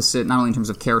opposite, not only in terms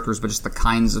of characters, but just the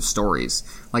kinds of stories.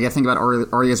 Like I think about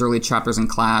Arya's early chapters in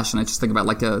Clash, and I just think about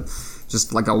like a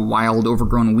wild,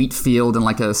 overgrown wheat field and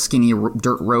like a skinny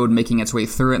dirt road making its way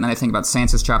through it. And then I think about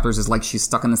Sansa's chapters as like she's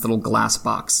stuck in this little glass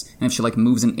box, and if she like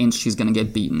moves an inch, she's going to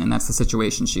get beaten, and that's the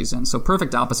situation she's in. So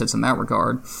perfect opposites in that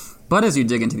regard. But as you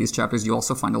dig into these chapters, you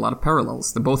also find a lot of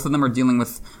parallels. Both of them are dealing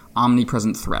with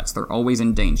omnipresent threats. They're always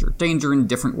in danger. Danger in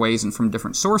different ways and from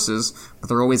different sources, but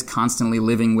they're always constantly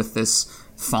living with this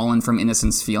fallen from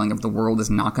innocence feeling of the world is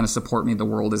not going to support me, the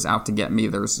world is out to get me,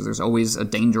 there's always a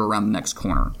danger around the next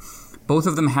corner. Both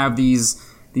of them have these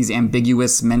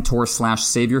ambiguous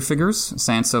mentor/savior figures.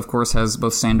 Sansa, of course, has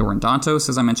both Sandor and Dantos,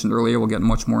 as I mentioned earlier. We'll get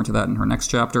much more into that in her next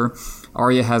chapter.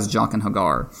 Arya has Jaqen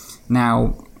H'ghar.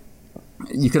 Now,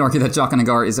 you could argue that Jaqen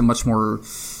H'ghar is a much more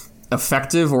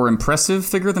effective or impressive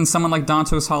figure than someone like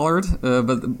Dantos Hollard,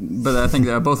 but I think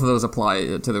both of those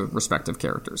apply to the respective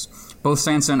characters. Both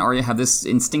Sansa and Arya have this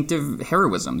instinctive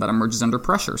heroism that emerges under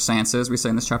pressure. Sansa, as we say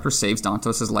in this chapter, saves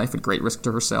Dantos' life at great risk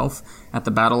to herself. At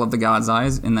the Battle of the God's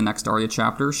Eyes, in the next Arya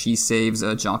chapter, she saves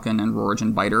Jaqen and Rorge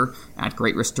and Biter at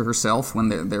great risk to herself when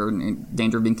they're in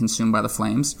danger of being consumed by the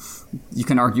flames. You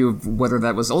can argue whether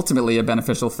that was ultimately a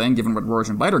beneficial thing, given what Rorge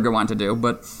and Biter go on to do,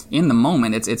 but in the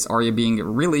moment, it's Arya being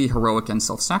really heroic and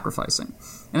self-sacrificing.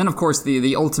 And then, of course,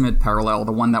 the ultimate parallel,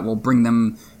 the one that will bring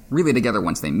them really together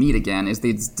once they meet again, is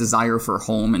the desire for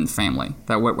home and family.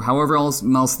 That however else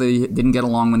they didn't get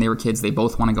along when they were kids, they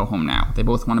both want to go home now. They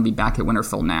both want to be back at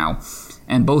Winterfell now.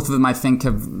 And both of them, I think,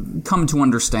 have come to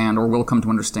understand, or will come to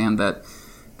understand, that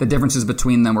the differences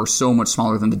between them are so much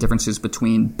smaller than the differences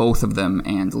between both of them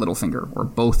and Littlefinger, or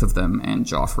both of them and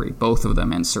Joffrey, both of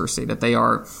them and Cersei, that they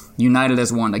are united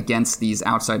as one against these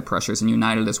outside pressures and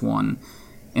united as one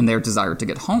in their desire to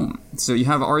get home. So you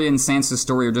have Arya and Sansa's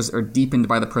story are deepened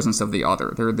by the presence of the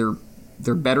other.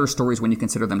 They're better stories when you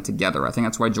consider them together. I think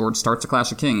that's why George starts A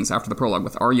Clash of Kings after the prologue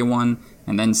with Arya 1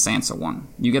 and then Sansa 1.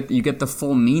 You get the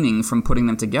full meaning from putting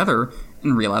them together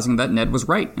and realizing that Ned was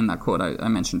right in that quote I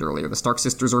mentioned earlier. The Stark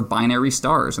sisters are binary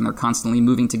stars, and they're constantly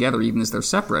moving together even as they're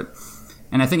separate.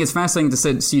 And I think it's fascinating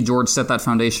to see George set that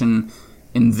foundation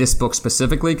in this book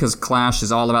specifically, because Clash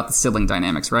is all about the sibling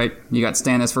dynamics, right? You got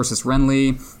Stannis versus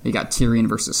Renly, you got Tyrion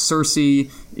versus Cersei,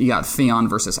 you got Theon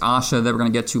versus Asha that we're going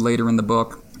to get to later in the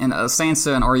book. And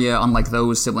Sansa and Arya, unlike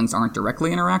those siblings, aren't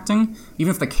directly interacting.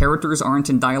 Even if the characters aren't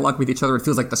in dialogue with each other, it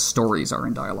feels like the stories are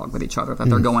in dialogue with each other, that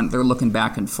they're looking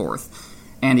back and forth.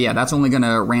 And yeah, that's only going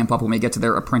to ramp up when we get to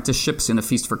their apprenticeships in A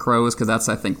Feast for Crows, because that's,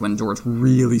 I think, when George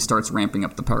really starts ramping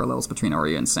up the parallels between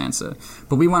Arya and Sansa.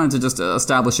 But we wanted to just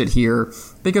establish it here,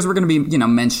 because we're going to be,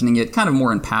 mentioning it kind of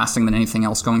more in passing than anything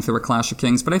else going through A Clash of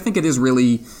Kings. But I think it is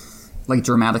really,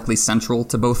 dramatically central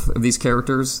to both of these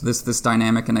characters, this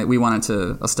dynamic, and we wanted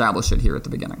to establish it here at the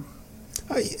beginning.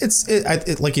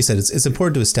 Like you said, it's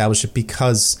important to establish it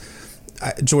because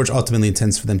George ultimately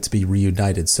intends for them to be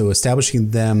reunited. So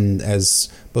establishing them as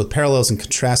both parallels and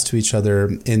contrast to each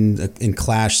other in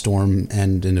Clash, Storm,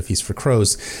 and in A Feast for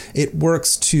Crows, it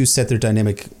works to set their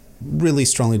dynamic really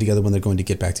strongly together when they're going to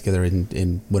get back together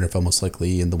in Winterfell, most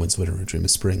likely in The Winds of Winter or Dream of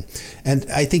Spring. And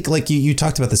I think like you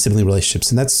talked about the sibling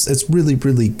relationships, and that's really,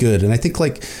 really good. And I think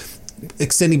like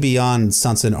extending beyond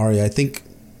Sansa and Arya, I think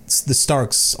the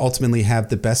Starks ultimately have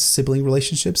the best sibling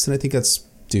relationships, and I think that's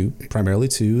due primarily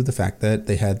to the fact that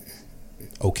they had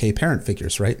okay parent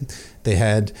figures, right? They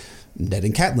had Ned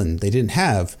and Catelyn. They didn't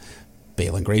have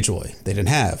Balon Greyjoy. They didn't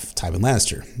have Tywin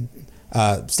Lannister.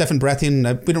 Steffon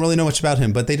Baratheon, we don't really know much about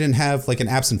him, but they didn't have like an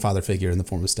absent father figure in the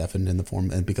form of Steffon,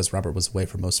 and because Robert was away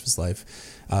for most of his life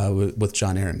with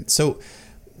Jon Arryn. So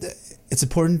it's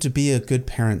important to be a good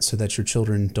parent so that your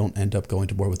children don't end up going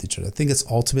to war with each other. I think it's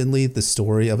ultimately the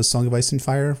story of A Song of Ice and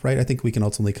Fire, right? I think we can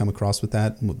ultimately come across with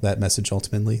that message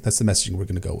ultimately. That's the messaging we're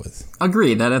going to go with.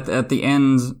 Agree that at the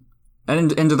end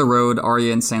of the road,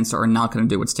 Arya and Sansa are not going to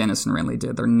do what Stannis and Renly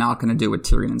did. They're not going to do what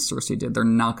Tyrion and Cersei did. They're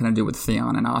not going to do what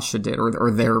Theon and Asha did,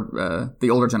 or the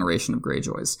older generation of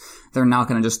Greyjoys. They're not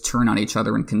going to just turn on each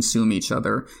other and consume each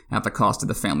other at the cost of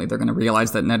the family. They're going to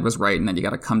realize that Ned was right and that you got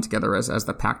to come together as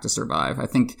the pack to survive. I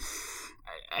think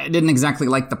I didn't exactly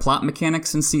like the plot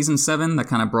mechanics in season 7 that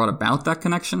kind of brought about that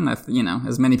connection.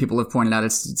 As many people have pointed out,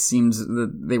 it seems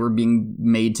that they were being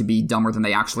made to be dumber than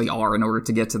they actually are in order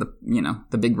to get to the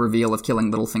big reveal of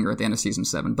killing Littlefinger at the end of season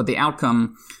 7. But the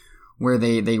outcome where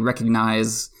they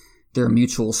recognize their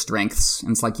mutual strengths,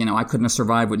 and it's like, I couldn't have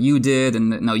survived what you did,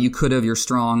 and no, you could have, you're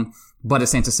strong. But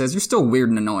as Sansa says, you're still weird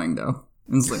and annoying though.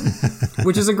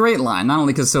 Which is a great line, not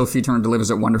only because Sophie Turner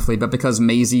delivers it wonderfully, but because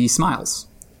Maisie smiles.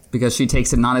 Because she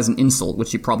takes it not as an insult, which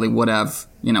she probably would have,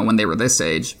 when they were this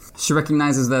age. She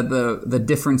recognizes that the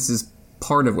difference is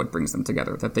part of what brings them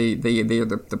together, that they are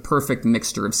the perfect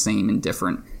mixture of same and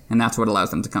different, and that's what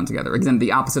allows them to come together. Again,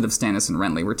 the opposite of Stannis and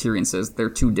Renly, where Tyrion says they're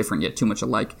too different yet too much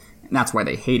alike, and that's why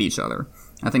they hate each other.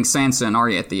 I think Sansa and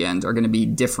Arya at the end are going to be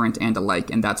different and alike,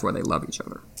 and that's why they love each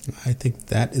other. I think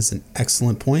that is an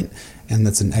excellent point, and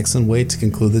that's an excellent way to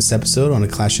conclude this episode on A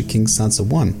Clash of Kings Sansa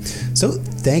 1. So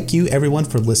thank you, everyone,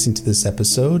 for listening to this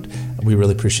episode. We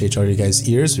really appreciate all your guys'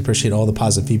 ears. We appreciate all the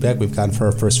positive feedback we've gotten for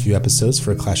our first few episodes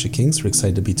for A Clash of Kings. We're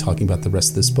excited to be talking about the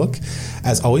rest of this book.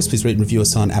 As always, please rate and review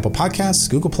us on Apple Podcasts,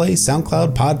 Google Play,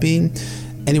 SoundCloud, Podbean,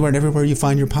 anywhere and everywhere you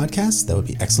find your podcasts. That would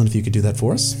be excellent if you could do that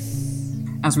for us.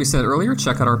 As we said earlier,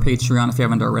 check out our Patreon if you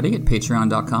haven't already at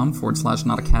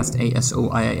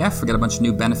patreon.com/NotAcastASOIAF. We got a bunch of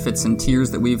new benefits and tiers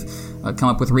that we've come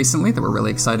up with recently that we're really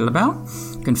excited about.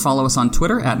 You can follow us on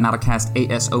Twitter at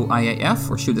NotAcastASOIAF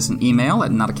or shoot us an email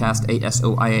at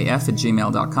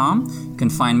NotAcastASOIAF@gmail.com. You can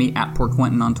find me at Poor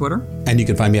Quentin on Twitter. And you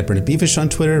can find me at Brendan Beavish on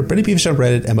Twitter, Brendan Beavish on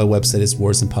Reddit, and my website is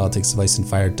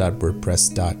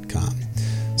warsandpoliticsofIceandfire.wordpress.com.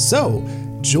 So,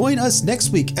 join us next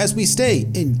week as we stay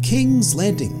in King's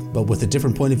Landing, but with a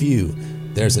different point of view.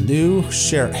 There's a new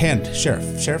sheriff hand,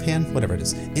 whatever it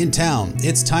is, in town.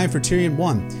 It's time for Tyrion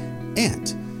 1.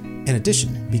 And in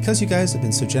addition, because you guys have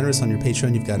been so generous on your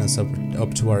Patreon, you've gotten us up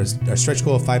to our stretch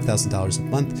goal of $5,000 a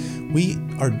month, we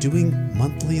are doing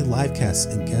monthly live casts.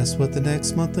 And guess what the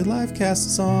next monthly live cast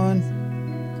is on?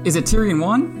 Is it Tyrion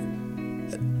 1?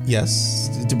 Yes.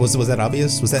 Was that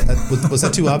obvious? Was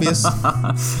that too obvious?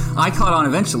 I caught on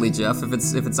eventually, Jeff. If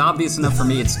it's obvious enough for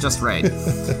me, it's just right.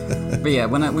 But yeah,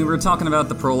 when we were talking about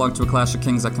the prologue to A Clash of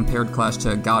Kings, I compared Clash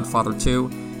to Godfather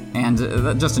 2, and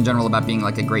just in general about being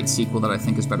like a great sequel that I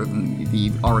think is better than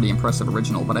the already impressive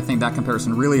original. But I think that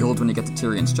comparison really holds when you get to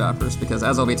Tyrion's chapters, because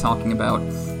as I'll be talking about,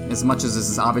 as much as this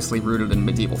is obviously rooted in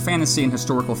medieval fantasy and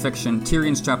historical fiction,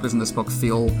 Tyrion's chapters in this book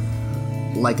feel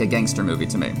like a gangster movie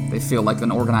to me. They feel like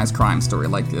an organized crime story,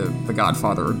 like The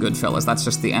Godfather or Goodfellas. That's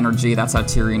just the energy. That's how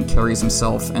Tyrion carries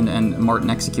himself, and Martin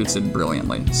executes it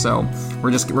brilliantly. So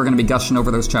we're going to be gushing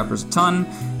over those chapters a ton,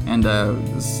 and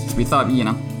we thought,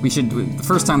 we should. The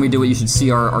first time we do it, you should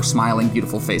see our smiling,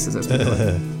 beautiful faces as we do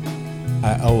it.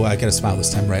 I gotta smile this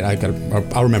time, right?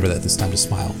 I'll remember that this time to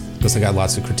smile, because I got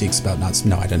lots of critiques about not.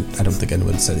 No, I don't think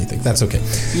anyone said anything. That's okay.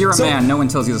 You're a man. No one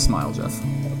tells you to smile, Jeff.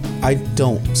 I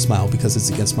don't smile because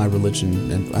it's against my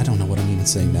religion, and I don't know what I'm even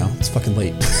saying now. It's fucking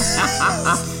late.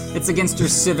 It's against your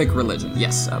civic religion.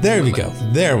 Yes, absolutely.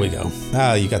 There we go.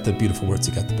 You got the beautiful words.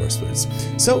 You got the buzzwords.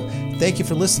 So, thank you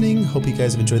for listening. Hope you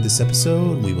guys have enjoyed this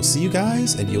episode. We will see you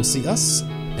guys, and you'll see us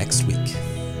next week.